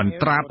នឹងមិន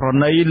ត្រាប្រ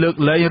ណីលើក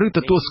លែងឬទ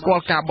ទួលស្គា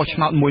ល់ការបោះឆ្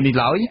នោតមួយនេះ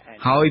ឡើយ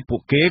ហើយពួ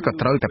កគេក៏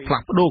ត្រូវតែផ្លា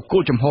ស់ប្ដូរគោ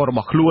លជំហររប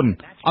ស់ខ្លួន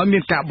ឲ្យមា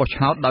នការបោះ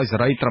ឆ្នោតដោយសេ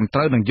រីត្រឹមត្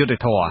រូវនិងយុត្តិ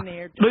ធម៌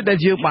ដោយដែល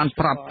យើងបាន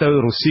ប្រាប់ទៅ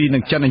រុស្ស៊ីនិ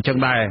ងចិនអញ្ចឹង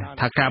ដែរ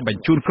ថាការប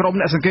ញ្ជូនក្រុម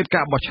អ្នកសង្កេត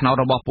ការបោះឆ្នោត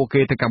របស់ពួក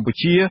គេទៅកម្ពុ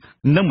ជា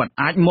នឹងមិន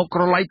អាចមកក្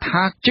រឡៃ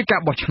ថាជាកា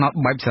របោះឆ្នោត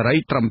បែបសេរី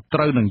ត្រឹមត្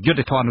រូវនិងយុត្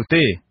តិធម៌នោះ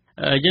ទេ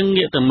យើង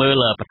ងាកទៅមើ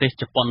លប្រទេស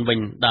ជប៉ុនវិញ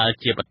ដែល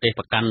ជាប្រទេស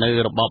ប្រកាន់នៅ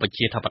របបប្រ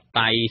ជាធិប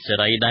តេយ្យសេ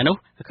រីដែរនោះ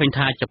ឃើញ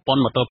ថាជប៉ុន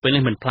មកទល់ពេល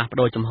នេះមិនផ្លាស់ប្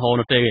ដូរជំហរ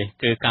នោះទេ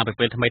គឺការពិ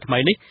ភាក្សាថ្មី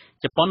នេះ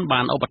ជប៉ុន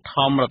បានឧបត្ថ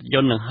ម្ភរថយ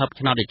ន្តនិងហឹប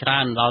ឆ្នោតជាច្រើ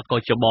នដល់កោ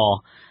ជប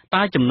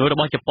តើចំនួនរ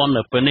បស់ជប៉ុន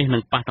នៅពេលនេះនឹ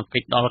ងប៉ះទង្គិ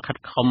ចដល់ខិត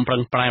ខំប្រឹ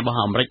ងប្រែងរបស់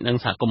អាមេរិកនិង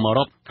សហគមន៍អឺ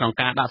រ៉ុបក្នុង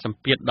ការដាក់សម្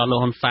ពាធដល់លោក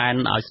ហ៊ុនសែន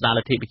ឲ្យស្ដារល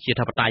ទ្ធិប្រជា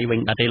ធិបតេយ្យវិញ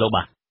ដែរទេលោក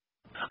បាទ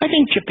I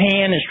think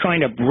Japan is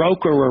trying to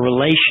broker a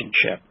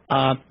relationship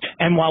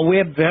and while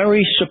we're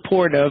very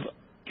supportive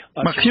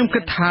បាទខ្ញុំគិ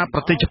តថាប្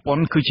រទេសជប៉ុន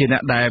គឺជាអ្ន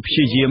កដែលព្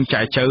យាយាម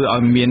ចែកចៅឲ្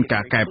យមានកា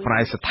រកែប្រែ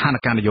ស្ថាន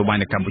ភាពនយោបាយ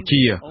នៅកម្ពុ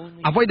ជា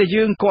អ្វីដែល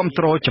យើងគាំ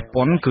ទ្រជ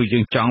ប៉ុនគឺយើ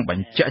ងចង់ប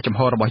ញ្ជាក់ចំ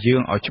ហរបស់យើ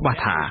ងឲ្យច្បាស់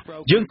ថា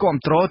យើងគាំ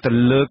ទ្រទៅ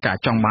លើការ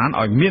ចង់បាន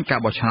ឲ្យមានការ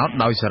បោះឆ្នោត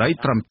ដោយសេរី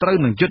ត្រឹមត្រូវ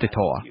និងយុត្តិធ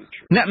ម៌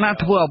អ្នកណា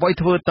ធ្វើអ្វី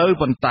ធ្វើទៅ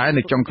ប៉ុន្តែ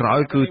នៅចុងក្រោយ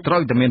គឺត្រូ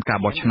វតែមានការ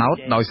បោះឆ្នោត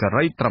ដោយសេ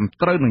រីត្រឹម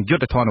ត្រូវនិងយុ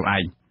ត្តិធម៌នោះឯ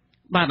ង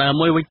បាទ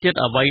មួយវិញទៀត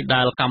អ្វី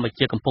ដែលកម្ពុ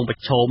ជាកំពុងប្រ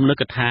ឈមនោះ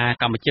គឺថា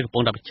កម្ពុជាកំពុ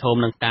ងតែប្រឈម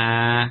នឹងកា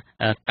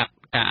រកាត់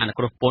ការអនុ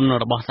គ្រោះពន្ធ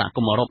របស់សហគ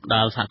មន៍អឺរ៉ុប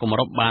ដែលសហគមន៍អឺ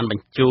រ៉ុបបានប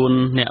ញ្ជូន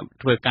អ្នក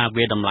ធ្វើការ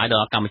វាយតម្លៃដ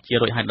ល់កម្ពុជា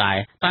រួចហើយដែរ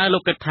តើលោ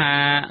កគិតថា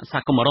សហ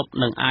គមន៍អឺរ៉ុប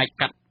នឹងអាច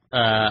កាត់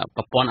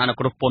ប្រព័ន្ធអនុ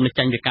គ្រោះពន្ធនេះ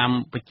ចេញពីកម្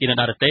ពុជានៅ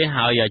ដែរទេ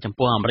ហើយចំ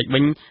ពោះអាមេរិកវិ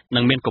ញនឹ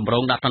ងមានគម្រោ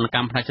ងដាក់ទណ្ឌក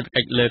ម្មផ្នែកសេដ្ឋ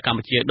កិច្ចលើកម្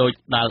ពុជាដោយ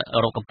ដែលអឺ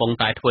រ៉ុបកំពុង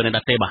តែធ្វើនៅ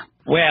ដែរទេបាទ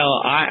Well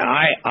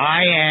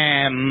I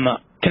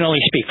can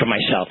only speak for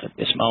myself at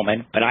this moment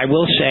but I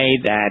will say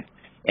that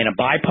in a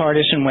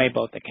bipartisan way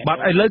both the បាទ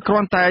ឥឡូវគ្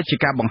រាន់តែជា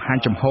ការបង្ហាញ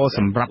ចំហស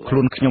ម្រាប់ខ្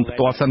លួនខ្ញុំផ្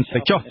ទាល់សិនទៅ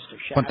ចុះ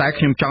ប៉ុន្តែ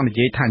ខ្ញុំចង់និ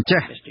យាយថាអញ្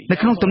ចេះនៅ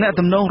ក្នុងទំនាក់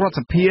ទំនងរដ្ឋ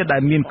សភាដែ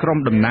លមានក្រុម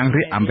តំណាង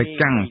រាស្ត្រអាមេរិក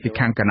កាំងពី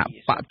ខាងគណៈ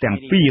បកទាំង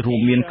ពីររួម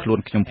មានខ្លួន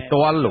ខ្ញុំផ្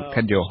ទាល់លោក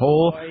Ted Yoho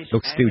លោ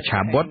ក Steve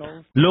Chabot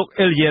លោក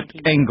Eliot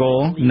Engel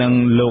និង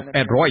លោក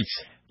Ed Royce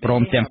ព្រ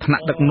មទាំងថ្នា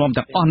ក់ដឹកនាំ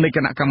ទាំងអស់នៃគ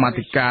ណៈកម្មា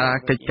ធិការ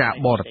កិច្ចការ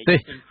បរទេស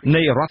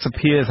នៃរដ្ឋស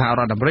ភាសហ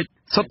រដ្ឋអាមេរិក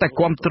សុទ្ធតែ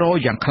គាំទ្រ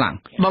យ៉ាងខ្លាំង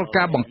ដល់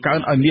ការបង្កើន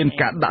ឲ្យមាន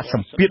ការដាក់ស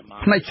ម្ពាធ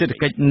ផ្នែកសេដ្ឋ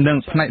កិច្ចនិង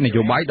ផ្នែកន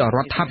យោបាយដល់រ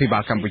ដ្ឋាភិបា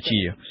លកម្ពុជា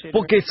ពួ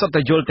កគេសុទ្ធ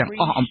តែយល់ទាំង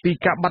អស់អំពី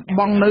ការបាត់ប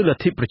ង់នៅល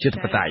ទ្ធិប្រជាធិ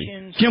បតេយ្យ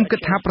ខ្ញុំគិត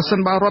ថាប្រសិន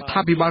បើរដ្ឋា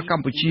ភិបាលក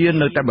ម្ពុជា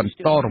នៅតែបន្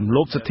តរំ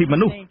លោភសិទ្ធិម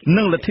នុស្ស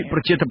និងលទ្ធិប្រ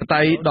ជាធិប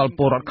តេយ្យដល់ព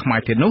លរដ្ឋខ្មែរ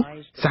ទៀតនោះ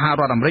សហ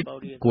រដ្ឋអាមេរិក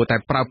គួរតែ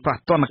ប្រើប្រាស់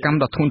ទណ្ឌកម្ម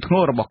ដ៏ធ្ងន់ធ្ង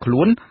ររបស់ខ្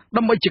លួន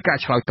ដើម្បីជាការ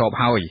ឆ្លើយតប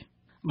ហើយ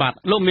បាទ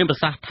លោកមានប្រ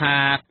សាសន៍ថា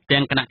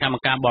ទាំងគណៈកម្ម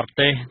ការបរ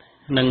ទេស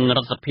និងរ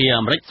ដ្ឋសភា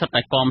អាមេរិកសិត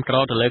តែគាំទ្រ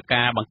ទៅលើ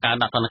ការបង្កើន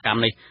ដាក់ទណ្ឌកម្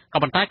មនេះក៏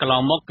ប៉ុន្តែកន្ល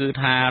ងមកគឺ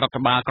ថារដ្ឋ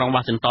បាលក្រុង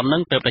Washington នឹ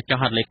ងទើបតែចុះ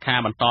ហត្ថលេខា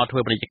បន្តធ្វើ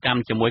ពាណិជ្ជកម្ម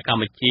ជាមួយក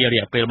ម្ពុជារ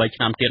យៈពេល3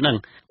ឆ្នាំទៀតនឹង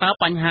តើ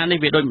បញ្ហានេះ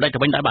វាដូចម្ដេចទៅ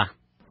វិញដែរបាទ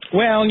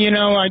Well, you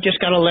know, I just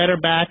got a letter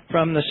back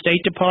from the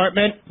State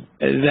Department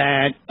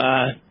that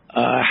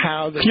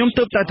how ខ្ញុំ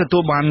ទើបតែទទួ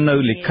លបាននៅ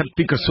លិខិត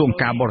ពីក្រសួង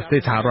ការបរទេស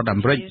សហរដ្ឋអា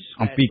មេរិក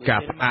អំពីកា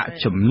រផ្អាក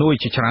ជំនួយ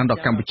ជាច្រើនដ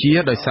ល់កម្ពុជា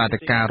ដោយសារតែ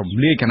ការរំ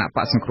លាយគណៈប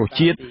ក្សសង្គ្រោះ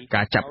ជាតិ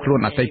ការចាប់ខ្លួន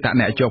អតីត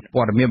អ្នកជាប់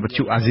ព័ត៌មានវិទ្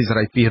យុអាស៊ីសេ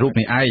រីពីររូប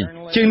នេះឯង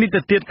ជាងនេះ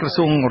ទៅទៀតក្រ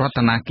សួងរដ្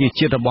ឋាភិបាល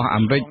ជាតិរបស់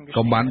អាមេរិក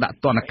ក៏បានដាក់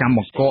ទណ្ឌកម្មប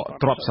ង្កក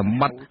ទ្រព្យសម្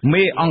បត្តិ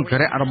មេអង្គ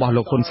រៈរបស់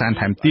លោកហ៊ុនសែន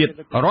ថែមទៀត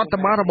រដ្ឋ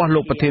បាលរបស់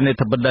លោកប្រធានា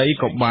ធិបតី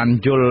ក៏បាន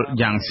យល់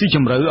យ៉ាងស៊ីជ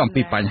ម្រៅអំ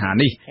ពីបញ្ហា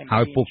នេះហើ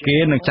យពួកគេ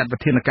នឹងចាត់វិ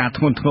ធានការ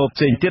ធ្ងន់ធ្ងរផ្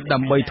សេងទៀតដើ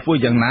ម្បីធ្វើ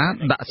យ៉ាងណា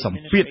ដាក់ស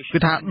ម្ពាធគឺ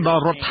ថាដ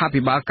ល់រដ្ឋា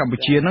ភិបាលកម្ពុ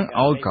ជានឹង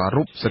ឲ្យគោរ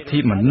ពសិទ្ធិ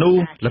មនុស្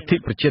សលទ្ធិ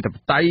ប្រជាធិប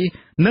តេយ្យ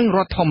និងរ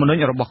ដ្ឋធម្មនុញ្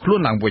ញរបស់ខ្លួ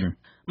នឡើងវិញ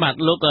បាទ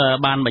លោក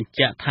បានបញ្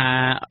ជាក់ថា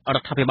រ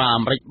ដ្ឋាភិបាល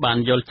អាមេរិកបាន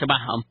យល់ច្បា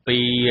ស់អំពី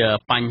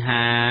បញ្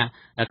ហា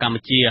កម្ពុ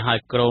ជាហើយ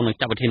ក្រុងនឹង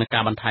ចាត់វិធានកា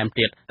របន្ថែម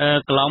ទៀត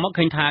កន្លងមក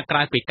ឃើញថាក្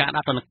រៅពីការ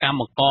ដាក់ទណ្ឌកម្ម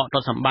បង្កកទ្រ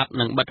ព្យសម្បត្តិ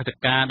និងបិទហត្ថ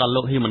ការដល់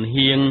លោកហ៊ីមិន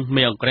ហៀង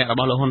មេអង្គរៈរប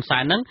ស់លោកហ៊ុនសែ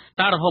នហ្នឹង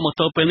តើរហូតមក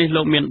ទល់ពេលនេះ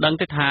លោកមានដឹង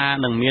ទេថា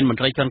នឹងមានមន្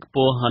ត្រីជាន់ខ្ព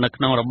ស់នៅ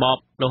ក្នុងរបប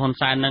លោកហ៊ុន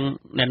សែននឹង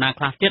អ្នកណា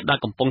ខ្លះទៀតដែល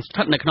កំពុងស្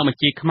ថិតនៅក្នុងប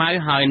ញ្ជីខ្មៅ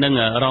ហើយនឹង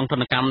រងទ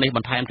ណ្ឌកម្មនេះប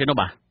ន្ថែមទៀតនោះ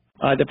បាទ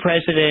The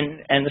President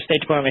and the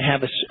State Department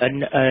have a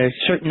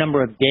certain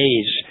number of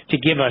days to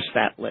give us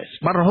that list.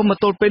 បាទរហូតមក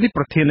ទល់ពេលនេះ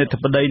ប្រធានាធិ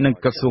បតីនិង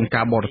ក្រសួង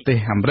ការបរទេស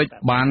អាមេរិក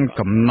បាន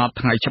កំណត់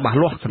ថ្ងៃច្បាស់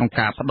លាស់ក្នុង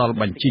ការផ្ដល់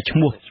បញ្ជីឈ្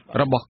មោះ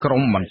របស់ក្រុ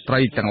មមន្ត្រី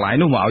ទាំងឡាយ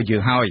នោះមកឲ្យយើ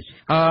ងហើយ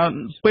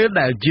ពេល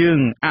ដែលយើង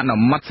អនុ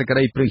ម័តសេចក្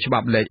តីព្រាងច្បា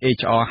ប់លេខ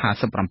HR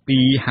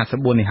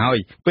 5754នេះហើយ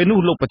ពេលនោះ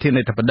លោកប្រធា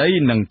នាធិបតី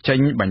នឹងចេញ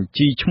បញ្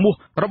ជីឈ្មោះ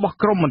របស់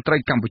ក្រុមមន្ត្រី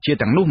កម្ពុជា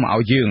ទាំងនោះមក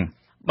ឲ្យយើង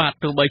បាទ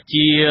ទោះបី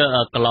ជា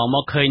កន្លងម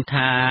កឃើញ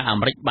ថាអា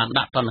មេរិកបាន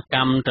ដាក់ទណ្ឌក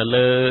ម្មទៅ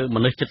លើម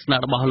នុស្សជិតស្និទ្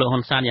ធរបស់លោកហ៊ុ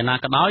នសែនយ៉ាងណា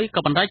ក៏ដោយ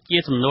ក៏ប៉ុន្តែជា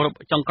សំណួរ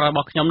ចុងក្រោយរប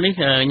ស់ខ្ញុំនេះ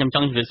ខ្ញុំច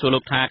ង់ជម្រាបសួរលោ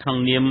កថាក្នុង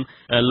នាម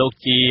លោក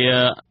ជា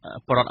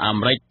ប្រធានាធិបតីអា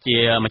មេរិកជា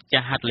ម្ចា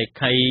ស់ហត្ថលេ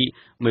ខី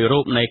មួយរូ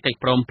បនៃកិច្ច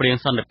ព្រមព្រៀង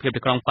សន្តិភាព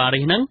ទីក្រុងប៉ារី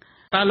សហ្នឹង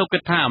តើលោកគិ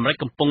តថាអាមេរិក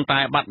កំពុងតែ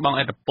បាត់បង់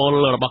ឥទ្ធិពល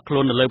របស់ខ្លួ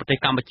ននៅលើប្រទេស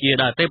កម្ពុជា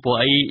ដែរទេព្រោះ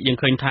អីយើង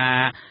ឃើញថា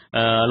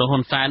លោកហ៊ុ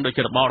នសែនដូច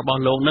ជារបបរបស់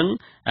លោកនឹង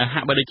ហា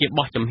ក់បីដូចជា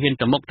បោះជំហាន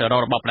ទៅមុខទៅរ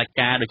ករបបផ្ដាច់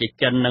ការដូចជា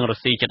ចិននិងរុ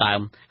ស្ស៊ីជាដើម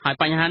ហើយ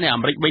បញ្ហានេះអា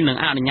មេរិកវិញនឹង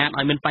អនុញ្ញាត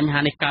ឲ្យមានបញ្ហា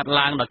នេះកើត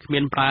ឡើងដោយគ្មា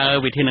នប្រើ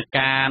វិធាន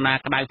ការណា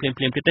ក្តៅភ្លាម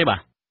ៗទៀតទេបា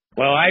ទ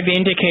Well, I've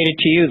indicated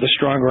to you the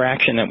stronger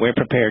action that we're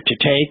prepared to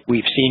take.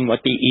 We've seen what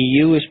the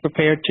EU is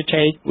prepared to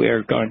take.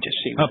 We're going to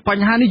see. ប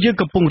ញ្ហានេះយើង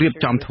កំពុងរៀប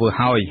ចំធ្វើ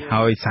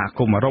ហើយសហគ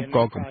មន៍អឺរ៉ុប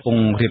ក៏កំពុង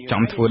រៀប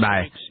ចំធ្វើដែ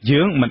រ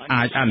យើងមិន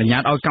អាចអនុញ្ញា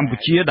តឲ្យកម្ពុ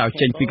ជាដើរ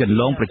ចេញពីគន្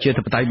លងប្រជា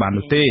ធិបតេយ្យបាន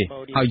នោះទេ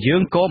ហើយយើ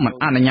ងក៏មិន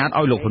អនុញ្ញាត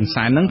ឲ្យលោកហ៊ុន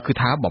សែននឹងគឺ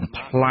ថាបំ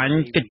ផ្លាញ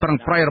កិច្ចប្រឹង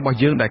ប្រែងរបស់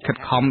យើងដែលខិត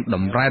ខំត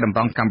ម្រែតម្រ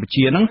ង់កម្ពុ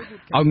ជានឹង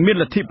ឲ្យមាន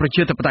លទ្ធិប្រ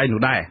ជាធិបតេយ្យ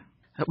នោះដែរ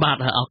បាទ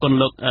អរគុណ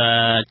លោក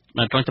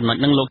ត្រង់ចំណុច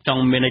ហ្នឹងលោកច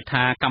ង់មានន័យ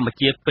ថាកម្ពុ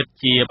ជាពិត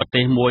ជាប្រទេ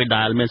សមួយ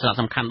ដែលមានសារៈ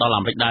សំខាន់ដល់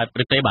អាមេរិកដែរ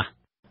ឬទេបាទ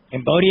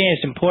Cambodia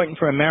is important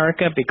for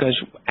America because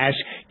as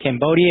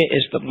Cambodia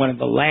is one of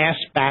the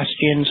last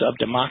bastions of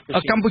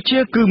democracy. កម្ពុជា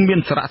គឺមាន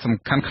សារៈសំ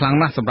ខាន់ខ្លាំង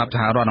ណាស់សម្រាប់ស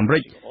ហរដ្ឋអាមេរិ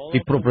កពី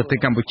ព្រោះប្រទេស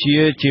កម្ពុជា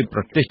ជាប្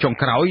រទេសចុង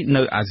ក្រោយ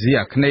នៅអាស៊ី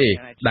អាគ្នេយ៍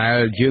ដែល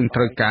យើងត្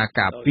រូវ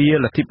ការពារ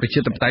លទ្ធិប្រជា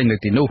ធិបតេយ្យនៅ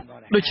ទីនោះ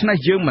ដូច្នេះ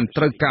យើងមិន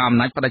ត្រូវការអំ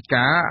ណាចផ្ដាច់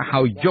ការ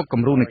ហើយយក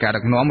គំរូនៃការ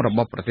ដឹកនាំរប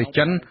ស់ប្រទេស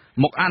ចិន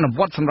មកអនុវ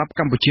ត្តសម្រាប់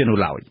កម្ពុជានោះ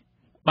ឡើយ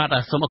បាទ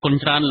សូមអរគុណ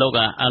ច្រើនលោក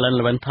Alan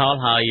Leventhal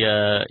ហើយ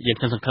យើង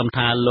ខ្ញុំសង្ឃឹម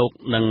ថាលោក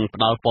នឹង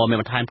ផ្ដល់ព័ត៌មាន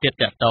បន្ថែមទៀត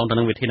ទាក់ទងទៅ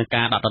នឹងវិធាន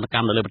ការដាក់ទណ្ឌក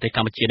ម្មនៅលើប្រទេសក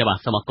ម្ពុជាដែរបាទ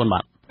សូមអរគុណបា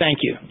ទ Thank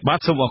you បាទ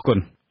សូមអរគុណ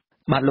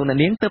បាទលោកអ្នក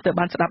នាងទើបតែ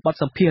បានស្ដាប់បទ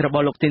សម្ភាសន៍រប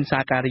ស់លោកទីនសា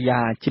ការីយ៉ា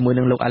ជាមួយ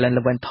នឹងលោក Alan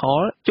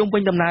Leventhal ជុំវិ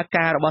ញដំណើរ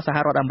ការរបស់សហ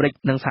រដ្ឋអាមេរិក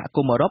និងសហគ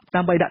មន៍អឺរ៉ុប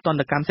ដើម្បីដាក់ទណ្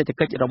ឌកម្មសេដ្ឋ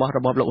កិច្ចរបស់រ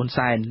បបលោកហ៊ុន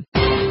សែន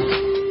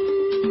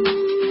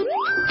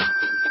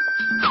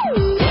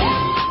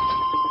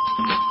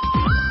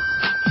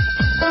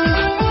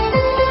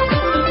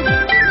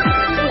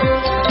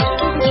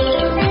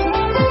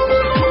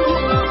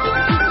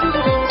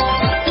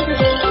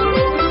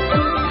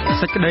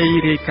សេចក្តី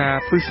រាយការ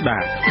ណ៍ពិស្ដា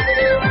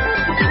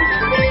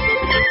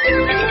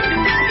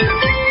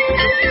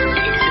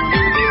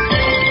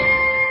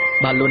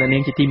បាទលោកអ្នកនា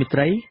ងជាទីមេត្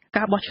រី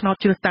ការបោះឆ្នោត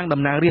ជ្រើសតាំង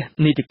តំណាងរាស្ត្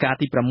រនីតិកាល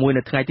ទី6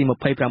នៅថ្ងៃទី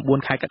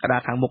29ខែកក្កដា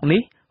ខាងមុខ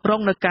នេះរ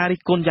ងនឹងការរិះ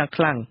គន់យ៉ាង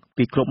ខ្លាំង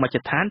ពីគ្រប់មជ្ឈ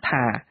ដ្ឋាន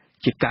ថា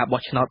ជាការ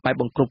បោះឆ្នោតបែប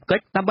បង្ក្រប់កិ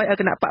ច្ចដើម្បីឲ្យ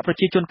គណៈបកប្រ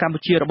ជាជនកម្ពុ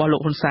ជារបស់លោ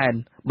កហ៊ុនសែន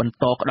បន្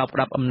តក្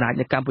តាប់អំណាច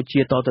នៅកម្ពុជា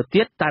តទៅ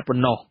ទៀតតែប៉ុ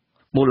ណ្ណោះ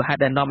មូលហេតុ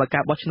ដែលនាំឲ្យកា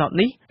របោះឆ្នោត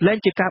នេះលែង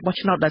ជាការបោះ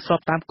ឆ្នោតដែលស្រប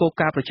តាមគោល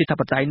ការណ៍ប្រជាធិ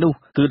បតេយ្យនោះ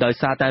គឺដោយ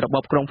សារតែរប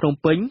បក្រុងភ្នំ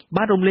ពេញ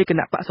បានរំលាយគ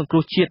ណៈបកសង្គ្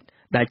រោះជាតិ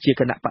ដែលជា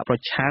គណៈបកប្រ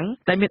ឆាំង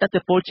តែមានឥទ្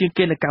ធិពលជាង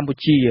គេនៅកម្ពុ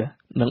ជា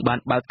និងបាន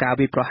បើកការ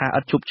វាយប្រហារ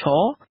ឥតឈប់ឈ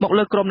រមក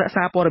លើក្រុមអ្នក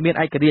សារព័ត៌មាន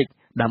ឯករាជ្យ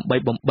ដើម្បី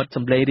បំបិទស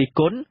ម្លេងរិះ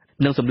គន់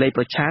និងសម្លេង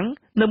ប្រឆាំង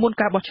នៅមុន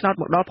ការបោះឆ្នោត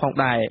មកដល់ផង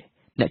ដែរ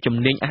អ្នកជំ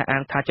នាញអះអា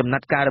ងថាចំណា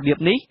ត់ការរបៀប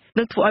នេះ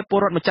នឹងធ្វើឲ្យពល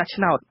រដ្ឋម្ចាស់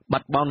ឆ្នោតបា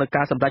ត់បង់នូវ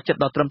ការសម្រេចចិត្ត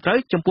ដ៏ត្រឹមត្រូវ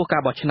ចំពោះកា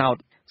របោះឆ្នោត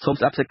សូម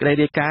ស្ដាប់សេចក្តី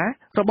រាយការណ៍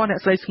របស់អ្នក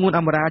ស្រីស្ងួន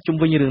អមរាជុំ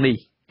វិញរឿងនេះ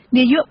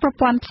នាយកប្រ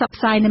ព័ន្ធផ្សព្វ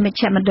ផ្សាយនៃមជ្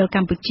ឈមណ្ឌលក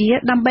ម្ពុជា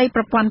ដើម្បី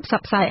ប្រព័ន្ធផ្ស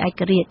ព្វផ្សាយឯ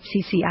ករាជ្យ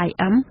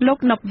CCIM លោក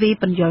ណុកវី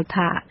បញ្យល់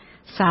ថា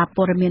សារ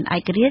ព័ត៌មានឯ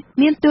ករាជ្យ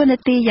មានតួនា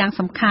ទីយ៉ាង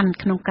សំខាន់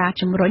ក្នុងការ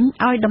ជំរុញ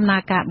ឲ្យដំណើ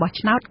រការបោះ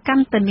ឆ្នោតកា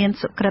ន់តែមាន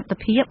សុក្រិត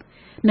ភាព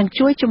និង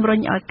ជួយជំរុញ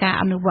ឲ្យការ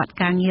អនុវត្ត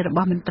ការងាររប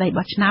ស់មន្ត្រី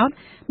បោះឆ្នោត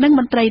និងម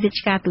ន្ត្រីរាជ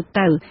ការទូ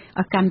ទៅឲ្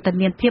យកាន់តែ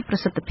មានភាពប្រ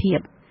សិទ្ធភាព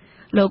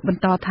លោកប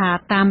ន្តថា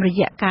តាមរ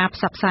យៈការ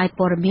ផ្សព្វផ្សាយ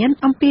ព័ត៌មាន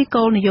អំពី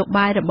គោលនយោ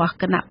បាយរបស់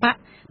គណៈបក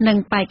និង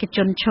បេក្ខជ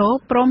នឈរ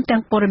ព្រមទាំ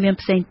ងព័ត៌មាន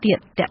ផ្សេងទៀត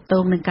ទាក់ទ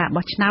ងនឹងការ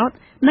បោះឆ្នោត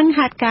និង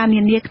ហេតុការណ៍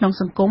នានាក្នុង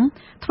សង្គម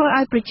ធ្វើ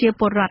ឲ្យប្រជា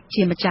ពលរដ្ឋ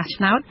ជាម្ចាស់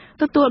ឆ្នោត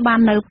ទទួលបាន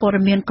នូវព័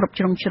ត៌មានគ្រប់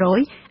ជ្រុងជ្រោយ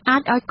អា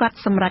ចឲ្យគាត់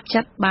សម្រេច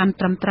ចិត្តបាន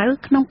ត្រឹមត្រូវ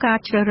ក្នុងការ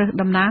ជ្រើសរើស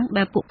តំណាង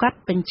ដែលពួកគាត់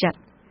ពេញចិត្ត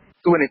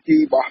តួនាទី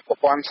របស់ប្រ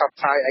ព័ន្ធផ្សព្វ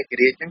ផ្សាយឯក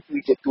រាជ្យហ្នឹងគឺ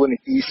ជាតួនា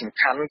ទីសំ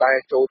ខាន់ដែល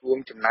ចូលរួម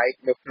ចំណែក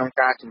នៅក្នុង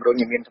ការជំរុញ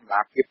ឲ្យមានតម្លា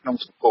ភាពក្នុង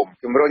សង្គម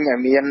ជំរុញឲ្យ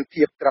មាន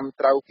ភាពត្រឹម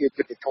ត្រូវភាព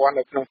យុត្តិធម៌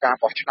នៅក្នុងការ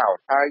បោះឆ្នោត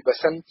ហើយបើ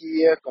សិនជា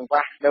កង្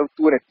វះនៅ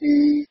តួនាទី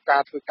កា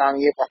រធ្វើការ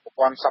ងាររបស់ប្រ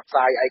ព័ន្ធផ្សព្វផ្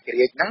សាយឯក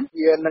រាជ្យហ្នឹង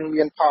វានឹង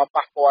មានផល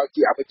ប៉ះពាល់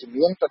ជាអវិជ្ជ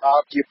មានទៅដ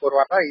ល់ប្រជាពលរ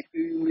ដ្ឋហើយ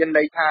គឺមាន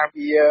ន័យថា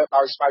វា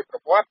ដោយស្វ័យប្រ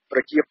វត្តិប្រ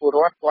ជាពលរ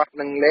ដ្ឋគាត់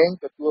នឹងលែង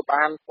ទទួល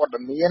បានព័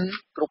ត៌មាន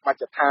គ្រប់មជ្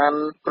ឈដ្ឋាន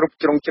គ្រប់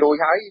ជ្រុងជ្រោយ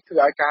ហើយធ្វើ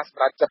ឲ្យការស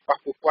ម្រេចចិត្តរប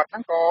ស់ពួកគាត់ហ្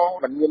នឹងក៏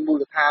មិនមានមូល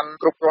ដ្ឋាន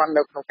គ្រប់គ្រាន់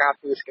នៅក្នុងការ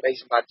ធ្វើសេចក្តី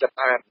សម្រេចចិត្ត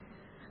ដែរ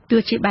ទោះ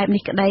ជាបែប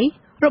នេះក្តី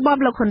របប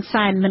លោកហ៊ុន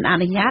សែនមិនអ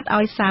នុញ្ញាត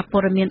ឲ្យសារព័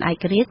ត៌មានឯ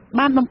ករាជ្យ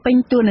បានបំពេញ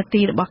តួនា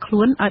ទីរបស់ខ្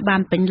លួនឲ្យបា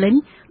នពេញលេញ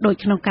ដោយ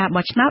ក្នុងការ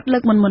បោះឆ្នោតលើ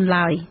កមុន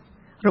ឡើយ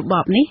រប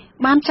បនេះ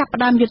បានចាប់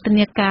ផ្ដើមយុទ្ធ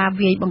នាការ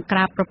វាយបង្ក្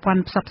រាបប្រព័ន្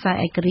ធផ្សព្វផ្សាយ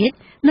ឯករាជ្យ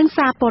និង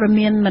សារព័ត៌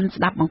មានមិន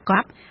ស្ដាប់បង្គា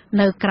ប់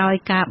នៅក្រោយ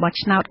ការបោះ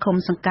ឆ្នោតឃុំ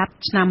សង្កាត់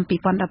ឆ្នាំ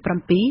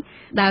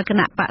2017ដែលគ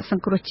ណៈបកស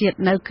ង្គ្រោះជាតិ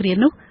នៅគ្រា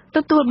នោះទ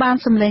ទួលបាន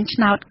សម្លេងឆ្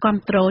នោតគាំ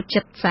ទ្រ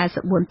ជិត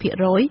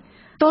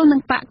 44%ទល់នឹ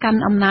ងបកកា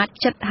ន់អំណាច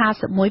ជិត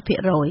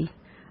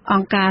 51%អ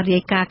ង្គការរា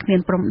យការណ៍គ្មា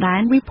នព្រំដែ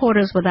ន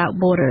Reporters Without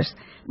Borders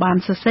បាន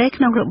សរសេរ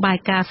ក្នុងរបាយ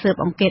ការណ៍ស៊ើប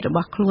អង្កេតរប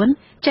ស់ខ្លួន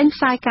ចេញផ្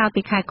សាយកាល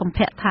ពីខែកុម្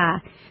ភៈថា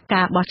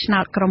ការបោះឆ្នោ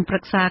តក្រុមប្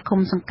រឹក្សាឃុំ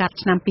សង្កាត់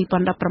ឆ្នាំ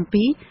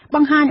2017ប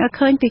ង្ហាញឲ្យ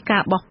ឃើញពីកា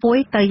របោះពុយ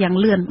ទៅយ៉ាង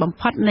លឿនបំ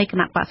ផុតនៃគ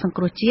ណៈបកសង្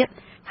គ្រោះជាតិ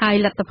ហើយ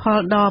លទ្ធផល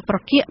ដ៏ប្រ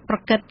កៀកប្រ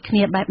កិតគ្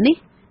នាបែបនេះ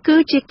គឺ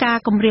ជាការ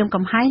គំរាម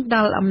កំហែងដ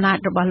ល់អំណាច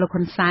របស់លោក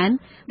ហ៊ុនសែន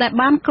ដែល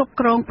បានគ្រប់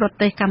គ្រងប្រ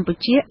ទេសកម្ពុ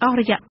ជាអស់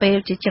រយៈពេល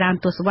ជាច្រើន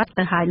ទសវត្សរ៍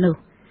ទៅហើយនោះ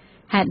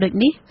ហេតុដូច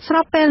នេះស្រ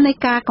បពេលនៃ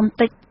ការកំ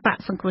ទេចបក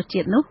សង្គ្រោះ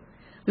ជាតិនោះ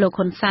លោក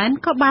ហ៊ុនសែន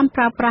ក៏បាន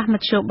ប្រើប្រាស់ម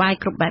ធ្យោបាយ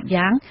គ្រប់បែប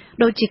យ៉ាង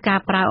ដូចជាការ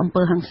ប្រើអំ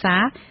ពើហិង្សា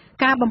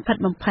ការបំផិត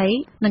បំភ័យ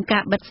និងកា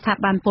របិទស្ថា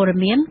ប័នព័ត៌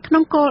មានក្នុ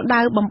ងគោល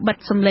ដៅបំបិទ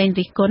សម្លេង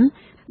រិះគន់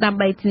ដើម្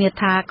បីធានា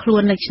ថាខ្លួ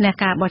ននឹងឈ្នះ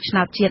ការបោះឆ្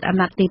នោតជាតិអា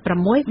ណត្តិទី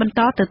6បន្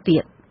តទៅទៀ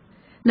ត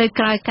នៅ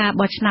ក្រៅការ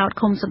បោះឆ្នោត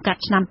ឃុំសង្កា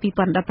ត់ឆ្នាំ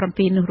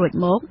2017នោះរួច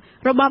មក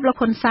របបលោក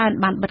ហ៊ុនសែន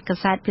បានបិទកា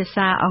សែតភា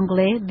សាអង់គ្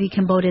លេស The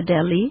Cambodia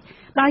Daily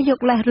ដោយយក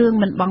លេសរឿង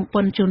មិនបង់ព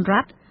ន្ធជូនរ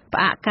ដ្ឋផ្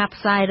អាកការ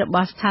ផ្សាយរប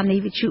ស់ស្ថានី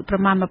យ៍វិទ្យុប្រ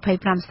មាណ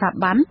25ស្ថា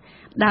ប័ន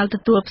ដែលទ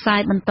ទួលផ្សា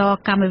យបន្ត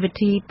កម្មវិ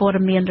ធីព័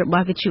ត៌មានរប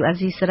ស់វិទ្យុអា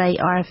ស៊ីសេរី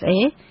RFA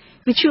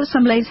វិទ្យុ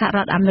សំឡេងសហរ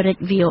ដ្ឋអាមេរិក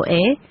VOA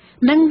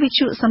និងវិទ្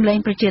យុសំឡេង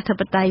ប្រជាធិប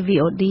តេយ្យ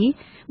VOD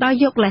ដោយ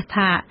យកលេស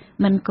ថា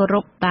មិនគោរ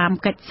ពតាម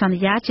កិច្ចសន្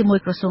យាជាមួយ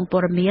ក្រសួងព័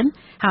ត៌មាន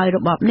ហើយរ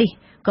បបនេះ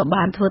ក៏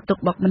បានធ្វើទុក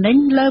បុកម្នេញ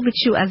លើវិ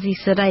ទ្យុអាស៊ី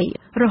សេរី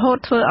រហូត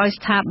ធ្វើឲ្យ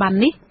ស្ថាប័ន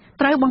នេះ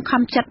ត្រូវបង្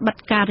ខំចិត្តបិទ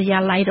ការិយា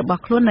ល័យរប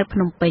ស់ខ្លួននៅភ្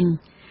នំពេញ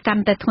កា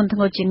ន់តែធ្ងន់ធ្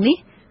ងរជាងនេះ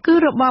គឺ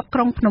របបក្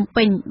រុងភ្នំ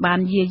ពេញបាន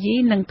យាយី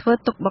នឹងធ្វើ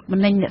ទុកបុក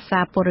ម្នេញអ្នកសា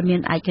រព័ត៌មាន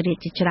ឯករាជ្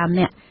យជាច្រើន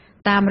អ្នក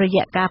តាមរ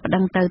យៈការប្តឹ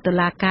ងទៅតុ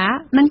លាការ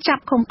និងចា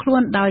ប់ឃុំខ្លួ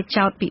នដោយ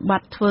ចោទពីប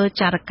ទធ្វើ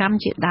ចារកម្ម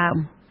ជាដើម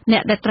អ្ន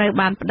កដែលត្រូវ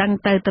បានប្តឹង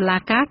ទៅតុលា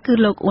ការគឺ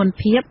លោកអ៊ុន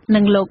ភៀបនិ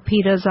ងលោក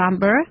Peter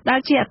Zomber ដែល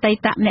ជាអតី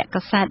តអ្នក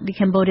កាសែត The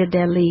Cambodia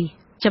Daily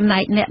ចំណែ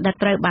កអ្នកដែល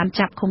ត្រូវបាន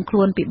ចាប់ឃុំខ្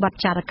លួនពីបទ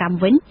ចារកម្ម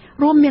វិញ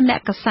រួមមានអ្ន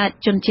កកាសែត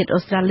ជនជាតិអូ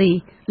ស្ត្រាលី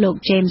លោក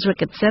James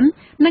Ricketson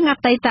និងអ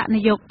តីត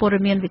នាយកព័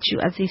ត៌មានវិទ្យុ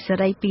អាស៊ីសេ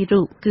រីពីរ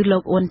រូបគឺលោ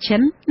កអ៊ុនឈិ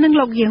ននិង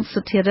លោកយាង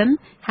សុធិរិន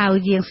ហៅ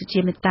យាងសុជា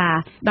មេតា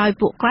ដោយ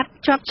ពួកគាត់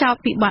ជាប់ចោទ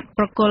ពីបទ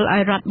ប្រគល់ឲ្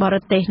យរដ្ឋបរ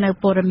ទេសនៅ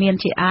ព័ត៌មាន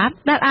ជាអាត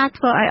ដែលអាច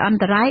ធ្វើឲ្យអន្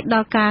តរាយដ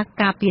ល់ការ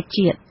ការពារ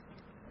ជាតិ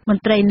ម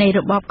ន្ត្រីនៃរ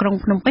បបក្រុង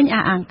ភ្នំពេញ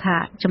អះអាងថា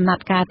ចំណា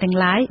ត់ការទាំង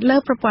ឡាយលើ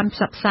ប្រព័ន្ធផ្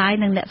សព្វផ្សាយ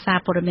និងអ្នកសារ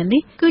ព័ត៌មាន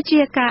នេះគឺជា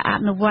ការអ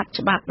នុវត្ត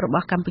ច្បាប់រប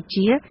ស់កម្ពុ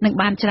ជានិង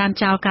បានច្រាន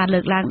ចោលការលើ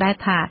កឡើងដែរ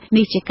ថា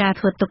នេះជាការ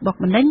ធ្វើទុកបុក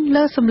ម្នេញ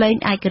លើសម្លេង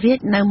ឯករាជ្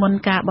យនៅមុន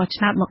ការបោះ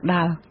ឆ្នោតមកដ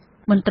ល់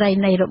មន្ត្រី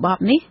នៃរបប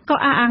នេះក៏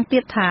អះអាងទៀ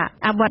តថា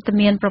អវត្ត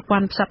មានប្រព័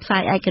ន្ធផ្សព្វផ្សា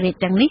យឯករាជ្យ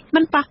ទាំងនេះ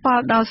មិនប៉ះពា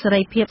ល់ដល់សេ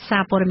រីភាពសា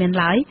រព័ត៌មាន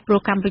ឡើយព្រោះ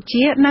កម្ពុ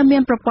ជានៅមា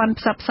នប្រព័ន្ធ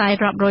ផ្សព្វផ្សាយ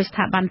រាប់រយស្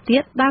ថាប័នទៀ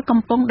តដែលកំ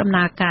ពុងដំ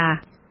ណើរការ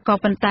ក៏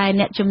ប៉ុន្តែ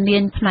អ្នកជំនា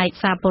ញផ្នែក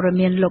សារព័ត៌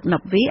មានលោកណ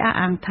ប់វីអះ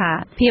អាងថា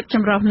ភាពច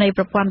ម្រុះនៃ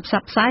ប្រព័ន្ធផ្ស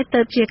ព្វផ្សាយ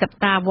ទៅជាកត្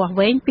តាវាស់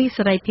វែងពី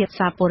សេរីភាព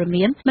សារព័ត៌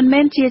មានមិនមែ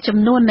នជាចំ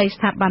នួននៃ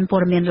ស្ថាប័នព័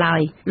ត៌មានឡើ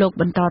យលោក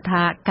បន្ត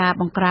ថាការ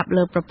បង្ក្រាប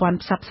លើប្រព័ន្ធ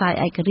ផ្សព្វផ្សាយ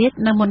ឯករាជ្យ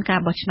នៅមុនការ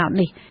បោះឆ្នោត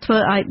នេះធ្វើ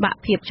ឲ្យបាក់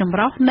ភាពចម្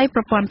រុះនៃ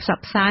ប្រព័ន្ធផ្ស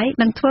ព្វផ្សាយ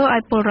និងធ្វើឲ្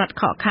យពលរដ្ឋ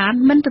ខកខាន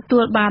មិនទទួ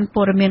លបាន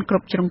ព័ត៌មានគ្រ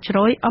ប់ជ្រុងជ្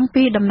រោយអំ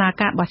ពីដំណើរ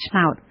ការបោះឆ្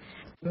នោត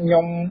ខ្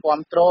ញុំគ្រ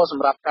ប់គ្រងស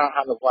ម្រាប់ការ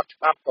អនុវត្តច្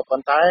បាប់ក៏ប៉ុ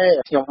ន្តែ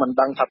ខ្ញុំមិន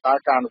ដឹងថាតើ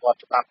ការអនុវត្ត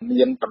ច្បាប់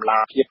មានតម្លា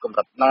ភាពកម្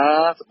រិតណា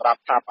សម្រាប់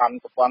ស្ថាប័ន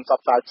ប្រព័ន្ធផ្ស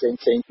ព្វផ្សាយផ្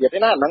សេងទៀតទេ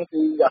ណាហ្នឹង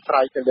គឺអាស្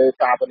រ័យទៅលើ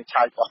ការវិនិច្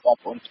ឆ័យរបស់បង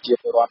ប្អូនប្រជា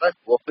ពលរដ្ឋហើយ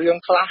ព្រោះរឿង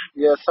ខ្លះ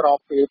វាស្រប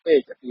ពេលពេក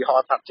ឧទាហ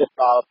រណ៍ថាចិត្ត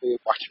ដល់ពេល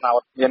បោះឆ្នោត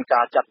មាន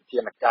ការចាត់វិធា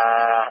នការ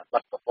បិ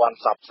ទប្រព័ន្ធ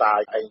ផ្សព្វផ្សាយ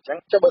អីចឹង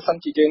ចុះបើសិន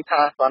ជាយើង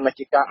ថាគ្រាន់តែ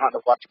ជាការអ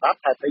នុវត្តច្បាប់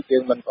តែតែយើ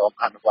ងមិនព្រម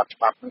អនុវត្តច្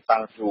បាប់នឹងតាំ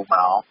ងយូរម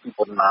កពី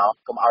មុនមក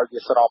កុំឲ្យវា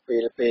ស្របពេ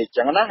លពេក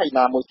ចឹងណាហើយ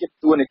ណាមួយទៀត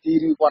តួនាទី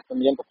ឬវត្ត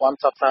មានប្រព័ន្ធ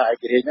ផ្សព្វផ្សាយឯ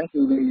ករាជ្យហ្នឹង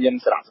គឺវាមាន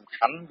សារៈសំ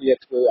ខាន់វា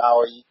ធ្វើ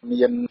ឲ្យ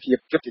មានភាព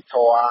យុត្តិធ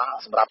ម៌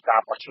សម្រាប់កា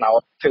របោះឆ្នោត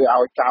ធ្វើ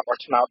ឲ្យការបោះ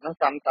ឆ្នោតហ្នឹង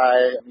កាន់តែ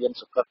មាន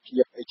សុខភា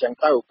ពអីចឹង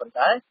ទៅប៉ុន្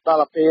តែដ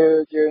ល់ពេល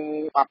យើង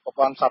បាត់ប្រ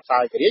ព័ន្ធផ្សព្វផ្សា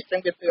យឯករាជ្យចឹ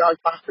ងវាធ្វើឲ្យ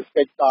ប៉ះទង្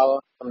គិចដល់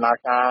ដំណើរ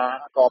ការ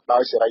ប្រកបដោ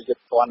យសេរីយុត្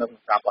តិធម៌នៅក្នុ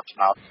ងការបោះឆ្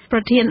នោតប្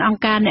រធានអង្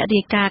គការអ្នក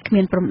រាយការណ៍គ្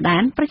មានព្រំដែ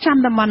នប្រចាំ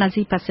តំបន់អា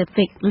ស៊ីប៉ាស៊ីហ្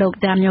វិកលោក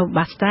Daniel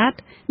Bastard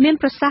មាន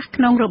ប្រសាសន៍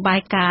ក្នុងរបា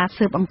យការណ៍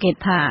ស៊ើបអង្កេត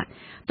ថា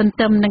ទន្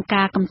ទឹមនឹង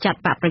ការកម្ចាត់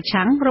បកប្រ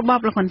ឆាំងរបប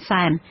លោកហ៊ុន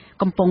សែន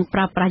កំពុងប្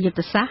រើប្រាស់យុទ្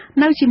ធសាស្ត្រ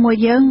នៅជាមួយ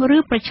យើងឬ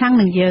ប្រឆាំង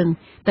នឹងយើង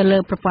ទៅលើ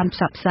ប្រព័ន្ធផ្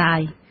សព្វផ្សាយ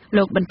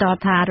លោកបន្ត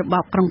ថារប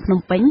បក្រុងភ្នំ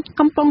ពេញ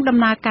កំពុងដំ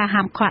ណើរការ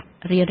ហាមឃាត់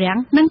រារាំង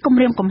និងគំ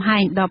រាមកំហែ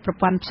ងដល់ប្រ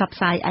ព័ន្ធផ្សព្វផ្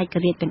សាយឯក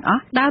រាជ្យទាំងអ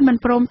ស់ដែលមិន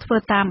ព្រមធ្វើ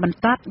តាមបន្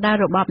ទាត់ដែល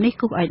របបនេះ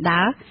គូសឲ្យ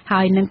ដើរ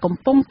ហើយនឹងកំ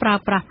ពុងប្រើ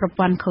ប្រាស់ប្រ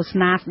ព័ន្ធឃោស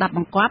នាស្ដាប់ប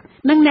ង្គាប់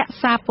និងអ្នក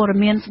សារព័ត៌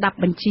មានស្ដាប់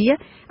បញ្ជា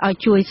ឲ្យ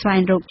ជួយស្វែ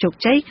ងរកជោគ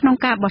ជ័យក្នុង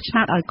ការបោះឆ្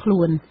នោតឲ្យខ្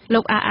លួនលោ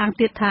កអះអាង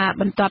ទៀតថា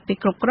បន្ទាប់ពី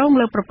គ្រប់គ្រង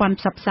លើប្រព័ន្ធ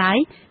ផ្សព្វផ្សាយ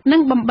និ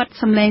ងបំបិត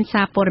សម្លេង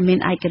សារព័ត៌មាន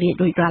ឯករាជ្យ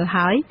រួចរាល់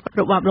ហើយ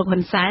របបលោកហ៊ុ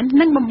នសែន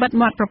នឹងបំបិត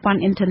មាត់ប្រព័ន្ធ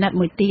អ៊ីនធឺណិត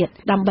មួយទៀត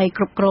ដើម្បី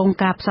គ្រប់គ្រង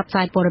ការផ្សព្វផ្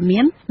សាយព័ត៌មា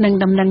ននិង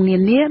ដំណឹងនា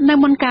នានៅ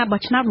មុនការបោះ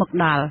ឆ្នោតមក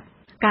ដល់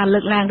ការលើ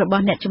កឡើងរប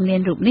ស់អ្នកជំនាញ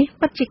រូបនេះ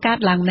ពិតជាកើត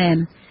ឡើងមែន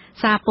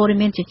សារព័ត៌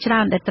មានជាច្រើ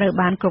នដែលត្រូវ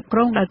បានគ្រប់គ្រ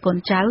ងដោយកូន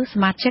ចៅស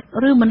មាជិក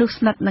ឬមនុស្ស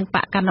ស្និទ្ធនឹងប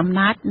កកណ្ដាលអំ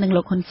ណាចនិង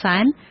លោកហ៊ុនសែ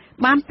ន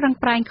បានប្រឹង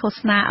ប្រែងឃោស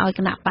នាឲ្យគ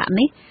ណៈបក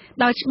នេះ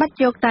ដោយច្បាច់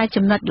យកតែ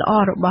ចំណុចល្អ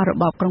របស់រ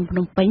បបក្រុងភ្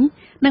នំពេញ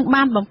និង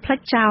បានបំភ្លេច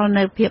ចោល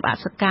នៅភាពអ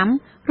សកម្ម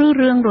ឬ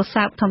រឿងរ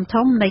សើប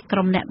ធំៗនៃក្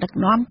រុមអ្នកដឹក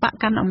នាំបក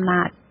កាន់អំ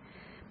ណាច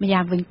ម្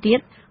យ៉ាងវិញទៀត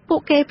ពួ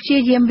កគេព្យា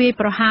យាមវាយ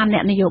ប្រហារអ្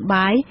នកនយោ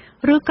បាយ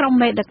ឬក្រុម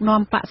មេដឹក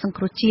នាំបកសង្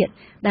គ្រោះជាតិ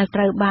ដែលត្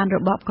រូវបានរ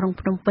បបក្រុង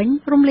ភ្នំពេញ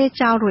រំលាយ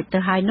ចោលរួចទៅ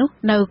ហើយនោះ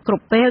នៅគ្រ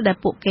ប់ពេលដែល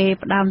ពួកគេ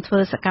ផ្ដើមធ្វើ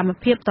សកម្ម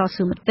ភាពត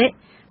ស៊ូមតិ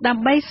ដើ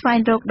ម្បីស្វែង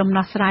រកដំ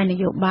ណោះស្រាយន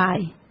យោបាយ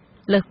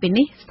លើសពី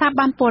នេះស្ថា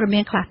ប័នព័ត៌មា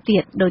នខ្លះទៀ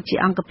តដូចជា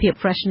អង្គភាព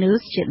Fresh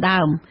News ជាដើ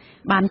ម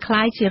បានក្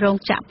លាយជារោង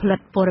ចក្រផលិត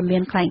ព័ត៌មា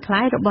នคล้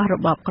ายៗរបស់រ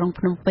បបក្រុង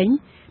ភ្នំពេញ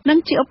និង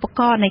ជាឧប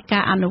ករណ៍នៃកា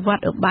រអនុវត្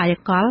តឧបាយ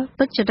កល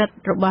ទុច្ចរិត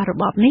របស់រ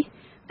បបនេះ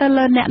ទៅ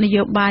លើអ្នកន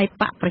យោបាយ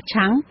បកប្រ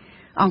ឆាំង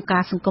អង្គកា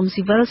រសង្គម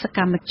ស៊ីវិលសក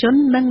ម្មជន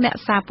និងអ្នក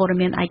សារព័ត៌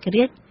មានឯក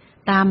រាជ្យ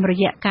តាមរ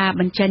យៈការ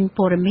បញ្ចេញ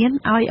ព័ត៌មាន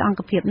ឲ្យអង្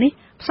គភាពនេះ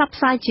ផ្សព្វផ្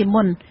សាយជា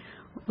មុន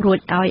រួច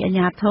ឲ្យអាជ្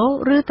ញាធ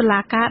រឬតុ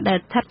លាការដែល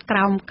ស្ថិតក្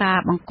រោមការ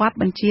បង្គាប់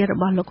បញ្ជារ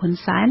បស់លោកហ៊ុន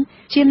សែន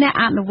ជាអ្នក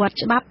អនុវត្ត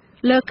ច្បាប់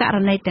លើករ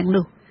ណីទាំង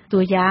នោះតួ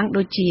យ៉ាង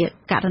ដូចជា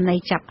ករណី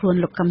ចាប់ខ្លួន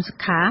លោកកឹមសុ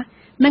ខា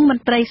និងម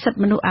ន្ត្រីសិទ្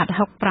ធិមនុស្សអាត់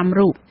ហុក5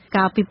រូប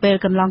កាលពីពេល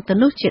កន្លងទៅ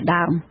នោះជា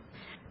ដើម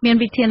មាន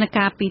វិធាន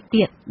ការពីរ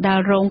ទៀតដែល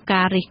រង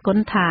ការរិះគ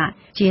ន់ថា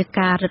ជា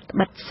ការរឹត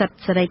បន្តឹងសិទ្ធិ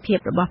សេរីភាព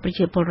របស់ប្រ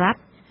ជាពលរដ្ឋ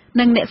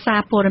និងអ្នកសា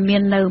រព័ត៌មា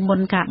ននៅមុ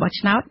នការបោះ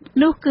ឆ្នោត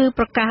នោះគឺ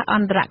ប្រកាសអ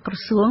ន្តរក្រ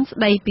សួងស្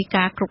ដីពី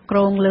ការគ្រប់គ្រ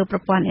ងលើប្រ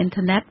ព័ន្ធអ៊ីន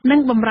ធឺណិតនិង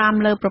បម្រាម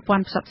លើប្រព័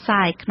ន្ធផ្សព្វផ្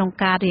សាយក្នុង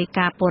ការរាយ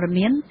ការណ៍ព័ត៌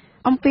មាន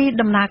អំពី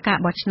ដំណើរការ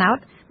បោះឆ្នោត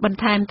បន្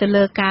ថែមទៅ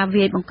លើការ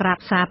វាយបង្ក្រាប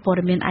សារព័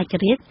ត៌មានឯក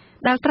រាជ្យ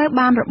ដែលត្រូវ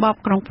បានរបប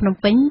ក្រុងភ្នំ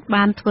ពេញ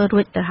បានធ្វើរួ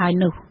ចទៅហើយ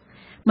នោះ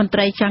មន្ត្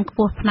រីជាន់ខ្ព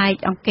ស់ផ្នែក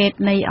អង្កេត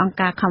នៃអង្គ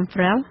ការ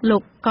Khmer លោ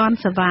កកន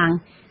សវាង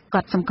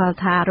គាត់សម្គាល់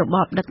ថារប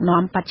បដឹក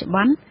នាំបច្ចុប្ប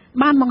ន្ន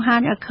បានបង្ហា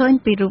ញឲ្យឃើញ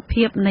ពីរូប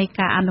ភាពនៃ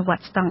ការអនុវត្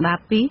តស្តង់ដារ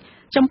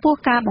2ចំពោះ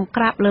ការបង្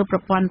ក្រាបលើប្រ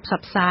ព័ន្ធផ្ស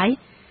ព្វផ្សាយ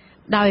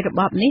ដោយរ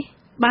បបនេះ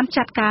បាន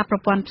ចាត់ការប្រ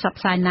ព័ន្ធផ្សព្វ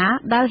ផ្សាយណា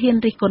ដែលហ៊ាន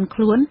រិះគន់ខ្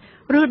លួន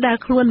ឬដែល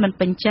ខ្លួនមិន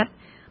ពេញចិត្ត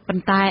ប៉ុ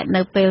ន្តែ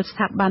នៅពេលស្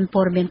ថាប័ន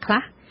ព័ត៌មានខ្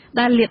លះ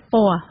ដែលលាតព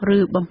ណ៌ឬ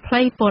បំភ្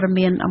លៃព័ត៌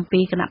មានអំ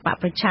ពីគណៈបក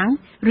ប្រឆាំង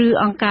ឬ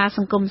អង្គការស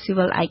ង្គមស៊ី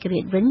វិលឯករា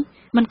ជ្យវិញ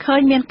មិនឃើញ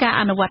មានការ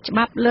អនុវត្តច្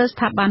បាប់លើស្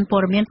ថាប័នព័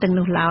ត៌មានទាំង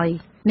នោះឡើយ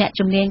អ្នក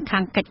ជំនាញខា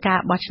ងកិច្ចការ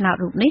បោះឆ្នោត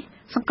រូបនេះ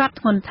សង្កត់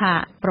ធ្ងន់ថា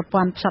ប្រ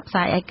ព័ន្ធផ្សព្វផ្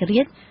សាយឯក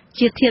រាជ្យ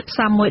ជាធាតុផ្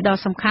សំមួយដ៏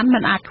សំខាន់មិ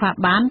នអាចខ្វះ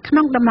បានក្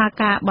នុងដំណើរ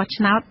ការបោះ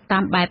ឆ្នោតតា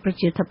មបែបប្រ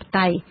ជាធិប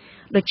តេយ្យ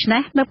ដូច្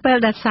នេះនៅពេល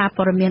ដែលសារ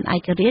ព័ត៌មានឯ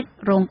ករាជ្យ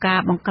រងការ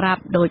បង្ក្រាប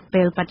ដោយ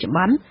ពេលបច្ចុប្ប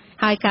ន្ន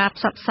ហើយការ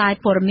ផ្សព្វផ្សាយ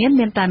ព័ត៌មាន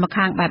មានតែម្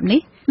ខាងបែប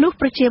នេះនោះ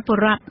ប្រជាពល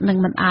រដ្ឋនឹង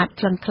មិនអាច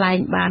ថ្លឹងថ្លែង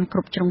បានគ្រ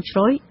ប់ជ្រុងជ្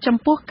រោយចំ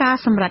ពោះការ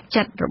សម្រេច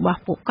ចិត្តរបស់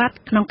ពួកគាត់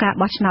ក្នុងការ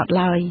បោះឆ្នោត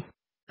ឡើយ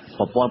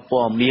ប្រព័ន្ធ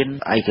ព័ត៌មាន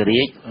ឯក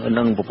រាជ្យ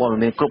និងប្រព័ន្ធព័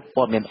ត៌មានគ្រប់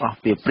ព័ត៌មានអស់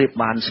វាប្រៀប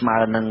បានស្មើ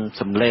នឹង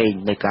សម្លេង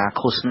នៃការ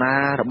ឃោសនា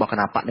របស់គ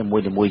ណៈបកនីមួ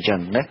យៗអញ្ចឹង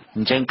ណាអ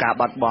ញ្ចឹងការ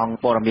បាត់បង់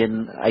ព័ត៌មាន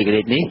ឯក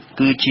រាជ្យនេះ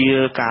គឺជា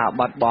ការ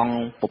បាត់បង់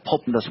ប្រភព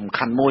ដ៏សំ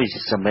ខាន់មួយ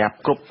សម្រាប់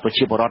គ្រប់ប្រ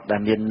ជាពលរដ្ឋដែ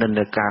លមាននិន្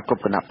នាការគ្រ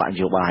ប់គណៈបកន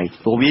យោបាយ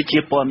ព្រោះវាជា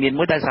ព័ត៌មាន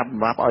មួយដែលស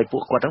ម្រាប់ឲ្យពួ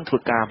កគាត់ធ្វើ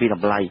ការវិត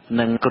ម្លៃ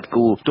និងគិត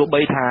គូរទោះ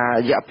បីថារ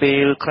យៈពេ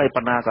លខ្លី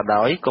ប៉ុណ្ណាក៏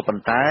ដោយក៏ប៉ុ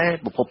ន្តែ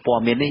ប្រភពព័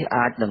ត៌មាននេះ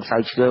អាចនឹងស្រា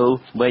វជ្រាវ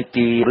វែក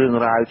ពីរឿង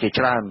រ៉ាវជា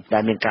ច្រើនដែ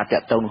លមានការតា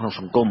ក់ទងក្នុង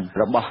សង្គម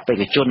របស់បេក្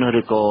ខជន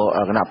ឬក៏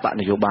គណៈបក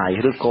នយោបាយ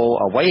ឬក៏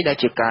អ្វីដែល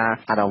ជាការ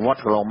អនុវត្ត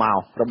កន្លងមក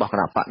របស់គ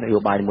ណៈបកនយោ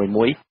បាយ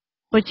មួយ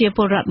ប្រជាព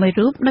លរដ្ឋមួយ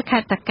រូបនៅខេ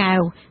ត្តតាកែវ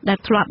ដែល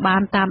ធ្លាប់បា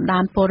នតាមដា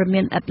នព័ត៌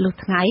មានឥតលុះ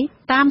ថ្ងៃ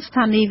តាមស្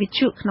ថានីយ៍វិទ្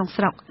យុក្នុង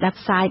ស្រុកដែល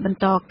ផ្សាយបន្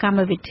តកម្ម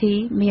វិធី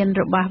មាន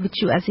របស់វិទ្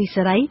យុអាស៊ី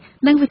សេរី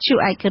និងវិទ្យុ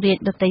ឯករាជ្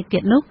យដទៃទៀ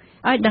តនោះ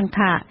ឲ្យដឹង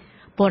ថា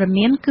ព័ត៌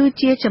មានគឺ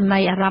ជាចំណី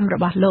អារម្មណ៍រ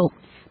បស់លោក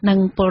និង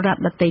ពលរដ្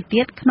ឋដទៃ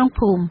ទៀតក្នុង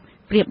ភូមិ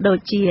ប្រៀបដូច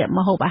ជា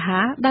ម្ហូបអា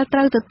ហារដែលត្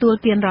រូវទទួល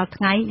ទានរាល់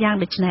ថ្ងៃយ៉ាង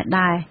ដូចនេះ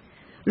ដែរ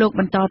លោក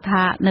បន្ត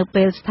ថានៅ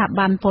ពេលស្ថា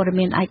ប័នព័ត៌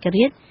មានឯក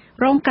រាជ្យ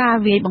រងការ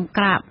វាយបង្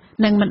ក្រាប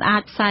និងមិនអា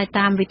ចផ្សាយ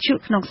តាមវិទ្យុ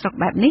ក្នុងស្រុក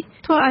បែបនេះ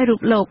ធ្វើឲ្យរូ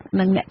បលោក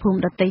និងអ្នកភូមិ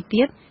ដទៃ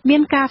ទៀតមា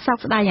នការសោក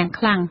ស្ដាយយ៉ាង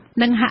ខ្លាំង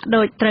និងហាក់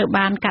ដូចត្រូវ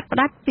បានកាត់ផ្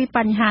តាច់ពីប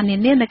ញ្ហានា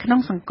នានៅក្នុង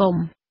សង្គម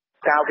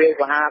ការវាយ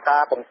ប្រហារកា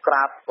របង្ក្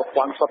រាបប្រ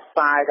ព័ន្ធផ្សព្វផ្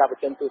សាយការប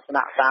ញ្ចេញទស្ស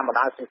នៈតាមបណ្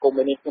ដាញសង្គម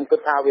នេះខ្ញុំគិត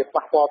ថាវា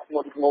ប៉ះពាល់ធ្ង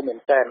ន់ធ្ងរមែន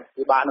ទែន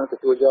ពិបាកនឹងទ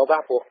ទួលយក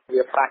ព្រោះ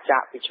វាប្រឆាំ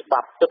ងពីច្បា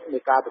ប់សិទ្ធិនៃ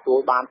ការទទួល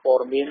បានព័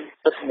ត៌មាន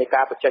សិទ្ធិនៃ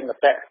ការបញ្ចេញម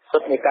តិសិ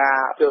ទ្ធិនៃការ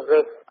ជ្រើសរើ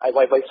សអ្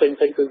វីៗផ្សេងៗ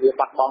គឺវា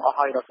បាត់បង់អស់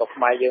ហើយនៅស្រុក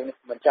ខ្មែរយើង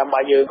មិនចាំបា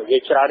ច់យើងនិយា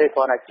យច្រើនទេគ្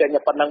រាន់តែចេញ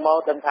តែប៉ុណ្្នឹងមក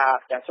ដឹងថា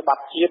ទាំងច្បា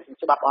ប់ជាតិ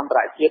ច្បាប់អន្តរ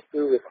ជាតិ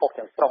គឺវាខុស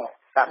ទាំងស្រុង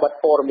ការបិទ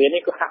ព័ត៌មាន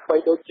នេះគឺហាក់បី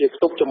ដូចជា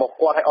ខ្ទប់ចំមុខ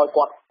គាត់ឲ្យ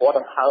គាត់ព្រោះដ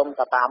ង្ហើម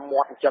តាម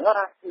មាត់អញ្ចឹង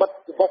ណាបិទ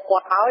ចំមុខគា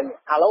ត់ហើយ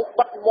ឥឡូវ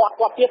បិទមាត់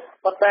គាត់ទៀត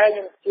ប៉ុន្តែខ្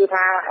ញុំជឿ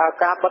ថា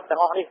ការបិទទាំ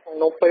ងអស់នេះ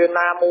នៅពេល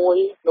ណាមួយ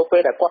នៅពេ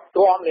លដែលគាត់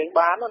ទ្រាំលេង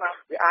បានណា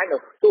វាអាចនឹ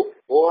ងខ្ទប់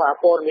ព្រោះ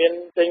ព័ត៌មាន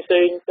ផ្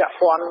សេងៗពាក់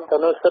ព័ន្ធទៅ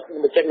នឹងសិទ្ធិ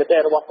បញ្ចេញមតិ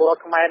របស់ពលរដ្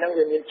ឋខ្មែរហ្នឹង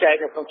វាមានចែង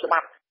នៅក្នុងច្បា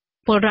ប់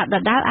ពលរដ្ឋដ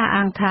ដាលអះ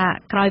អាងថា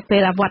ក្រោយពេ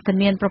លអវត្ត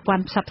មានប្រព័ន្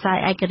ធផ្សព្វផ្សាយ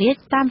ឯករាជ្យ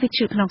តាមវិទ្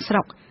យុក្នុងស្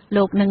រុក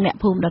លោកនិងអ្នក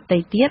ភូមិដទៃ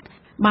ទៀត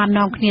បាន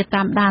នាំគ្នា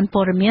តាមដាន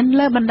ព័ត៌មាន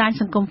លើបណ្ដាញ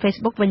សង្គម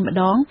Facebook វិញម្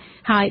ដង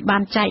ហើយបា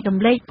នចែករំ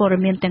លែកព័ត៌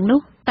មានទាំងនោះ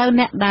ទៅ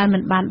អ្នកដែលមិ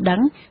នបានដឹ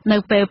ងនៅ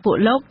ពេលពួក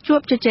លោកជួ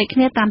បជជែកគ្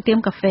នាតាមទៀម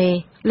កាហ្វេ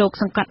លោក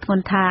សង្កត់ធ្ង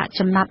ន់ថា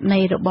ចំណាត់នៃ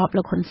របប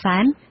លោកហ៊ុនសែ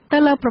នទៅ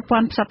លើប្រព័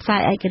ន្ធផ្សព្វផ្សា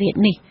យឯករាជ្យ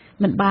នេះ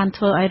មិនបាន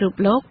ធ្វើឲ្យរូប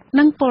លោក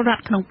និងពលរ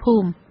ដ្ឋក្នុងភូ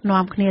មិ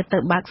នាំគ្នាទៅ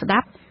បើកស្ដា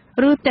ប់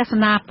ឬទស្ស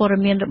នាព័ត៌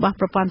មានរបស់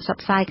ប្រព័ន្ធផ្សព្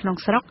វផ្សាយក្នុង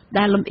ស្រុក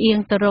ដែលលំអៀង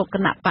ទៅរកគ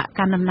ណៈបក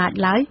កណ្ដាលអំណាច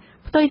ឡើយ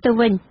ផ្ទុយទៅ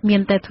វិញមា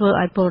នតែធ្វើ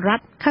ឲ្យពលរដ្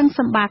ឋខឹងស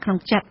ម្បាក្នុង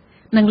ចិត្ត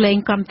និងលែង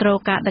គ្រប់គ្រង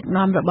ការដឹក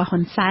នាំរបស់ហ៊ុ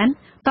នសែន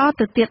ត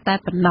ទៅទៀតតែ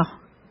ប៉ុណ្ណោះ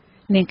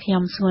នាងខ្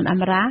ញុំស្ងួនអ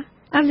មរា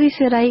អាស៊ី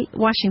សេរី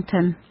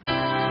Washington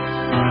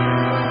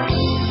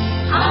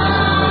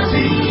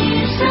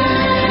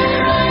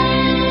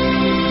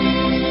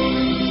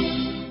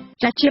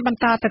ជាបន្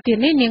តទៅទៀត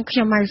នេះនាងខ្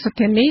ញុំម៉ៃសុ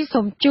ធានី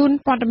សូមជូន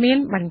ព័ត៌មាន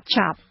បញ្ច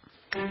ប់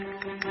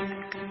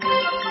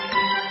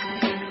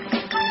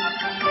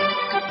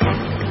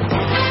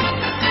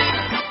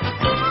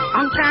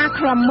អង្គការ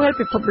ឃ្លាំមើល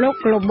ពិភពលោក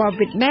Global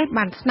Witness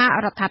បានស្នើ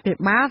រដ្ឋាភិ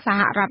បាលស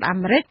ហរដ្ឋអា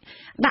មេរិក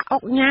ដាក់អុ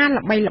កញ៉ា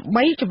ល្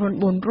បីៗចំ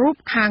នួន4រូប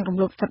ខាងរំ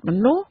លោភសិទ្ធិម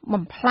នុស្ស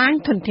បំផ្លាញ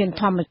ធនធាន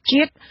ធម្ម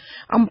ជាតិ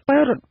អំពើ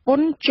រត់ព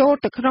ន្ធចូល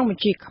ទៅក្នុងប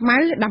ញ្ជីខ្មៅ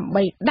ដើម្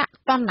បីដាក់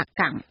ទណ្ឌ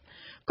កម្ម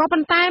ក៏ប៉ុ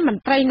ន្តែម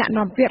ន្ត្រីអ្នក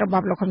នាំពាក្យរប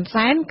ស់លោកហ៊ុន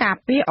សែនការ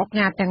ពារអុក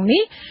ញ៉ាទាំង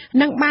នេះ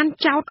នឹងបាន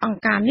ចោទអង្គ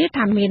ការនេះ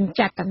ថាមាន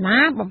ចេតនា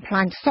បំផ្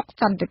លាញសុខ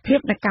សន្តិភាព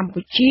នៅកម្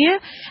ពុជា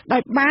ដោ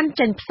យបាន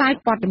ចេញផ្សាយ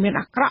ព័ត៌មាន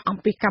អាក្រក់អំ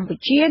ពីកម្ពុ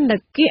ជានៅ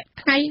គៀក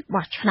ថ្ងៃ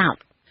បោះឆ្នោត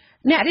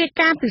អ្នករាយ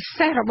ការណ៍ពិ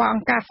សេសរបស់អ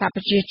ង្គការសហ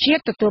ប្រជាជា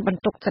តិទទួលប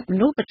ន្ទុកសិទ្ធិម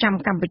នុស្សប្រចាំ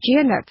កម្ពុជា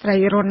អ្នកស្រី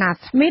Rona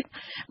Smith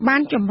បា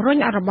នជំរុញ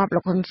ឲ្យរបបលោ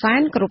កហ៊ុនសែ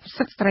នគ្រប់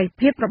សិទ្ធិសេរី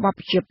ភាពរបស់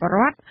ប្រជាពលរ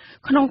ដ្ឋ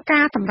ក្នុង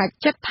ការសម្រេច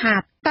ចិត្តថា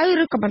ទៅ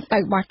ឬក៏មិនទៅ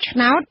បោះឆ្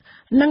នោត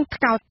និង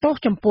ថ្កោលទោស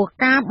ចំពោះ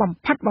ការបំ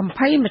ផិតបំ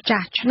ភ័យម្ចា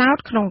ស់ឆ្នោត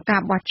ក្នុងកា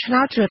របោះឆ្នោ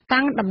តជ្រើស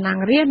តាំងតំណាង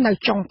រាស្ត្រនៅ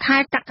ចុងខែ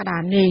កក្កដា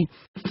នេះ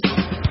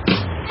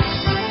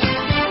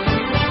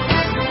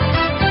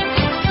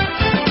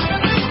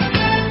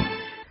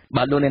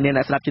បាទលោកអ្នកនាង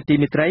អ្នកស្ដាប់ជាទី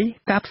មេត្រី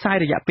ការផ្សាយ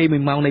រយៈពេល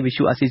1ម៉ោងនៃវិទ្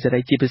យុអាស៊ីសេរី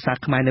ជាភាសា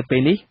ខ្មែរនៅពេ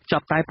លនេះច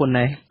ប់តែប៉ុណ្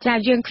ណេះចា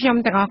យើងខ្ញុំ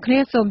ទាំងអស់គ្នា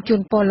សូមជូ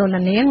នពរលោកអ្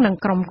នកនាងនិង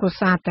ក្រុមគ្រួ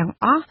សារទាំង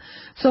អស់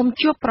សូម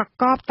ជួបប្រ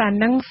កបតែ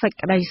នឹងសេច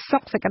ក្តីសុ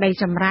ខសេចក្តី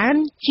ចម្រើន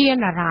ជា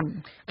និរន្តរ៍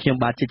ខ្ញុំ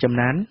បាទជាចំ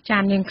ណានចា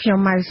នាងខ្ញុំ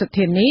ម៉ៅសុ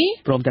ធានី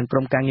ព្រមទាំងក្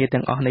រុមការងារ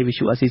ទាំងអស់នៃវិទ្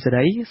យុអាស៊ីសេ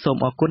រីសូម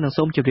អរគុណនិង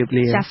សូមជម្រាប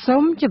លាចាសូ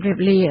មជម្រាប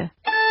លា